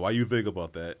 Oh, okay. Why you think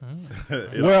about that?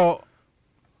 Well,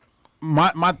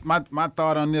 my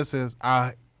thought on this is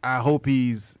I hope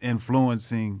he's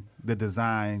influencing the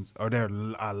designs, or they're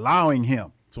allowing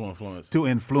him to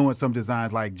influence some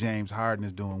designs like James Harden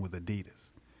is doing with Adidas.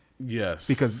 Yes.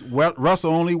 Because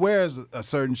Russell only wears a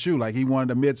certain shoe. Like he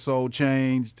wanted the midsole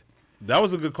changed. That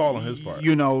was a good call on his part.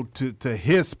 To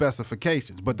his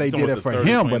specifications. But they did it for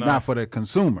him, but not for the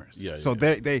consumers. Yeah, so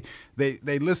they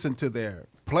listen to their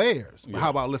players. Yeah. How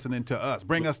about listening to us?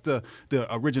 Bring us the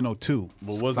original 2. But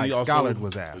wasn't like he also, Skylar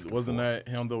was asking. Wasn't that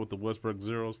him though with the Westbrook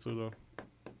zeros too though?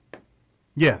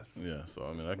 Yes. Yeah.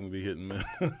 So that can be hit and miss.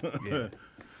 Yeah.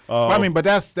 But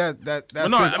that's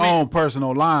his own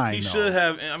personal line. He should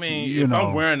have. If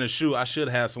I'm wearing a shoe, I should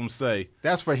have some say.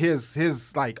 That's for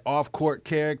his like off court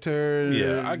character.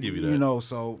 Yeah, I give you that.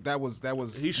 So that was.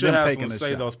 He should have some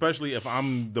say though, especially if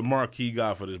I'm the marquee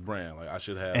guy for this brand. Like I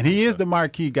should have. And he is the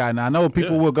marquee guy. Now I know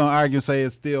people were gonna argue and say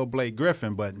it's still Blake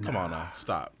Griffin, but come on now,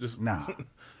 stop. Just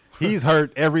He's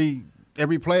hurt every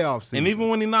playoff season. And even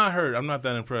when he's not hurt, I'm not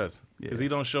that impressed because he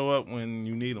don't show up when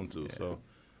you need him to. Yeah. So.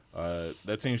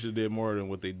 That team should have did more than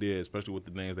what they did, especially with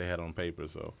the names they had on paper.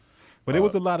 So, but there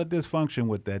was a lot of dysfunction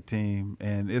with that team,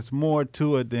 and it's more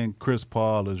to it than Chris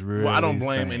Paul is really. Well, I don't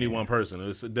blame any one person.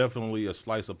 It's definitely a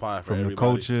slice of pie for everybody.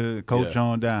 From the coach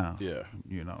on down. Yeah,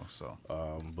 So.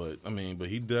 But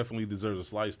he definitely deserves a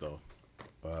slice though.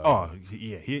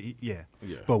 Yeah.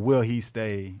 But will he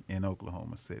stay in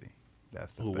Oklahoma City?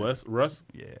 That's the thing. Russ?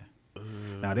 Yeah.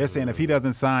 Now they're saying if he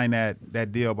doesn't sign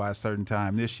that deal by a certain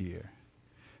time this year,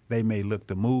 they may look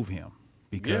to move him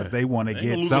because they want to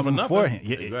get something for him.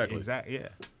 Yeah, exactly.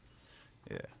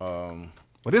 Yeah.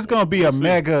 But it's gonna be a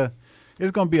mega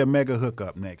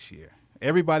hookup next year.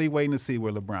 Everybody waiting to see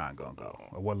where LeBron gonna go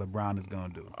or what LeBron is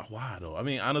gonna do. Why though? I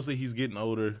mean, honestly, he's getting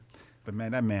older. But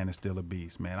man, that man is still a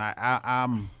beast, man.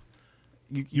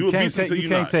 You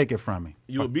can't take it from me.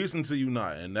 You a beast until you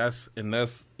not, and that's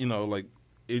like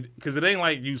it, because it ain't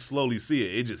like you slowly see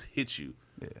it; it just hits you.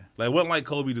 Yeah, like it wasn't like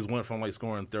Kobe just went from like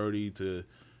scoring 30 to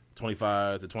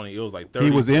 25 to 20. It was like 30.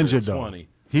 He was injured 20. Though.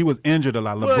 He was injured a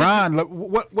lot. LeBron,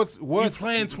 what? He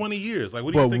playing 20 years. Like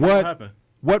what do you think will happen?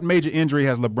 What major injury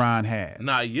has LeBron had?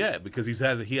 Not yet, because he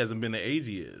hasn't been the age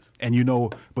he is. And you know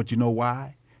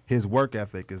why? His work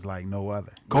ethic is like no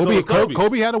other.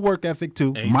 Kobe had a work ethic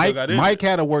too. Mike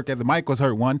had a work ethic. Mike was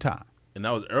hurt one time. And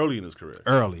that was early in his career.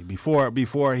 Early,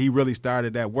 before he really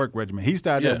started that work regimen. He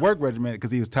started that work regimen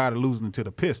because he was tired of losing to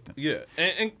the Pistons. Yeah,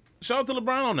 and shout out to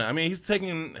LeBron on that. I mean, he's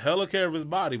taking hella care of his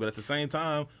body, but at the same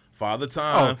time, Father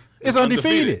Time it's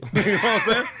undefeated. You know what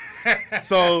I'm saying?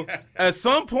 So at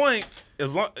some point,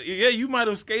 you might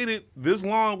have skated this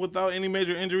long without any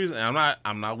major injuries, and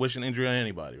I'm not wishing injury on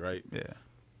anybody, right? Yeah.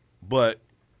 But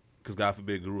because God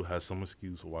forbid Guru has some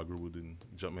excuse for why Guru didn't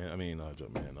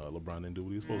LeBron didn't do what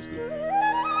he was supposed to.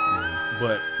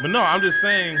 But no, I'm just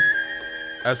saying,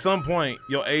 at some point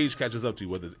your age catches up to you,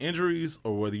 whether it's injuries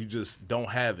or whether you just don't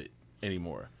have it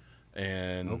anymore.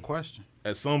 And no question,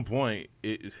 at some point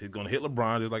it's going to hit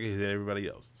LeBron just like it hit everybody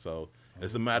else. So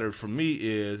it's a matter for me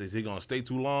is he going to stay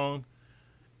too long,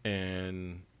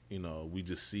 and we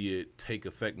just see it take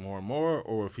effect more and more,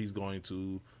 or if he's going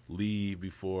to leave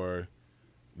before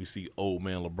we see old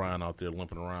man LeBron out there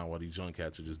limping around while these young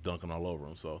cats are just dunking all over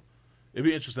him. So it'd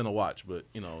be interesting to watch. But,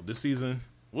 this season,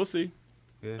 we'll see.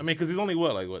 Yeah. I mean, because he's only,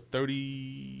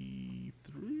 33,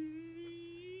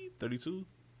 32?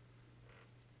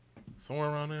 Somewhere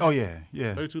around there? Oh, yeah.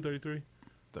 32, 33?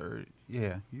 30.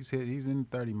 Yeah, he's in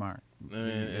the 30 mark.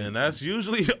 And that's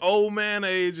usually old man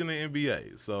age in the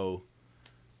NBA. So,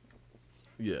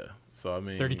 yeah. So, I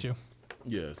mean. 32.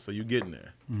 Yeah, so you're getting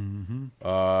there.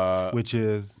 Mm-hmm. Which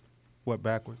is what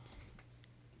backward?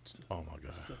 Oh my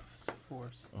God.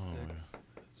 4, 6.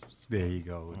 There you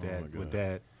go with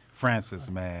that Francis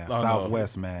man,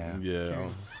 Southwest man. Yeah.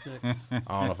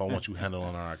 I don't know if I want you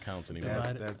handling our accounts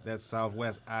anymore. That's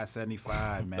Southwest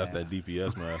I-75 man. That's that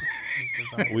DPS man.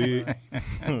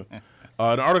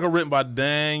 An article written by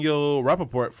Daniel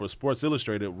Rappaport for Sports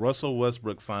Illustrated, Russell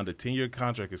Westbrook signed a 10-year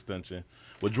contract extension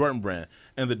with Jordan Brand,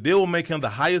 and the deal will make him the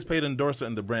highest-paid endorser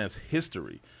in the brand's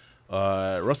history.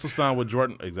 Russell signed with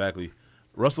Jordan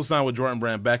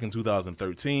Brand back in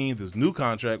 2013. This new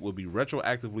contract will be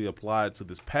retroactively applied to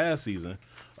this past season.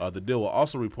 The deal will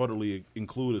also reportedly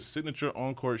include a signature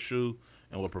on-court shoe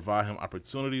and will provide him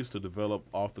opportunities to develop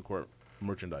off-the-court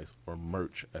merchandise, or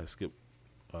merch, as Skip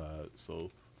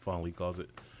so fondly calls it.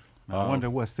 I wonder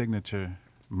what signature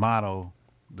motto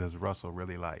does Russell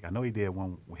really like? I know he did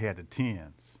one. He had the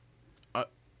 10s.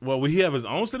 Will he have his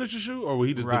own signature shoe, or will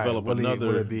he just develop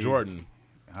another Jordan?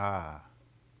 I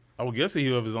would guess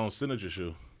he'll have his own signature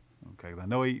shoe. Okay, I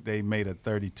know they made a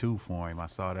 32 for him. I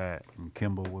saw that, and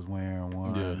Kimball was wearing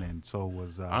one, and so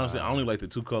was. Honestly, I only like the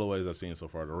two colorways I've seen so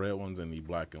far: the red ones and the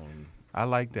black one. I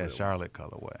like that Charlotte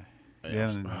colorway.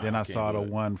 Then I saw the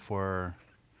one for.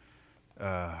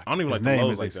 I don't even his like the name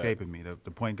lows is like escaping that. me. The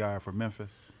point guard for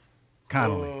Memphis,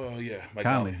 Conley. Oh yeah,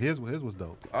 Conley. His was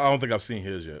dope. I don't think I've seen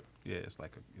his yet. Yeah, it's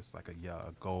like a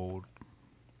gold,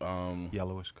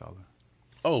 yellowish color.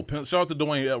 Oh, shout out to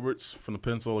Dwayne Edwards from the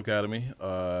Pencil Academy.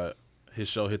 His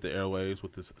show hit the airwaves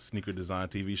with this sneaker design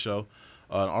TV show.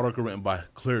 An article written by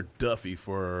Claire Duffy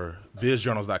for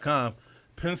BizJournals.com.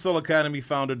 Pencil Academy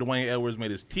founder Dwayne Edwards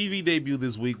made his TV debut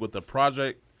this week with the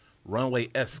Project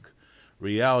Runway-esque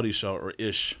reality show, or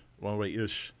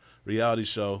Runway-ish reality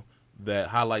show that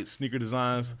highlights sneaker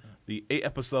designs. The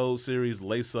 8-episode series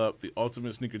Lace Up, the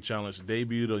Ultimate Sneaker Challenge,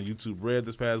 debuted on YouTube Red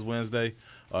this past Wednesday.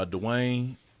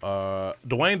 Dwayne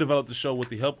developed the show with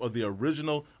the help of the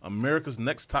original America's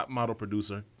Next Top Model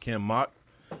producer, Kim Mock.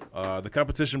 The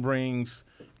competition brings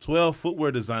 12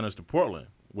 footwear designers to Portland,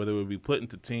 where they will be put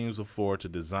into teams of 4 to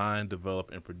design,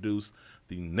 develop, and produce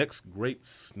the next great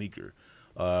sneaker.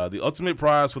 The ultimate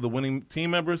prize for the winning team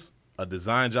members, a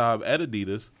design job at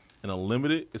Adidas, and a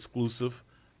limited exclusive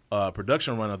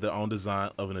production run of their own design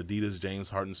of an Adidas James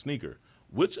Harden sneaker,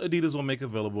 which Adidas will make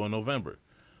available in November.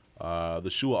 The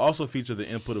shoe will also feature the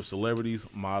input of celebrities,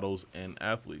 models, and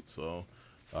athletes. So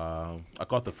I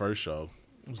caught the first show.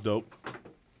 It was dope.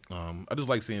 I just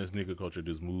like seeing sneaker culture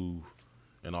just move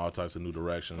in all types of new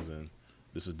directions, and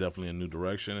this is definitely a new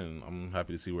direction, and I'm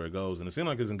happy to see where it goes. And it seems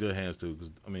like it's in good hands, too,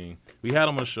 because, I mean, we had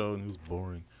him on the show, and he was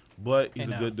boring. But he's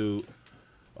a good dude.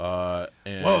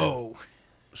 And Whoa.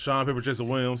 Sean Paper Chaser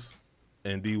Williams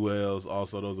and D. Wells,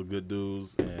 also, those are good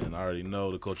dudes, and I already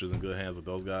know the culture's in good hands with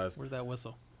those guys. Where's that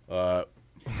whistle?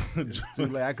 Too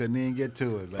late. I couldn't even get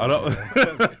to it. I don't.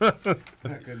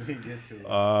 I couldn't even get to it.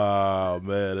 Oh,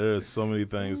 man, there's so many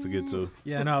things to get to.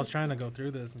 Yeah, no, I was trying to go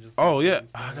through this and just. Oh, yeah.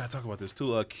 I got to talk about this,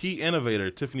 too. Key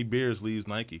innovator, Tiffany Beers, leaves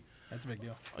Nike. That's a big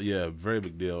deal. Yeah, very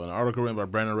big deal. An article written by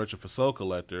Brandon Retcher for Soul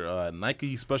Collector.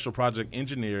 Nike special project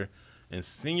engineer and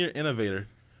senior innovator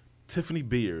Tiffany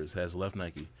Beers has left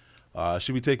Nike.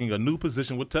 She'll be taking a new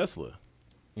position with Tesla.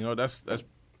 You know, that's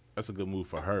a good move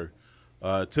for her.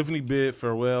 Tiffany bid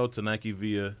farewell to Nike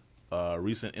via a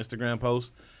recent Instagram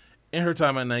post. In her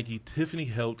time at Nike, Tiffany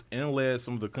helped and led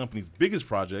some of the company's biggest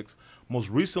projects, most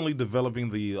recently developing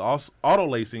the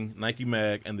auto-lacing Nike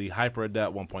Mag and the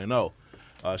Hyperadapt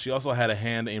 1.0. She also had a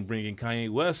hand in bringing Kanye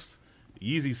West's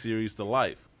Yeezy series to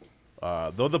life.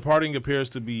 Though the parting appears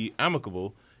to be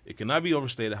amicable, it cannot be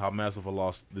overstated how massive a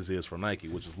loss this is for Nike,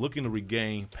 which is looking to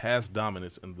regain past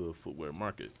dominance in the footwear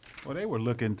market. Well, they were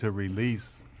looking to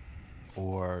release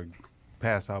or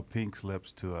pass out pink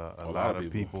slips to a lot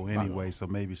of people anyway, so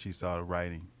maybe she saw the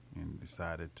writing and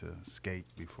decided to skate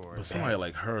before. But somebody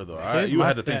like her, though, you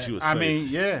had to think she was safe.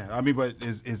 I mean, but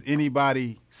is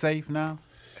anybody safe now?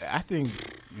 I think,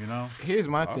 you know. Here's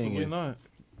my thing is not.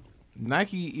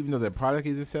 Nike, even though their product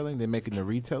isn't selling, they're making the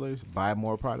retailers buy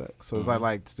more product. So it's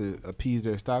like to appease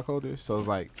their stockholders. So it's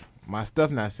like my stuff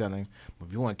not selling, but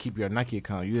if you want to keep your Nike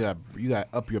account, you got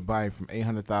up your buying from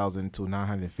 800,000 to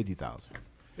 950,000.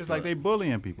 It's like they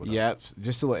bullying people. Though. Yep.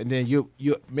 Just so, and then you're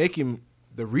making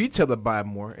the retailer buy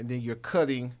more, and then you're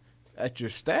cutting at your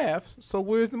staff. So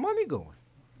where's the money going?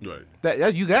 Right.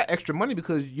 That you got extra money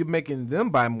because you're making them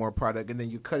buy more product, and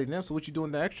then you're cutting them. So what you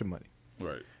doing with the extra money?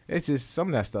 Right. It's just some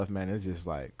of that stuff, man. It's just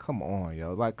like, come on,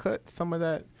 yo. Like, cut some of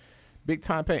that big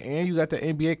time pay. And you got the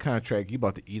NBA contract. You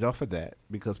about to eat off of that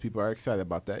because people are excited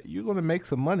about that. You're going to make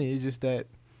some money. It's just that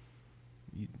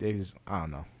they just, I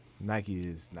don't know. Nike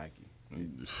is Nike.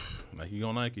 Nike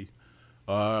on Nike.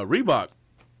 Reebok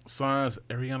signs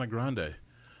Ariana Grande.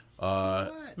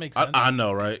 Makes sense. I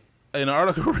know, right? In an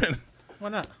article written. Why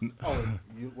not? Oh,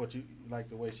 you like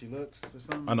the way she looks or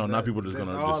something? I know, not people just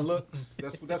gonna all just looks.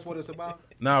 That's what it's about.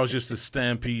 Now it's just a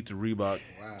stampede to Reebok,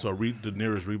 to the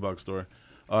nearest Reebok store.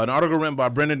 An article written by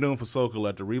Brendan Doon for Soul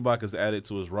Collector. Reebok has added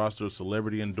to his roster of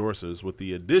celebrity endorsers with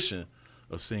the addition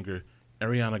of singer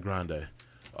Ariana Grande,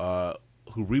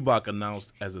 who Reebok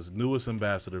announced as its newest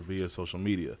ambassador via social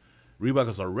media. Reebok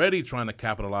is already trying to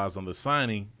capitalize on the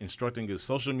signing, instructing his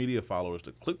social media followers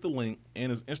to click the link in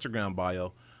his Instagram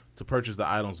bio to purchase the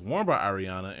items worn by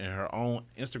Ariana in her own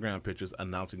Instagram pictures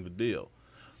announcing the deal.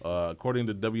 According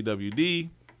to WWD,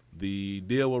 the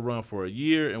deal will run for a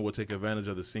year and will take advantage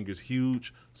of the singer's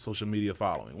huge social media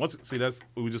following. That's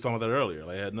we were just talking about that earlier.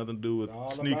 Like, it had nothing to do with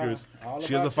sneakers.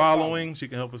 She has a following. She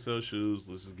can help us sell shoes.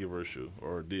 Let's just give her a shoe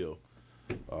or a deal.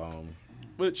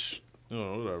 Which,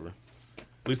 whatever.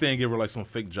 At least they didn't give her like some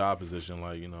fake job position,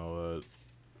 like,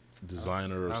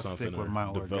 designer or I'll something, stick with or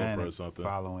my developer or something.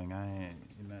 Following, I ain't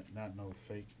not no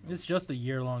fake. No. It's just a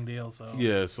year-long deal, so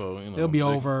yeah, so it'll be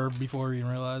over before we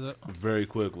even realize it. Very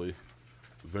quickly.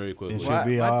 It should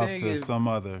be off to some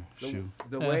other shoe.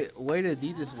 The way the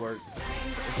Adidas works,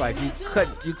 it's like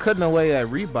you cutting away at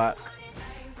Reebok,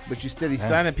 but you steady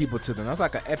signing people to them. That's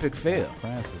like an epic fail.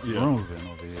 Francis grooving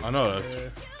over here. I know that's.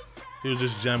 He was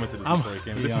just jamming to this before he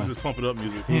came. This is his pump it up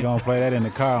music. He gonna play that in the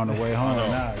car on the way home.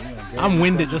 I'm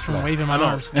winded just from waving my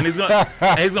arms. And he's gonna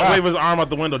wave his arm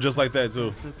out the window just like that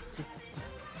too.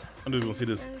 I'm just gonna see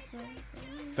this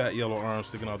fat yellow arm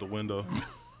sticking out the window.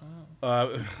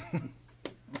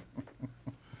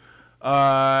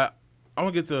 I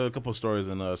want to get to a couple of stories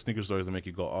and sneaker stories that make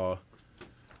you go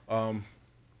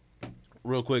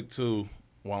real quick too.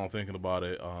 While I'm thinking about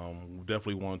it, we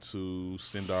definitely want to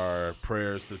send our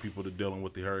prayers to the people that are dealing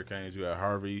with the hurricanes. You had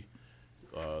Harvey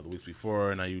the weeks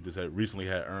before, and now you just recently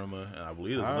had Irma, and I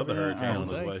believe there's another hurricane on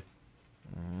its way.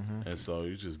 Mm-hmm. And so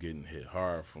you're just getting hit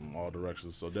hard from all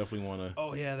directions. So definitely want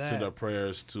to send our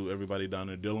prayers to everybody down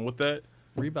there dealing with that.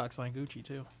 Reebok signed Gucci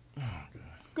too. Oh,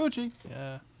 Gucci.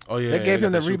 Yeah. Oh yeah. They gave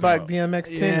him the Reebok DMX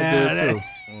 10 to do too.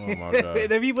 Oh my god.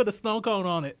 They even put a snow cone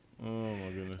on it. Oh my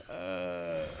goodness.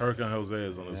 Hurricane Jose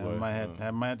is on his way.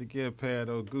 I might have to get a pair of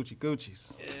those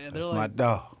Gucci's. Yeah, that's my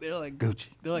dog. They're like Gucci.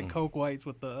 They're like Coke Whites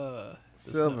with the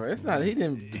silver. It's not. He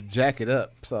didn't jack it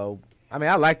up. So I mean,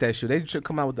 I like that shoe. They should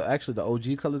come out with the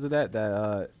OG colors of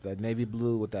that navy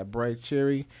blue with that bright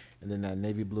cherry, and then that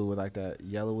navy blue with like that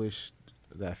yellowish,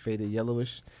 that faded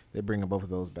yellowish. They're bringing both of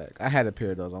those back. I had a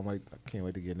pair of those. I can't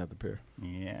wait to get another pair.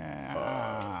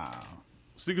 Yeah.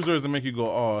 Sneaker stories that make you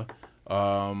go,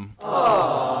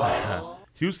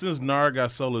 Houston's Nar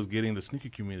Gasol is getting the sneaker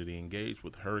community engaged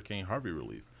with Hurricane Harvey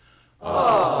relief. In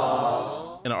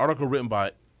an article written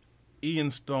by Ian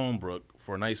Stonebrook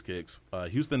for Nice Kicks,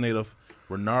 Houston native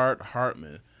Renard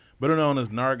Hartman, better known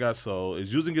as Nar Gasol,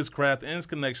 is using his craft and his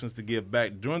connections to give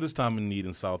back during this time of need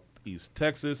in Southeast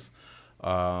Texas.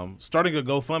 Starting a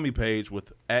GoFundMe page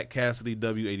with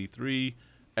 @CassidyW83,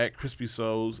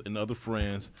 @CrispySouls, and other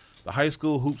friends, the high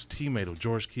school hoops teammate of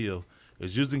George Keel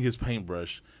is using his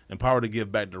paintbrush and power to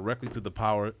give back directly to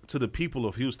the people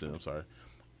of Houston.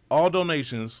 All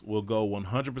donations will go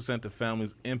 100% to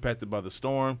families impacted by the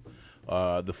storm.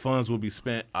 The funds will be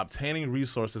spent obtaining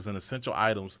resources and essential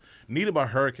items needed by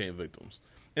hurricane victims.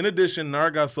 In addition, Nar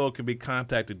Gasol can be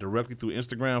contacted directly through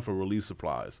Instagram for relief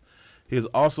supplies. He is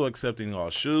also accepting all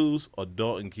shoes,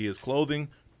 adult and kids clothing,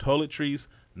 toiletries,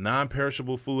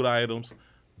 non-perishable food items,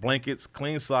 blankets,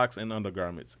 clean socks, and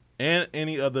undergarments, and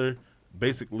any other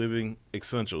basic living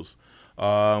essentials.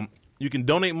 You can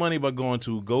donate money by going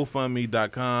to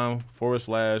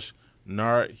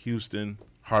GoFundMe.com/Nar Houston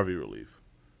Harvey Relief.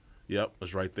 Yep,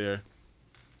 it's right there.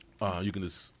 You can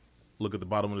just look at the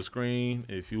bottom of the screen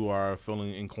if you are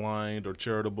feeling inclined or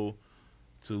charitable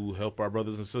to help our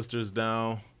brothers and sisters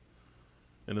down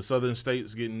in the southern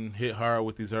states getting hit hard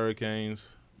with these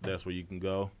hurricanes. That's where you can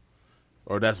go.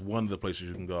 Or that's one of the places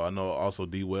you can go. I know also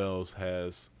D. Wells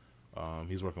has,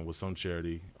 he's working with some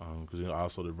charity, because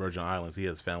also the Virgin Islands, he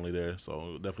has family there.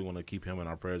 So definitely want to keep him in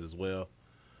our prayers as well.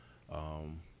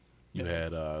 You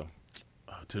had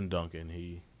Tim Duncan,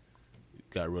 he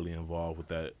got really involved with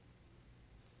that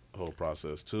whole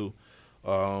process too.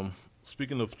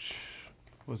 Speaking of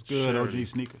what's good, charity, OG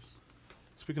sneakers.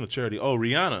 Speaking of charity,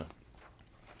 Rihanna.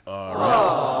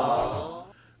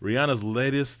 Rihanna's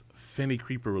latest Fenty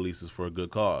Creeper releases for a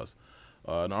good cause.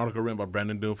 An article written by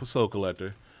Brandon Doon for Soul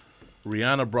Collector.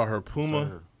 Rihanna brought her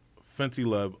PUMA Fenty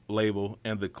label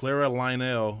and the Clara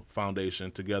Lionel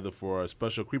Foundation together for a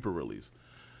special Creeper release.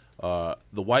 The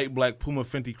white-black PUMA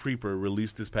Fenty Creeper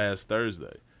released this past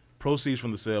Thursday. Proceeds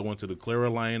from the sale went to the Clara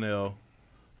Lionel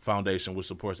Foundation, which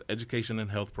supports education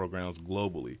and health programs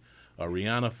globally.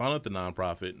 Rihanna founded the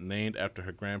nonprofit, named after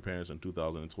her grandparents in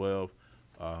 2012.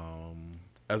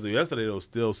 As of yesterday, there was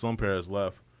still some pairs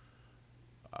left.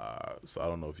 So I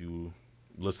don't know if you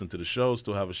listen to the show,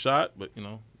 still have a shot, but,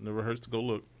 never hurts to go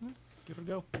look. Give it a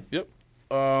go. Yep.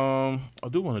 I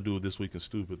do want to do This Week in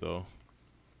Stupid, though.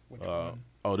 Which one?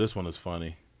 Oh, this one is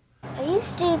funny. Are you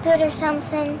stupid or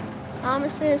something? I'm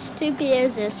as stupid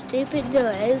as stupid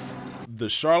does. The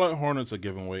Charlotte Hornets are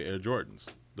giving away Air Jordans.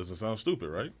 Doesn't sound stupid,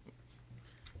 right?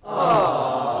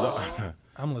 Oh.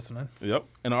 I'm listening. Yep.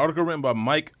 An article written by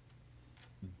Mike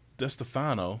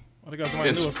DeStefano.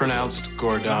 It's pronounced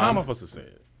Gordon. Now, how am I supposed to say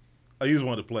it? I just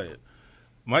wanted to play it.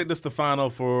 Mike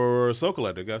DeStefano for Soul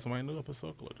Collector. Got somebody new up at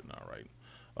Soul Collector now, right?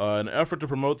 An effort to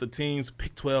promote the team's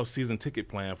Pick 12 season ticket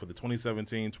plan for the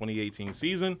 2017-2018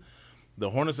 season, the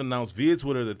Hornets announced via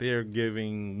Twitter that they are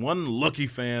giving one lucky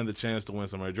fan the chance to win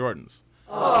some Air Jordans.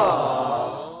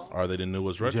 Aww. Are they the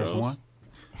newest retros? Just one?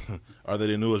 Are they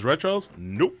the newest retros?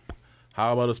 Nope.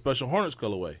 How about a special Hornets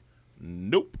colorway?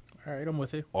 Nope. All right, I'm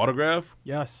with you. Autograph?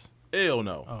 Yes. Hell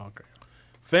no. Oh, okay.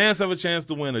 Fans have a chance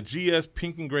to win a GS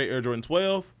pink and gray Air Jordan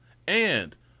 12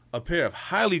 and a pair of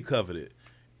highly coveted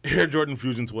Air Jordan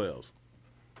Fusion 12s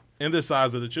in their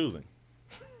size of the choosing.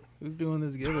 Who's doing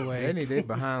this giveaway? They need their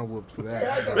behind whooped for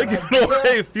that. They giving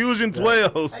away Fusion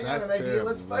 12s. I got an idea.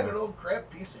 Let's find an old crap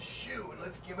piece of shoe and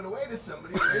let's give it away to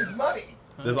somebody who raise money.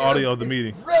 There's audio of the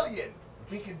meeting. Brilliant.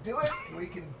 We can do it. And we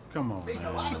can make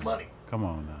a lot of money. Come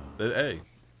on now. Hey,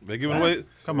 they're giving away.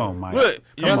 Come on, Mike. Look,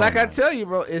 like I tell you,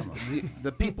 bro, it's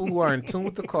the people who are in tune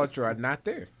with the culture are not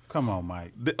there. Come on,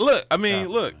 Mike. Look,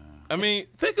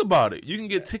 think about it. You can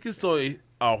get tickets to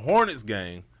a Hornets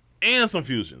game and some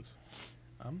Fusions.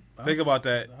 Think about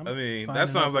that. That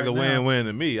sounds like a win-win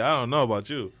to me. I don't know about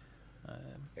you.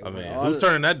 Who's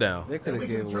turning that down? They could have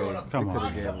given away. Come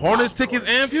on, Hornets tickets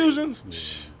and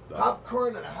Fusions?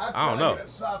 Popcorn and a hot I don't dog know. and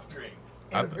a soft drink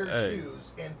and a pair of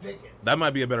shoes and tickets. That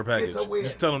might be a better package. It's a win.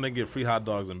 Just tell them they get free hot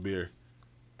dogs and beer.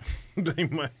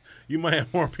 You might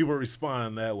have more people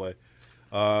respond that way.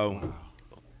 Are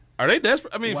they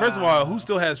desperate? First of all, who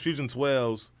still has Fusion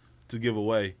 12s to give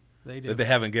away? They do. that they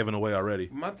haven't given away already.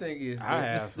 My thing is,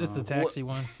 It's the taxi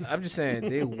one. I'm just saying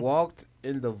they walked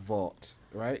in the vault,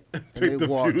 right? And Pick they the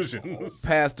walked Fusions.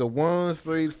 past the 1,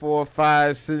 3, 4,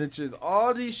 5 signatures,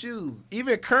 all these shoes,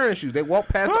 even current shoes. They walked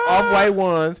past the off-white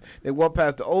ones. They walked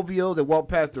past the OVOs. They walked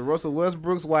past the Russell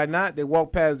Westbrooks. Why not? They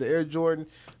walked past the Air Jordan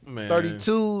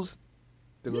 32s.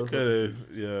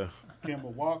 Yeah.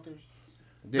 Kimball Walkers.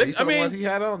 Yeah, the ones he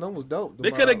had on, them was dope. They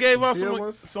could have gave us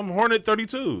some Hornet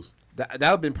 32s. That would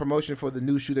have been promotion for the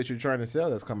new shoe that you're trying to sell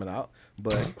that's coming out.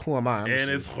 But who am I?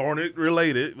 And it's Hornet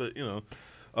related, but you know.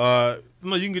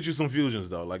 No, you can get you some Fusions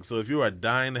though. Like, so if you are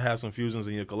dying to have some Fusions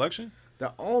in your collection.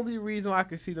 The only reason I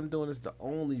can see them doing this,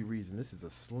 this is a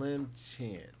slim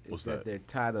chance, is that they're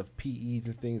tired of PEs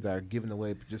and things that are given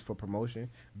away just for promotion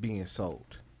being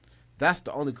sold. That's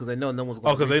the only, because they know no one's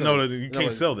going to. Oh, because they know that you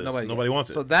can't sell this. Nobody wants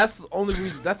it. So that's the only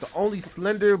reason. That's the only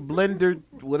slender blender,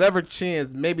 whatever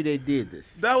chance maybe they did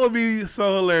this. That would be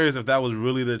so hilarious if that was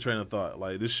really their train of thought.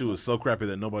 Like, this shoe is so crappy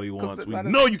that nobody wants. We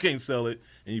know you can't sell it,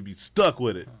 and you'd be stuck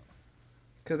with it.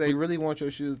 Because they really want your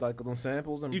shoes, like them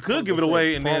samples. And you could give it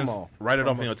away and then write it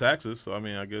off in your taxes. So I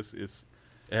mean, I guess it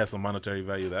has some monetary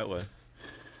value that way.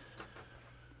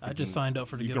 I just signed up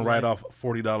for the giveaway. giveaway. You can write off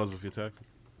 $40 of your taxes.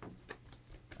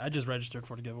 I just registered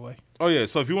for the giveaway. Oh, yeah.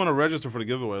 So if you want to register for the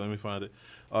giveaway, let me find it.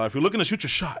 If you're looking to shoot your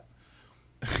shot,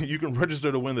 you can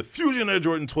register to win the Fusion Air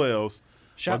Jordan 12s.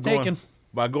 Shot taken.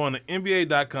 By going to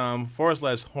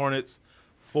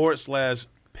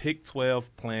NBA.com/Hornets/Pick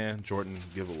 12 Plan Jordan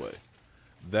giveaway.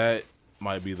 That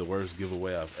might be the worst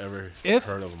giveaway I've ever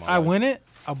heard of in my life. I win it,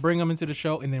 I'll bring them into the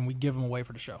show, and then we give them away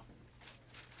for the show.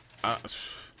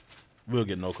 We'll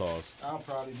get no calls. I'll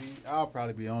probably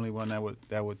be the only one that would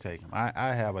take them.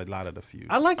 I have a lot of the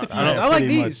Fusions. I like the Fusions. I like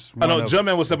these. I know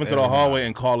Jumpman would step into the hallway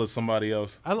and call us somebody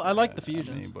else. I like the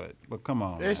Fusions. I mean, but come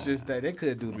on. It's just that they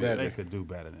could do better. They could do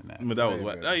better than that. I mean, that was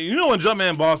whack. You know when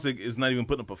Jumpman Bostic is not even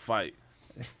putting up a fight.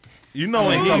 You know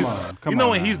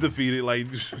when he's defeated, like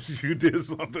you did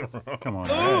something wrong. Come on,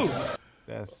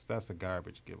 that's a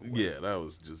garbage giveaway. Yeah, that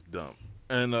was just dumb.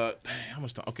 And how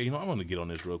much time? Okay, I'm gonna get on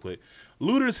this real quick.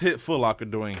 Looters hit Foot Locker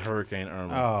during Hurricane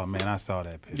Irma. Oh man, I saw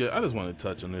that picture. Yeah, I just want to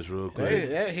touch on this real quick.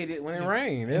 They hit it when it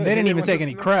rained. And they didn't even take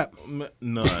any crap. None,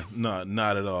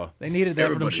 not at all. They needed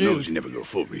that for them shoes. You never go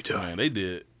full retard. Man, they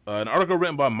did. An article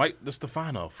written by Mike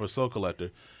DeStefano for Soul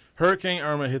Collector. Hurricane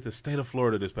Irma hit the state of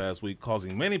Florida this past week,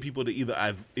 causing many people to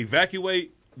either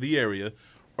evacuate the area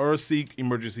or seek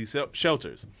emergency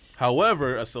shelters.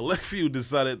 However, a select few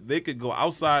decided they could go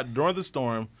outside during the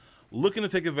storm, looking to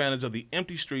take advantage of the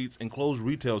empty streets and closed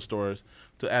retail stores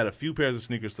to add a few pairs of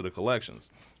sneakers to the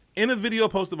collections. In a video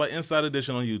posted by Inside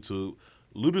Edition on YouTube,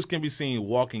 looters can be seen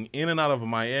walking in and out of a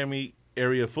Miami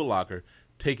area Foot Locker,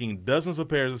 taking dozens of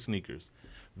pairs of sneakers.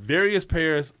 Various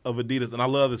pairs of Adidas, and I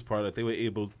love this part, that they were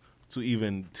able to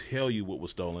even tell you what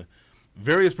was stolen.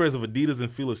 Various pairs of Adidas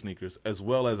and Fila sneakers, as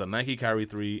well as a Nike Kyrie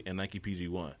 3 and Nike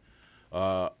PG1.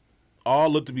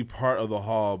 All look to be part of the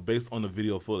haul based on the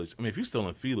video footage. I mean, if you're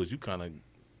stealing Filas, you kind of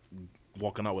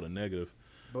walking out with a negative.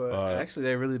 But actually,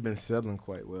 they've really been selling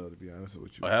quite well, to be honest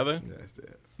with you. Oh, have they? Yeah, that's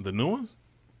that. The new ones?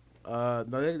 No,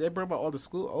 they bring about all the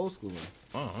old school ones.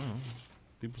 Oh,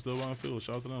 people still buying Filas.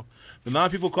 Shout out to them. The 9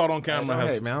 people caught on camera.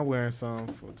 Hey, man, I'm wearing some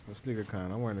for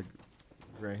SneakerCon. I'm wearing the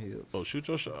Grand Hills. Oh, shoot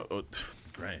your shot. Oh,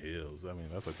 Grand Hills. I mean,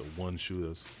 that's like the one shoe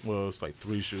it's like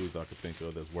 3 shoes that I could think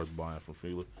of that's worth buying from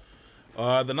Fila.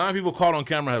 The 9 people caught on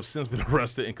camera have since been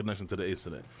arrested in connection to the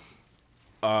incident.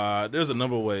 There's a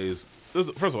number of ways.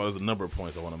 First of all, there's a number of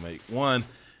points I want to make. One,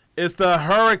 it's the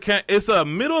hurricane. It's the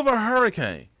middle of a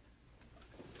hurricane.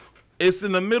 It's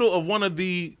in the middle of one of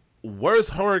the worst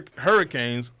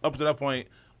hurricanes up to that point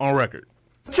on record.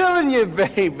 I'm telling you,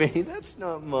 baby, that's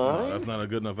not mine. No, that's not a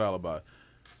good enough alibi.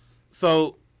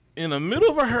 So, in the middle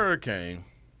of a hurricane,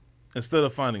 instead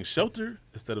of finding shelter,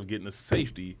 instead of getting to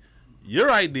safety,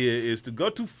 your idea is to go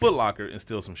to Foot Locker and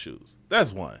steal some shoes.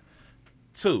 That's one.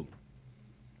 2,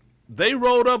 they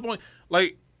rolled up on,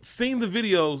 like, seeing the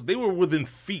videos, they were within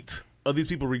feet of these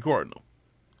people recording them.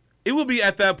 It would be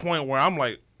at that point where I'm,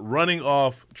 like, running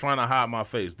off, trying to hide my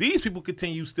face. These people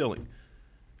continue stealing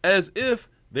as if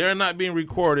they're not being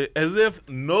recorded, as if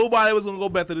nobody was going to go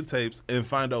back to the tapes and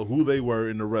find out who they were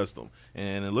and arrest them.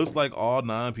 And it looks like all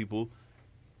 9 people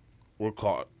were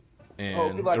caught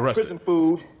and like arrested. Prison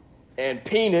food and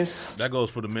penis. That goes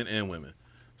for the men and women.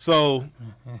 So,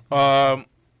 and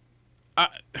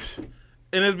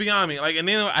it's beyond me. Like, and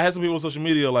then I had some people on social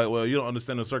media like, well, you don't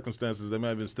understand the circumstances. They might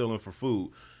have been stealing for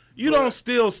food. You don't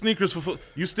steal sneakers for food.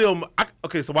 You steal.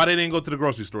 Okay, so why they didn't go to the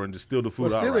grocery store and just steal the food?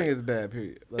 Well, stealing outright? is bad.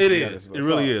 Period. It is. It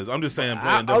really is. I'm just saying.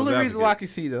 Only reason why I can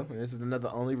see them. And this is another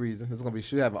only reason. This is gonna be.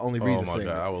 Should have an only reason. Oh my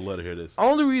God! I would love to hear this.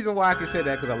 Only reason why I can say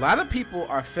that because a lot of people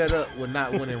are fed up with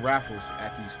not winning raffles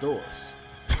at these stores.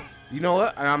 You know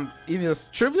what? And I'm even it's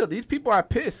trivial. These people are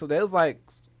pissed. So they was like.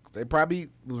 They probably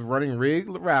was running rigged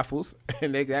raffles,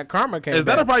 and that karma came. Is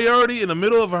that a priority in the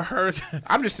middle of a hurricane?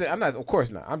 I'm just saying. I'm not. Of course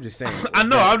not. I'm just saying. I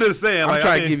know. I'm just saying. I'm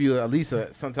trying to give you at least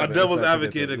some type a of devil's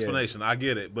advocate explanation. Yeah. I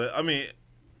get it, but I mean,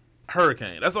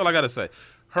 hurricane. That's all I got to say.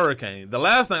 Hurricane. The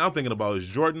last thing I'm thinking about is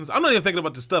Jordans. I'm not even thinking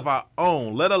about the stuff I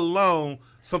own, let alone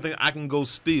something I can go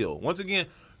steal. Once again,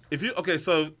 if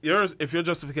your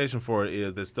justification for it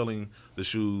is they're stealing the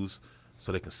shoes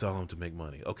so they can sell them to make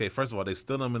money. Okay, first of all, they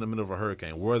steal them in the middle of a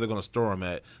hurricane. Where are they going to store them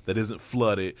at that isn't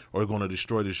flooded or going to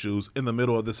destroy the shoes in the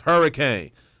middle of this hurricane?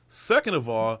 Second of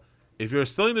all, if you're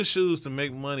stealing the shoes to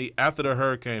make money after the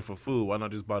hurricane for food, why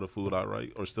not just buy the food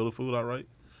outright or steal the food outright?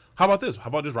 How about this? How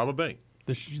about just rob a bank?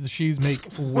 The shoes make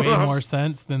way more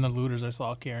sense than the looters I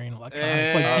saw carrying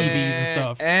electronics like TVs and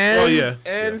stuff.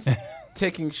 And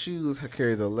taking shoes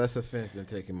carries a less offense than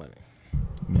taking money.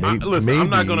 Listen, I'm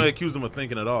not going to accuse them of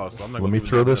thinking at all. So I'm not. Let me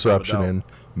throw this option in.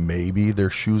 Maybe their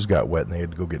shoes got wet and they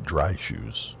had to go get dry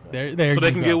shoes. So they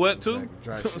can get wet too.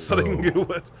 So they can get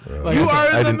wet. Like you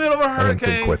are in the middle of a I didn't hurricane.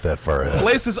 think quite that far ahead.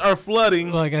 Places are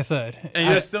flooding. Like I said, and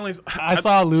you're stealing. I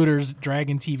saw looters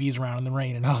dragging TVs around in the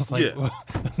rain, and I was like,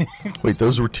 Wait,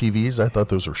 those were TVs? I thought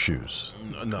those were shoes.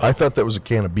 No, I thought that was a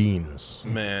can of beans.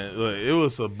 Man, look, it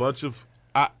was a bunch of.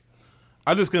 I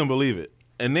just couldn't believe it.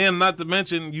 And then, not to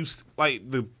mention, you like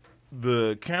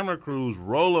the camera crews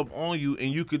roll up on you,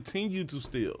 and you continue to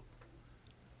steal,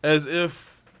 as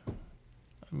if.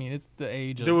 I mean, it's the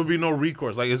age. There would be no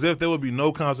recourse, like as if there would be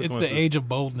no consequences. It's the age of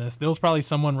boldness. There was probably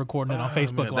someone recording it on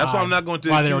Facebook Live. That's why I'm not going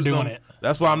to. Why they were doing it.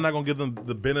 That's why I'm not going to give them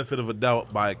the benefit of a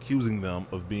doubt by accusing them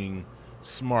of being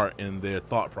smart in their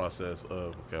thought process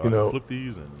of flip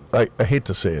these and. I hate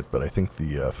to say it, but I think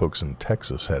the folks in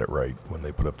Texas had it right when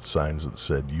they put up the signs that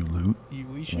said "You loot,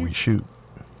 we shoot."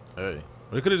 Hey,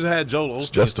 they could have just had Joel Osteen. It's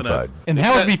justified, and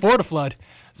that was before the flood.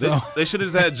 So they should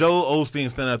have just had Joel Osteen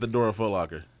standing at the door of Foot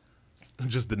Locker,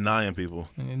 just denying people.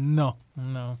 No.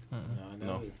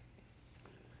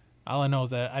 All I know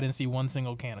is that I didn't see one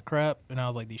single can of crap, and I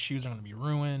was like, these shoes are going to be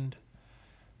ruined.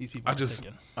 These people.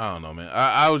 I don't know, man.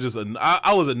 I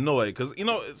was annoyed because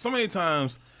so many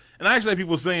times, and I actually had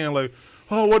people saying like,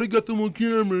 "Oh, why they got them on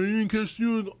camera? You didn't catch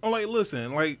you." I'm like,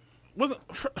 listen, like,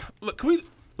 look, can we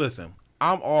listen?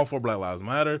 I'm all for Black Lives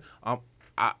Matter.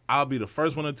 I'll be the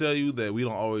first one to tell you that we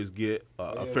don't always get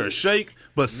a fair shake,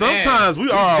 but sometimes we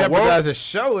are. Jeopardize a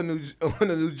show on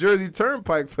the New Jersey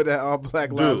Turnpike for that all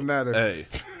Black Lives Matter. Hey,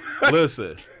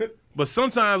 listen, but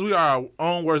sometimes we are our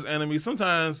own worst enemies.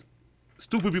 Sometimes.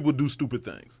 Stupid people do stupid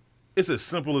things. It's as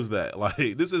simple as that. Like,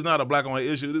 this is not a black and white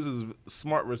issue. This is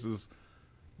smart versus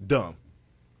dumb.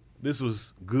 This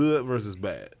was good versus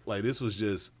bad. Like, this was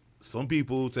just some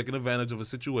people taking advantage of a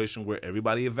situation where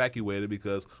everybody evacuated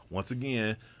because, once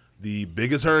again, the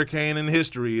biggest hurricane in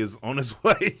history is on its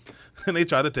way. And they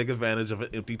try to take advantage of an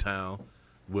empty town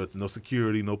with no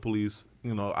security, no police.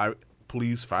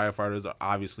 Police, firefighters are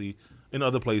obviously in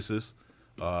other places.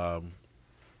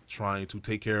 Trying to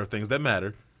take care of things that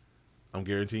matter. I'm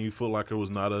guaranteeing you Foot Locker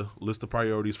was not a list of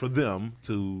priorities for them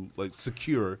to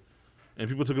secure, and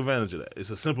people took advantage of that. It's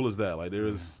as simple as that. Like there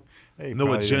is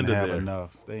no agenda there.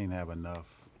 They didn't have enough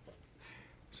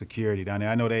security down there.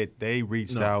 I know they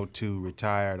reached out to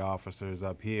retired officers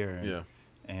up here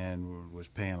and was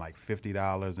paying like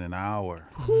 $50 an hour.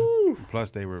 Plus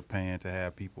they were paying to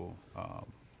have people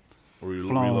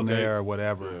flown there or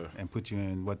whatever and put you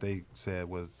in what they said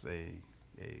was a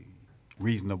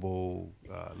reasonable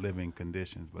living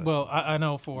conditions. But well, I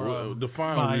know for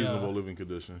define reasonable living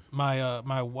conditions.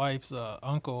 My wife's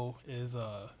uncle is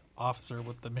a officer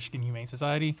with the Michigan Humane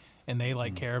Society, and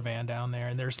they caravan down there,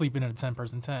 and they're sleeping in a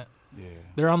 10-person tent. Yeah,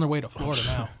 they're on their way to Florida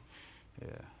now. Yeah,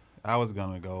 I was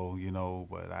gonna go,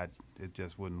 but it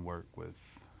just wouldn't work with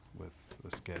the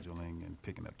scheduling and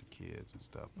picking up the kids and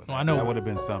stuff. But I know that would have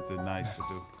been something nice to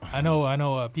do. I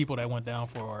know people that went down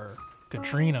for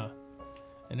Katrina.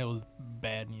 And it was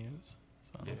bad news.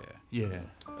 So. Yeah.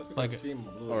 Like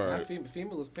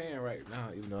FEMA was paying right now,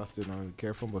 even though I still don't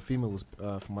care for them. But FEMA was,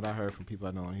 from what I heard from people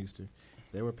I know in Houston,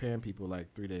 they were paying people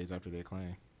like 3 days after their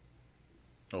claim.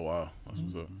 Oh wow, that's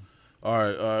what's up. All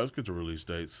right, let's get to release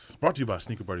dates. Brought to you by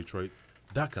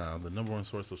SneakerBarDetroit.com, the #1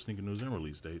 source of sneaker news and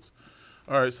release dates.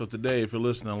 All right, so today, if you're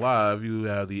listening live, you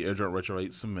have the Airdrop Retro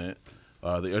 8 Cement,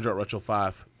 the Airdrop Retro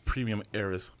 5 Premium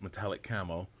Eris Metallic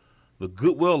Camo. The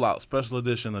Goodwill Out Special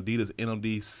Edition Adidas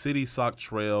NMD City Sock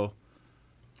Trail.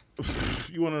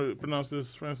 You want to pronounce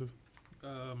this, Francis?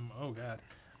 Oh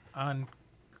God.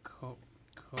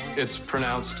 It's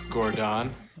pronounced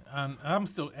Gordon. I'm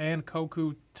still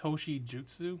Koku Toshi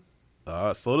Jutsu.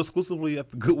 Sold exclusively at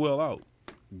the Goodwill Out.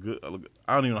 Good.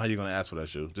 I don't even know how you're gonna ask for that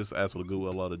shoe. Just ask for the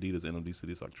Goodwill Out Adidas NMD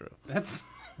City Sock Trail. That's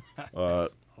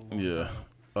yeah.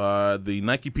 The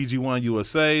Nike PG1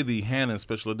 USA, the Hannon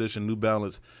Special Edition New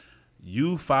Balance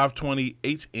U520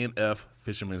 HNF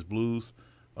Fisherman's Blues,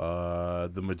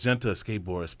 the Magenta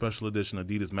Skateboard Special Edition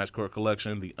Adidas Match Court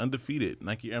Collection, the Undefeated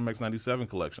Nike Air Max 97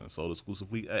 Collection, sold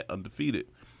exclusively at Undefeated,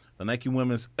 the Nike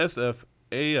Women's SF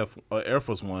AF Air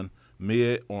Force One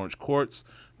Mid Orange Quartz,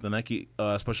 the Nike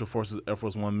Special Forces Air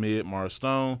Force One Mid Mars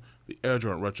Stone, the Air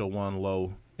Jordan Retro One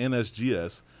Low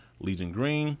NSGS Legion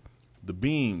Green, the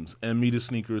Beams and Media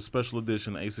Sneakers Special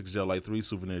Edition Asics Gel Light 3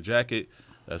 Souvenir Jacket.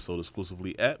 That's sold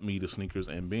exclusively at Media Sneakers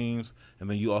and Beams. And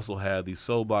then you also have the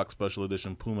Soulbox Special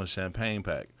Edition Puma Champagne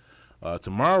Pack.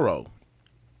 Tomorrow,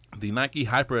 the Nike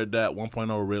Hyperadapt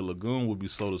 1.0 Red Lagoon will be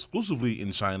sold exclusively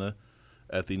in China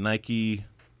at the Nike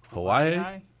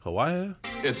Hawaii?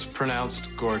 It's pronounced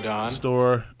Gordon.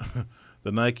 Store,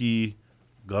 the Nike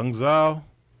Guangzhou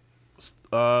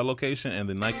location, and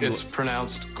the Nike... It's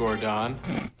pronounced Gordon.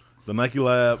 The Nike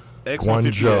Lab X158.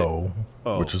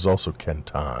 Guangzhou, which is also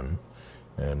Canton.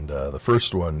 And the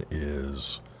first one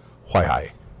is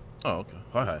Huaihai. Oh, okay.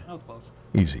 Huaihai. That was close.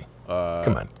 Easy.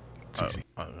 Come on. It's easy.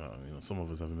 Some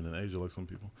of us haven't been in Asia like some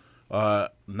people.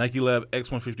 Nike Lab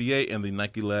X158 and the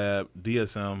Nike Lab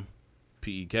DSM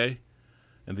PEK.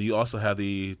 And then you also have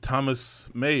the Thomas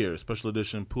Mayer Special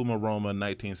Edition Puma Roma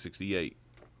 1968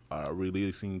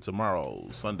 releasing tomorrow,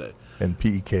 Sunday. And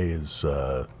PEK is,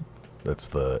 that's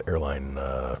the airline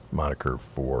moniker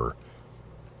for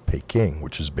Peking,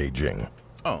 which is Beijing.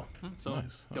 Oh, so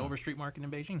nice. Dover Street Market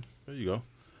in Beijing. There you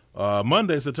go.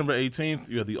 Monday, September 18th,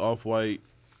 you have the Off-White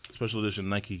Special Edition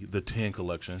Nike The 10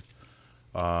 collection.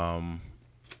 Oh,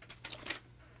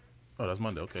 that's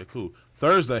Monday. Okay, cool.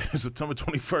 Thursday, September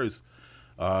 21st.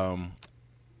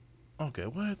 Okay,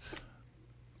 what?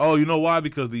 Oh, you know why?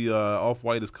 Because the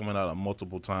Off-White is coming out at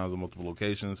multiple times and multiple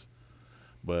locations,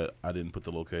 but I didn't put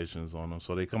the locations on them.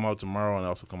 So they come out tomorrow and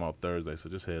also come out Thursday, so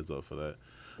just heads up for that.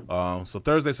 So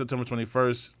Thursday, September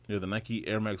 21st, you have the Nike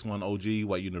Air Max 1 OG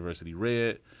White University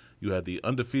Red. You have the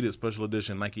Undefeated Special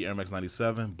Edition Nike Air Max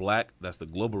 97 Black. That's the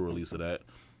global release of that.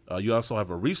 You also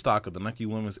have a restock of the Nike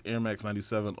Women's Air Max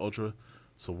 97 Ultra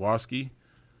Swarovski.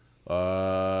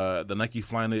 The Nike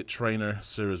Flyknit Trainer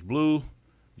Cirrus Blue.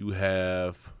 You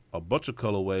have a bunch of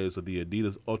colorways of the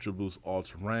Adidas Ultra Boost All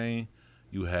Terrain.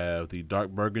 You have the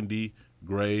Dark Burgundy,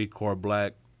 Gray, Core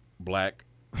Black, Black,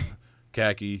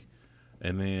 Khaki,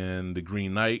 and then the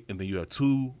Green Knight. And then you have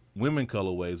two women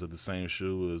colorways of the same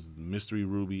shoe as Mystery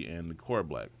Ruby and the Core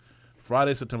Black.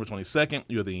 Friday, September 22nd,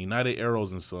 you have the United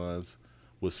Arrows and Sons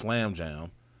with Slam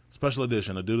Jam. Special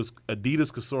edition Adidas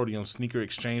Consortium Sneaker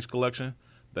Exchange Collection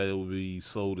that will be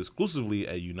sold exclusively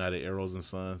at United Arrows and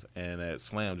Sons and at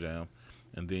Slam Jam.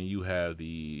 And then you have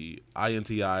the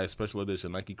INTI Special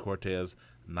Edition Nike Cortez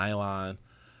Nylon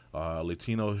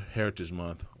Latino Heritage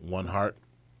Month One Heart.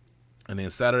 And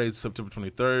then Saturday, September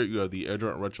 23rd, you have the Air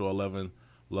Jordan Retro 11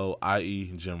 Low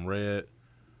IE Gem Red.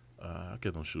 I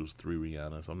give them shoes 3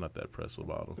 Rihannas. I'm not that pressed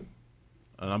about them.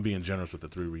 And I'm being generous with the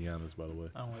 3 Rihannas, by the way.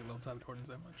 I don't like low top Jordans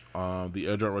that much. The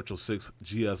Air Jordan Retro 6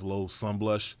 GS Low Sun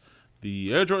Blush.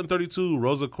 The Air Jordan 32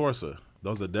 Rosa Corsa.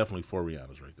 Those are definitely 4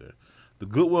 Rihannas right there. The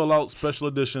Goodwill Out Special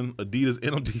Edition Adidas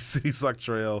NMD City Sock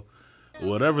Trail,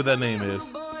 whatever that name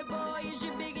is.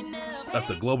 That's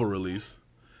the global release.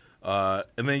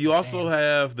 And then you also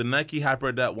have the Nike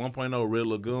Hyperadapt 1.0 Red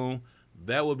Lagoon.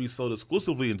 That will be sold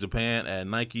exclusively in Japan at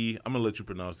Nike. I'm going to let you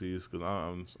pronounce these because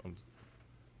I'm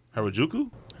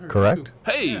Harajuku? Correct.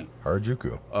 Hey! Yeah.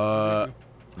 Harajuku.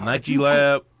 Nike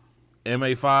Lab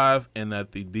MA5 and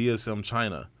at the DSM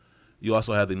China. You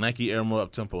also have the Nike Air More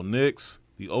Uptempo Knicks,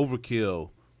 the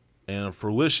Overkill, and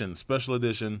Fruition Special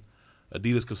Edition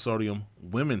Adidas Consortium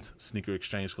Women's Sneaker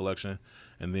Exchange Collection.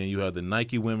 And then you have the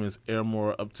Nike Women's Air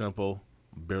More Uptempo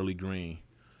Barely Green.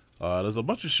 There's a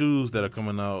bunch of shoes that are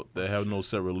coming out that have no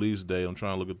set release date. I'm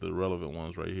trying to look at the relevant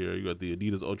ones right here. You got the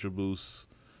Adidas Ultra Boost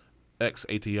X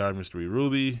ATR Mystery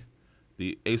Ruby,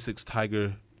 the Asics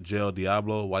Tiger Gel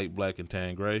Diablo, white, black, and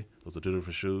tan gray. Those are 2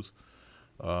 different shoes.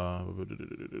 I'm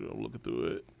looking through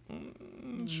it.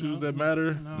 Shoes that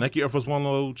matter. No. Nike Air Force One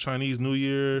Low Chinese New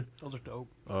Year. Those are dope.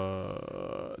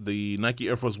 The Nike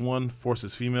Air Force One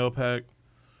Forces Female Pack.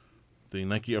 The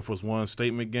Nike Air Force One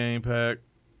Statement Game Pack.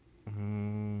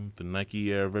 The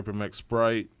Nike Air Vapor Max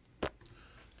Sprite.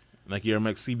 Nike Air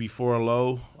Max CB4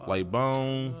 Low, Light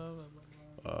Bone.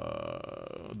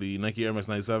 The Nike Air Max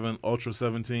 97 Ultra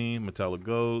 17 Metallic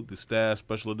Gold. The Stash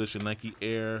Special Edition Nike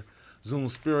Air Zoom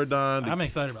Spiridon. I'm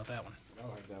excited about that one. I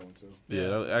like that one too.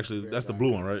 Yeah, actually, that's the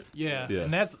blue one, right? Yeah,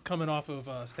 and that's coming off of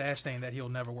Stash saying that he'll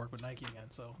never work with Nike again.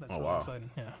 So that's really exciting.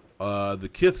 Yeah. The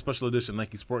Kith Special Edition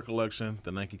Nike Sport Collection,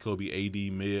 the Nike Kobe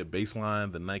AD Mid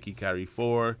Baseline, the Nike Kyrie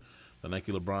 4, the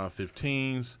Nike LeBron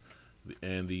 15s,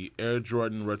 and the Air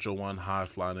Jordan Retro 1 High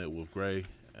Flyknit with gray.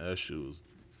 That shoe is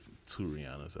 2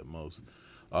 Rihannas at most.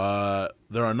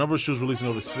 There are a number of shoes releasing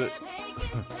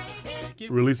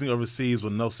overseas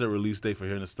with no set release date for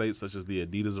here in the States, such as the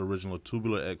Adidas Original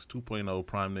Tubular X 2.0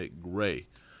 Prime Knit Gray.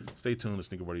 Stay tuned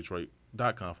to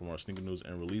SneakerBarDetroit.com for more sneaker news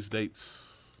and release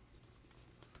dates.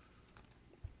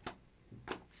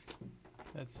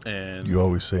 And you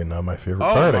always say not my favorite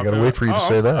part. I gotta wait for you to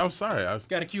say that. I'm sorry. I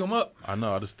gotta cue him up. I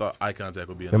know. I just thought eye contact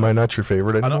would be enough. Am I not your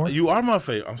favorite anymore? You are my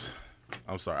favorite.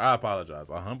 I'm sorry. I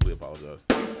apologize. I humbly apologize.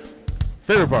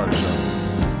 Favorite part of the show?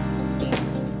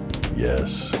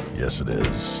 Yes, it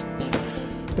is.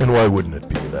 And why wouldn't it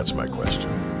be? That's my question.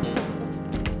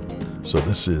 So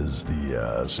this is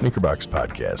the Sneaker Box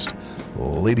Podcast,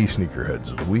 Lady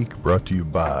Sneakerheads of the Week, brought to you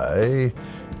by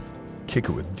Kick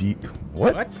It With D.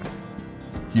 What?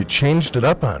 You changed it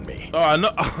up on me. Oh, I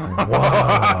know.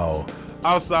 Wow.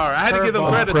 I'm sorry. I had to give them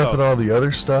credit, though. Prepping all the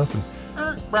other stuff. And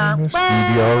I missed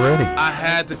Stevie already. I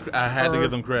had to give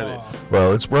them credit.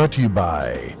 Well, it's brought to you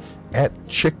by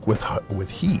 @Chick with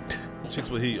Heat. Chicks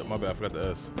with Heat. My bad. I forgot the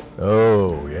S.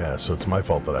 Oh yeah, so it's my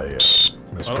fault that I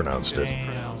mispronounced it.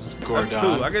 That's 2.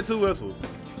 I get 2 whistles.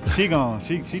 She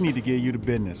need to give you the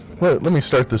business for that. Let me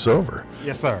start this over.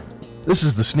 Yes, sir. This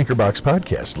is the Sneaker Box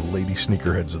Podcast, Lady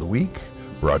Sneakerheads of the Week,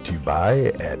 brought to you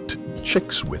by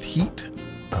 @Chicks with Heat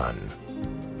on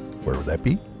where would that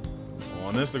be?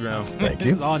 On Instagram. Thank you.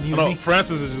 This is all new. No,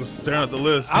 Francis is just staring at the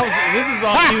list. This is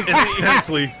all new.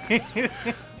 Intensely.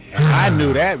 I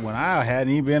knew that when I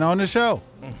hadn't even been on the show.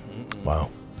 Wow.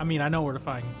 I mean, I know where to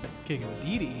find Kick It With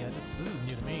Dee. This is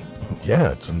new to me.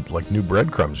 Yeah, it's like new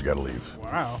breadcrumbs you got to leave.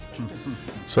 Wow.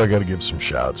 So I got to give some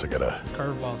shouts. I got to.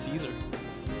 Curveball Caesar.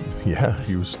 Yeah,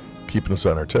 he was keeping us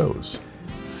on our toes.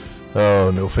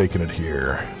 Oh, no faking it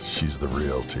here. She's the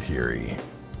real Tahiri.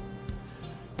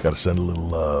 Got to send a little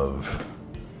love.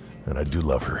 And I do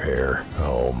love her hair.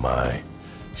 Oh my.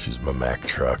 She's my Mack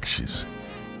truck. She's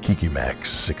Kiki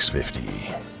Max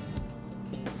 650.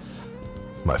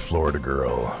 My Florida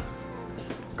girl.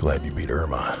 Glad you beat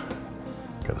Irma.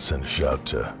 Got to send a shout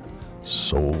to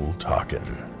Soul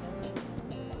Talkin'.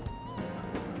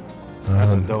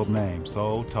 That's a dope name,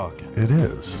 Soul Talkin'. It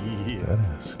is. Yeah. That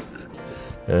is.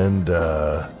 And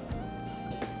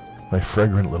my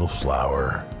fragrant little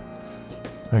flower.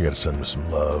 I got to send some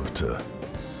love to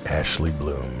Ashley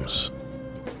Blooms.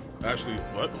 Ashley,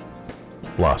 what?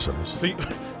 Blossoms. See,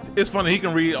 it's funny. He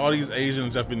can read all these Asian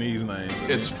and Japanese names.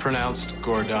 It's pronounced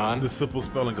Gordon. The simple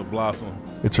spelling of blossom.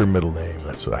 It's her middle name.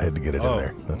 That's I had to get it in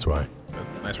there. That's why. That's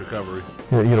nice recovery.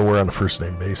 Yeah, we're on a first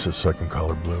name basis, so I can call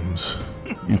her Blooms.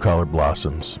 You call her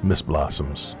Blossoms, Miss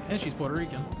Blossoms. And she's Puerto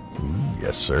Rican. Ooh,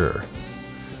 yes, sir.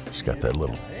 She's got that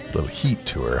little heat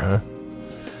to her, huh?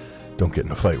 Don't get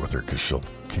in a fight with her because she'll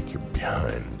kick your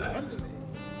behind.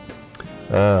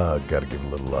 Got to give a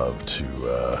little love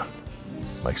to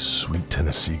my sweet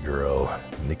Tennessee girl,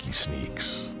 Nikki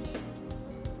Sneaks.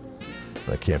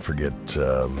 I can't forget,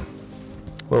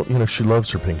 she loves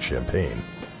her pink champagne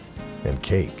and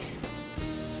cake.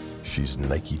 She's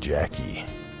Nike Jackie.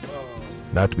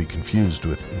 Not to be confused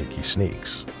with Nikki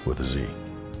Sneaks with a Z.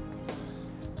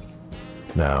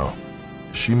 Now,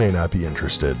 she may not be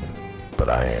interested, but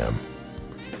I am.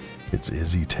 It's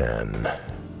Izzy 10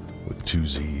 with 2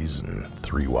 Z's and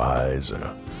 3 Y's and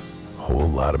a whole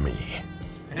lot of me.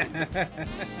 And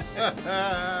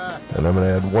I'm going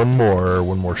to add one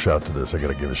more shout to this. I got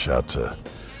to give a shout to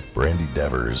Brandy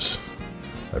Devers.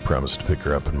 I promised to pick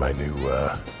her up in my new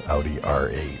Audi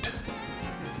R8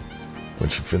 when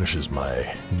she finishes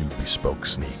my new bespoke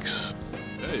sneaks.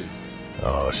 Hey.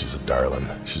 Oh, she's a darling.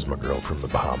 She's my girl from the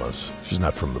Bahamas. She's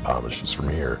not from the Bahamas. She's from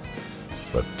here.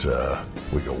 But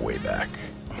we go way back.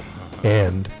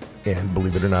 And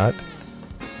believe it or not,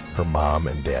 her mom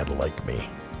and dad like me.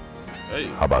 Hey.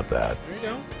 How about that? There you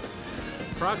go.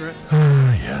 Progress.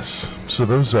 Yes. So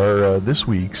those are this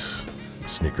week's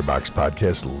Sneaker Box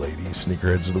Podcast, Lady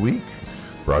Sneakerheads of the Week,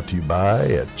 brought to you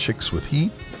by Chicks with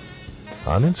Heat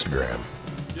on Instagram.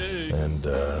 Yay. And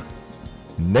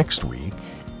next week,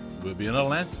 We'll be in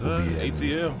Atlanta. We'll be in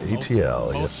ATL.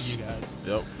 ATL, Most yes. of you guys.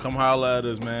 Yep. Come holler at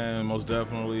us, man. Most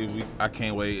definitely. I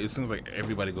can't wait. It seems like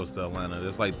everybody goes to Atlanta.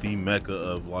 It's like the mecca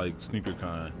of like sneaker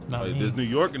con. Like, there's New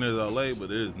York and there's LA, but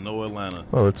there's no Atlanta.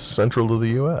 Well, it's central to the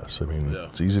U.S. I mean,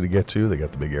 it's easy to get to. They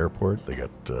got the big airport. They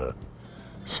got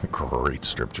some great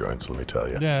strip joints, let me tell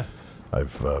you. Yeah.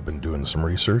 I've been doing some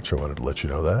research. I wanted to let you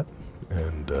know that.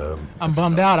 And I'm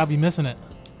bummed out. I'll be missing it.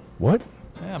 What?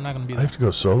 Yeah, I'm not going to be I there. have to go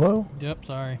solo? Yep,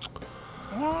 sorry.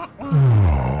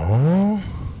 Aww.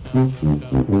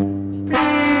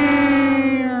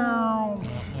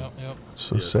 Yep.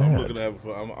 So So sad. I'm looking at.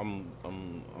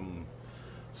 I'm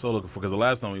so looking for, because the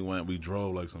last time we went, we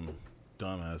drove like some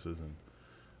dumbasses and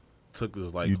took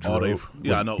us like You all day. drove?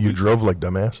 Yeah, I know. You drove like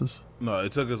dumbasses? No,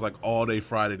 it took us like all day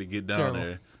Friday to get down Terrible.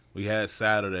 there. We had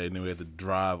Saturday, and then we had to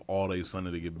drive all day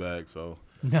Sunday to get back. So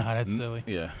Nah, that's silly.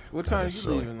 Yeah. What time you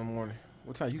silly. leave in the morning?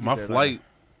 What time you get My there, flight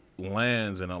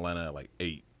lands in Atlanta at like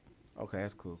 8. Okay,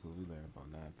 that's cool because we land about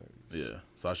 9:30. Yeah,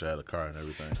 Sasha had a car and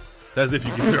everything. That's if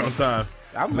you get there on time.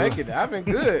 I'm making it. I've been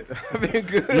good. I've been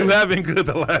good. You have been good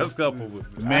the last couple.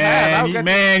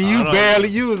 Man,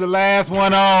 you was the last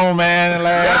one on, man. The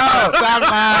last stop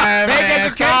lying, man.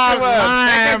 Stop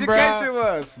lying, bro.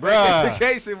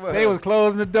 Education was. They was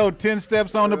closing the door 10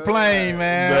 steps on the plane,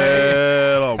 man.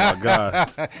 Oh my God.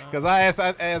 Because I asked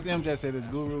MJ, I said, is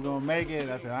Guru gonna make it?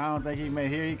 I said, I don't think he made.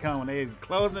 Here he come. When they was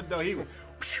closing the door, he was.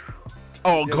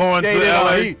 Just going to skated on.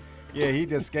 LA. He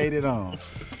just skated on.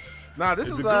 Nah, this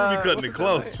The was Guru be cutting it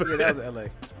close. Yeah, that was LA.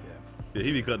 Yeah,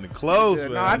 he be cutting it close, Yeah,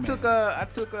 man. no, I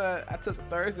took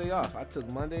Thursday off. I took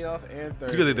Monday off and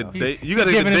Thursday. You gotta off. take the day. You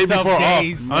gotta take the day before off.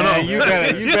 I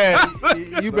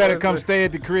know. You better come stay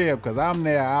at the crib because I'm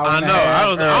there. I know. I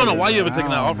don't know why you ever taking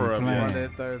that offer up. Monday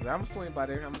and Thursday. I'm swing by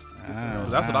there.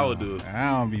 That's what I would do. I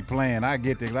don't be playing. I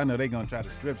get there 'cause I know they gonna try to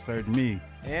strip search me.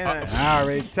 And I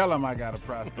already tell them I got a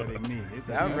prosthetic knee.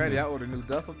 I'm ready. I ordered new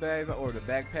duffel bags. I ordered a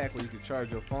backpack where you can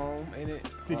charge your phone in it.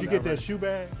 Did you get that shoe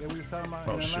bag that we was talking about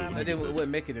in Atlanta? They wouldn't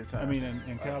make it in time. I mean,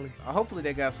 in Cali? Hopefully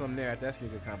they got something there at that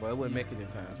sneaker con, but it wouldn't make it in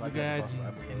time. So You guys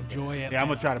enjoy it. Yeah, I'm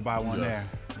gonna try to buy one there.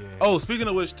 Yeah. Oh, speaking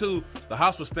of which, too, the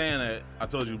house we're staying at, I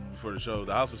told you before the show,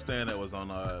 the house we're staying at was on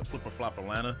Flip or Flop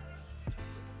Atlanta.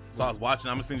 So I was watching.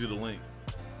 I'm gonna send you the link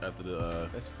after the.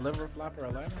 That's Flipper Flopper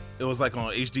Atlanta. It was like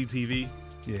on HGTV.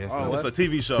 Yeah, so it's a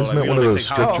TV show. Isn't like, that one of those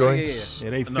strip joints? Yeah,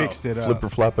 they fixed it up. Flip or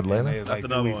Flop Atlanta? That's That's like,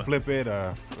 another do we one. flip it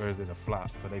or is it a flop?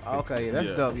 So they fixed Okay, it. that's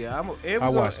dope. Yeah, I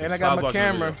watched it. and I So I got was my watching the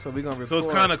camera, video. so we're gonna record. So it's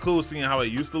kind of cool seeing how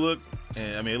it used to look,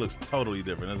 and I mean it looks totally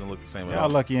different. It doesn't look the same at Y'all all.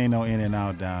 lucky ain't no in and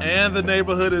out down there. And the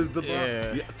neighborhood is the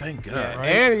Yeah. thank God. Yeah. Right?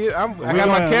 And I got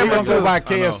my We camera gonna go too. by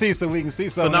KFC so we can see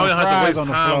some. So now we don't have to fries waste on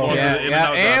the time floor. on Yeah, the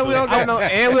yeah, and we don't get no,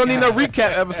 and we don't need no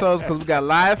recap episodes because we got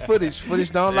live footage.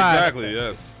 Footage don't lie. Exactly.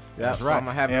 Yes. Yeah, That's so right. I'm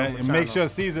gonna have it on the And make channel. sure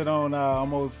Caesar don't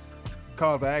almost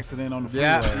cause an accident on the freeway.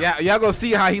 Yeah, y'all gonna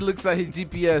see how he looks at his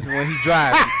GPS when he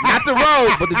drives. Not the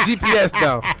road, but the GPS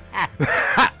though.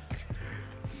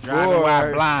 Driving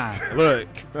while blind. Look,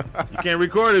 you can't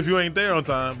record if you ain't there on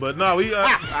time. But no, we.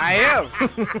 I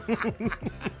am.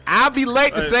 I'll be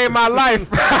late to save my life.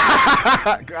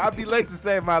 I'll be late to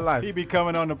save my life. He be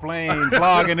coming on the plane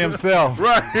vlogging himself.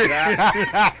 Right.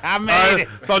 I made it.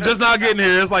 So just now getting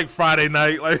here, it's like Friday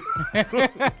night. Like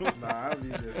Nah, I'll be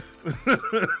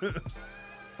there.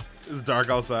 it's dark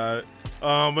outside.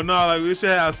 But no, like we should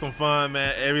have some fun,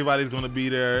 man. Everybody's gonna be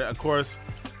there. Of course,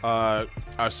 our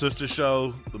sister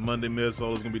show, the Monday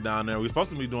Midsole, is gonna be down there. We're supposed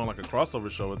to be doing like a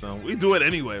crossover show with them. We do it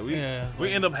anyway. We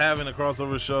end up having a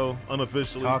crossover show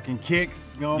unofficially. Talking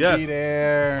Kicks gonna be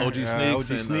there. OG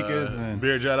Sneaks OG Sneakers and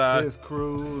Beer Jedi. His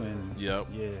crew and Yep.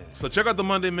 yeah. So check out the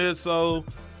Monday Midsole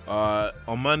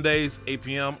on Mondays 8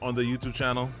 p.m. on the YouTube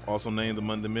channel, also named the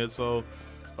Monday Midsole.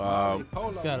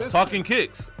 Talking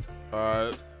Kicks.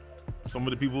 Some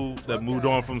of the people that moved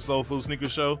on from Soul Food Sneaker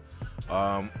Show,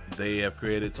 they have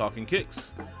created Talking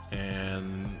Kicks,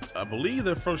 and I believe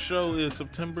their first show is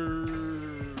September.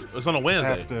 It's on a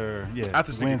Wednesday.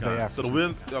 After Sneaker Wednesday Con.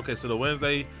 after. So the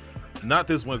Wednesday, not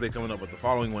this Wednesday coming up, but the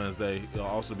following Wednesday, it'll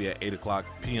also be at 8 o'clock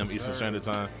p.m. Eastern Standard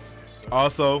Time.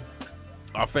 Also,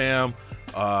 our fam,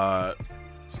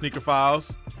 Sneaker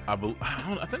Files. I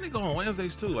think they go on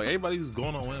Wednesdays too. Like everybody's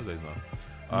going on Wednesdays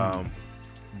now.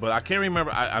 But I can't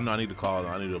remember. I know I need to call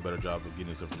them. I need to do a better job of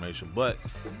getting this information. But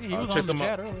He was check on the them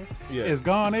chat out. earlier. Yeah. Is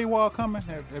Gone AWOL coming?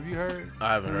 Have you heard?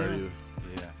 I haven't heard you.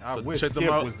 Yeah, I So wish check them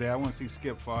Skip out. was there. I want to see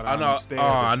Skip fall I down know. the stairs.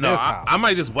 I at know. this house. I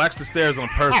might just wax the stairs on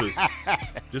purpose,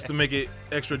 just to make it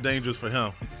extra dangerous for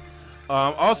him.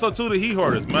 Also, too, the Heat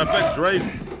Hoarders. Matter of fact, Drake.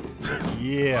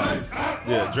 Yeah.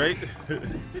 Yeah, Drake.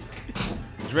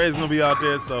 Dre's gonna be out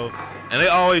there, so And they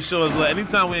always show us love.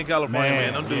 Anytime we in California,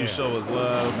 man, them dudes show us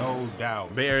love. No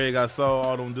doubt. Bay Area got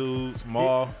all them dudes.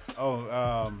 Mall.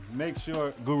 Make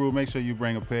sure you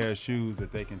bring a pair of shoes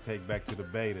that they can take back to the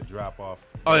Bay to drop off.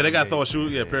 Oh, yeah, they got to throw a shoe.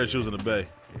 Yeah, a pair of shoes in the Bay.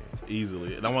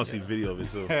 Easily. And I want to see video of it,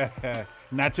 too.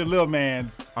 Not your little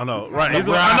man's. I know, right.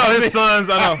 I know his sons.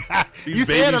 I know. These you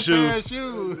baby said a shoes. pair of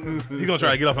shoes. He's going to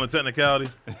try to get off on a technicality.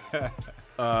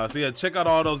 So, yeah, check out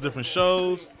all those different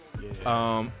shows.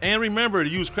 Yeah. And remember to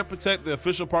use Crep Protect, the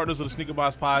official partners of the Sneaker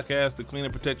Box podcast, to clean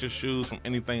and protect your shoes from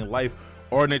anything life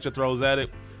or nature throws at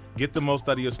it. Get the most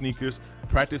out of your sneakers.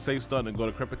 Practice safe stuff and go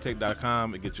to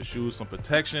crepprotect.com and get your shoes some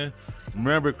protection.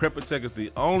 Remember, Crep Protect is the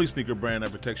only sneaker brand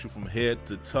that protects you from head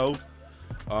to toe.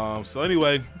 So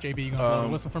anyway, JB, you gonna blow the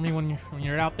whistle for me when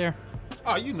you're out there?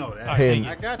 Oh, you know that. Hey,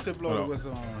 I got to blow the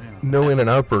whistle on him. No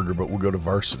In-N-Out burger, but we'll go to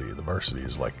Varsity. The Varsity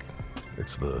is like,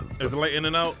 it's the. Is it like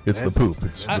In-N-Out? It's the poop.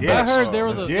 It's I heard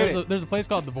there's a place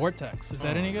called the Vortex. Is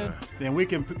that any good? Then we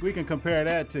can compare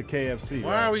that to KFC.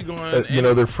 Why are we going?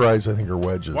 Their fries I think are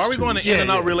wedges. Why are we going to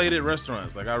In-N-Out related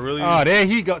restaurants? Like I really. Oh, there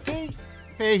he go. See.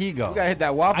 There he go. You gotta hit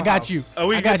that Waffle House. I got you. Oh,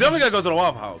 we definitely gotta go to the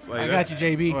Waffle House. Like, I got you,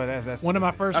 JB. Boy, that's one of my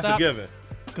first stops. That's a given.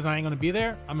 Because I ain't gonna be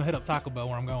there, I'm gonna hit up Taco Bell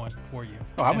where I'm going for you.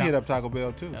 Oh, I'm gonna hit up Taco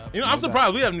Bell too. I'm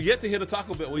surprised we haven't yet to hit a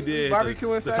Taco Bell. We did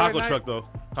the taco truck though,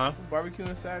 huh?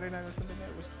 Barbecuing Saturday night or Sunday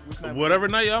night. Whatever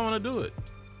night y'all want to do it.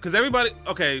 Because everybody,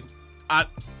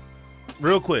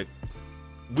 real quick,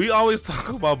 we always talk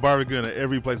about barbecuing at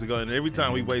every place we go, and every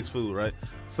time we waste food, right?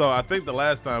 So I think the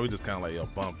last time we just kind of like, yo,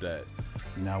 bump that.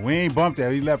 No, we ain't bumped that.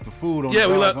 We left the food on. We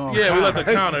left the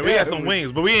counter. We had some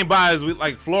wings, but we ain't buy as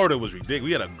like Florida was ridiculous.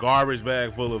 We had a garbage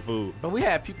bag full of food. But we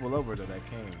had people over that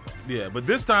came. Yeah, but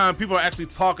this time people are actually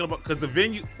talking about, because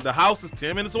the house is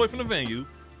 10 minutes away from the venue,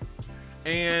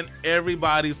 and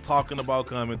everybody's talking about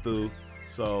coming through.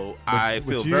 So I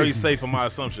feel very safe in my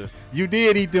assumption. You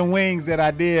did eat the wings that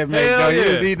I did make. Hell You yeah.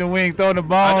 was eating the wings, throwing the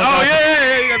bones.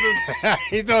 Yeah.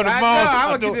 He throwing the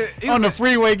bones on the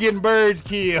freeway, getting birds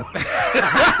killed.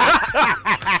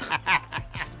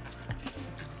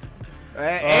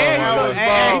 Hey,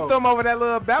 he threw him over that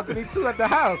little balcony too at the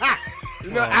house.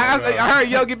 You know, I heard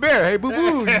Yogi Bear. Hey, boo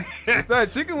boo, it's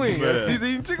that chicken wing. He's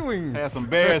eating chicken wings. Had some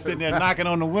bears sitting there knocking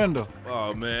on the window.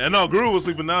 Oh man, and no, Guru was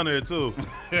sleeping down there too.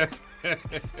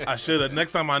 I should have.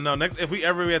 Next time I know. If we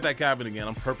ever be at that cabin again,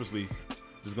 I'm purposely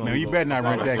just gonna. Man, you better not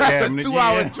rent that cabin again.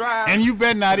 2-hour drive. And you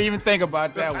better not even think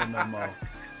about that one no more.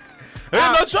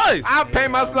 There's no choice. I'll pay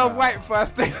myself white before I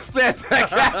stay at that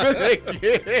cabin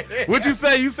again. What'd you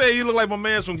say? You say you look like my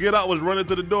man from Get Out was running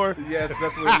to the door? Yes,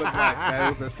 that's what it looked like. Man. It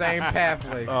was the same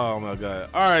pathway. Oh my God.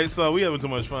 All right, so we having too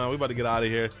much fun. We about to get out of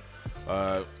here.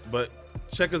 But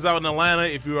check us out in Atlanta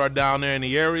if you are down there in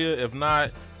the area. If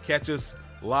not, catch us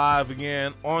live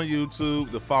again on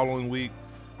YouTube the following week.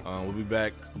 We'll be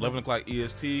back 11 o'clock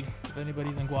EST. If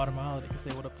anybody's in Guatemala, they can say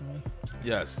what up to me.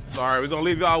 Yes. So, all right, we're going to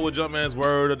leave y'all with Jumpman's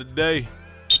word of the day.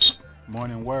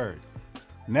 Morning word.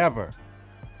 Never.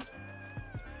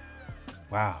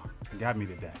 Wow. Got me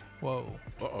today. Whoa.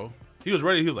 Uh-oh. He was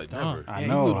ready. He was like, never. I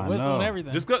know. And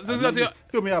everything. Just go to your...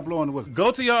 Threw me out blowing the whistle.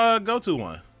 Go to your go-to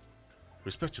one.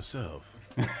 Respect yourself.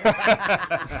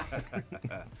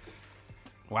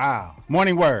 Wow.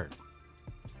 Morning word.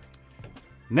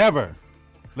 Never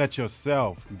let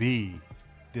yourself be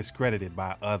discredited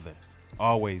by others.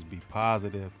 Always be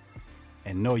positive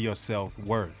and know your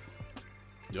self-worth.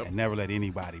 Yep. And never let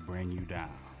anybody bring you down.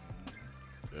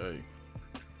 Hey.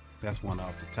 That's one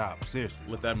off the top. Seriously.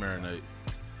 Let that marinate.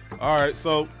 All right,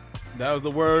 so that was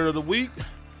the word of the week.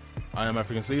 I am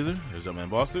African Caesar. Here's Jumpman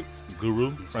Bostic,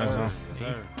 Guru, Francis.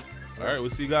 Yes, all right, we'll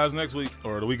see you guys next week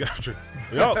or the week after.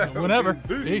 Whenever.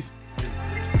 Peace.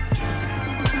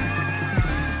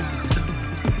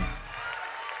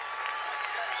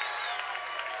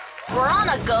 We're on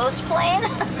a ghost plane?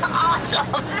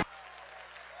 Awesome.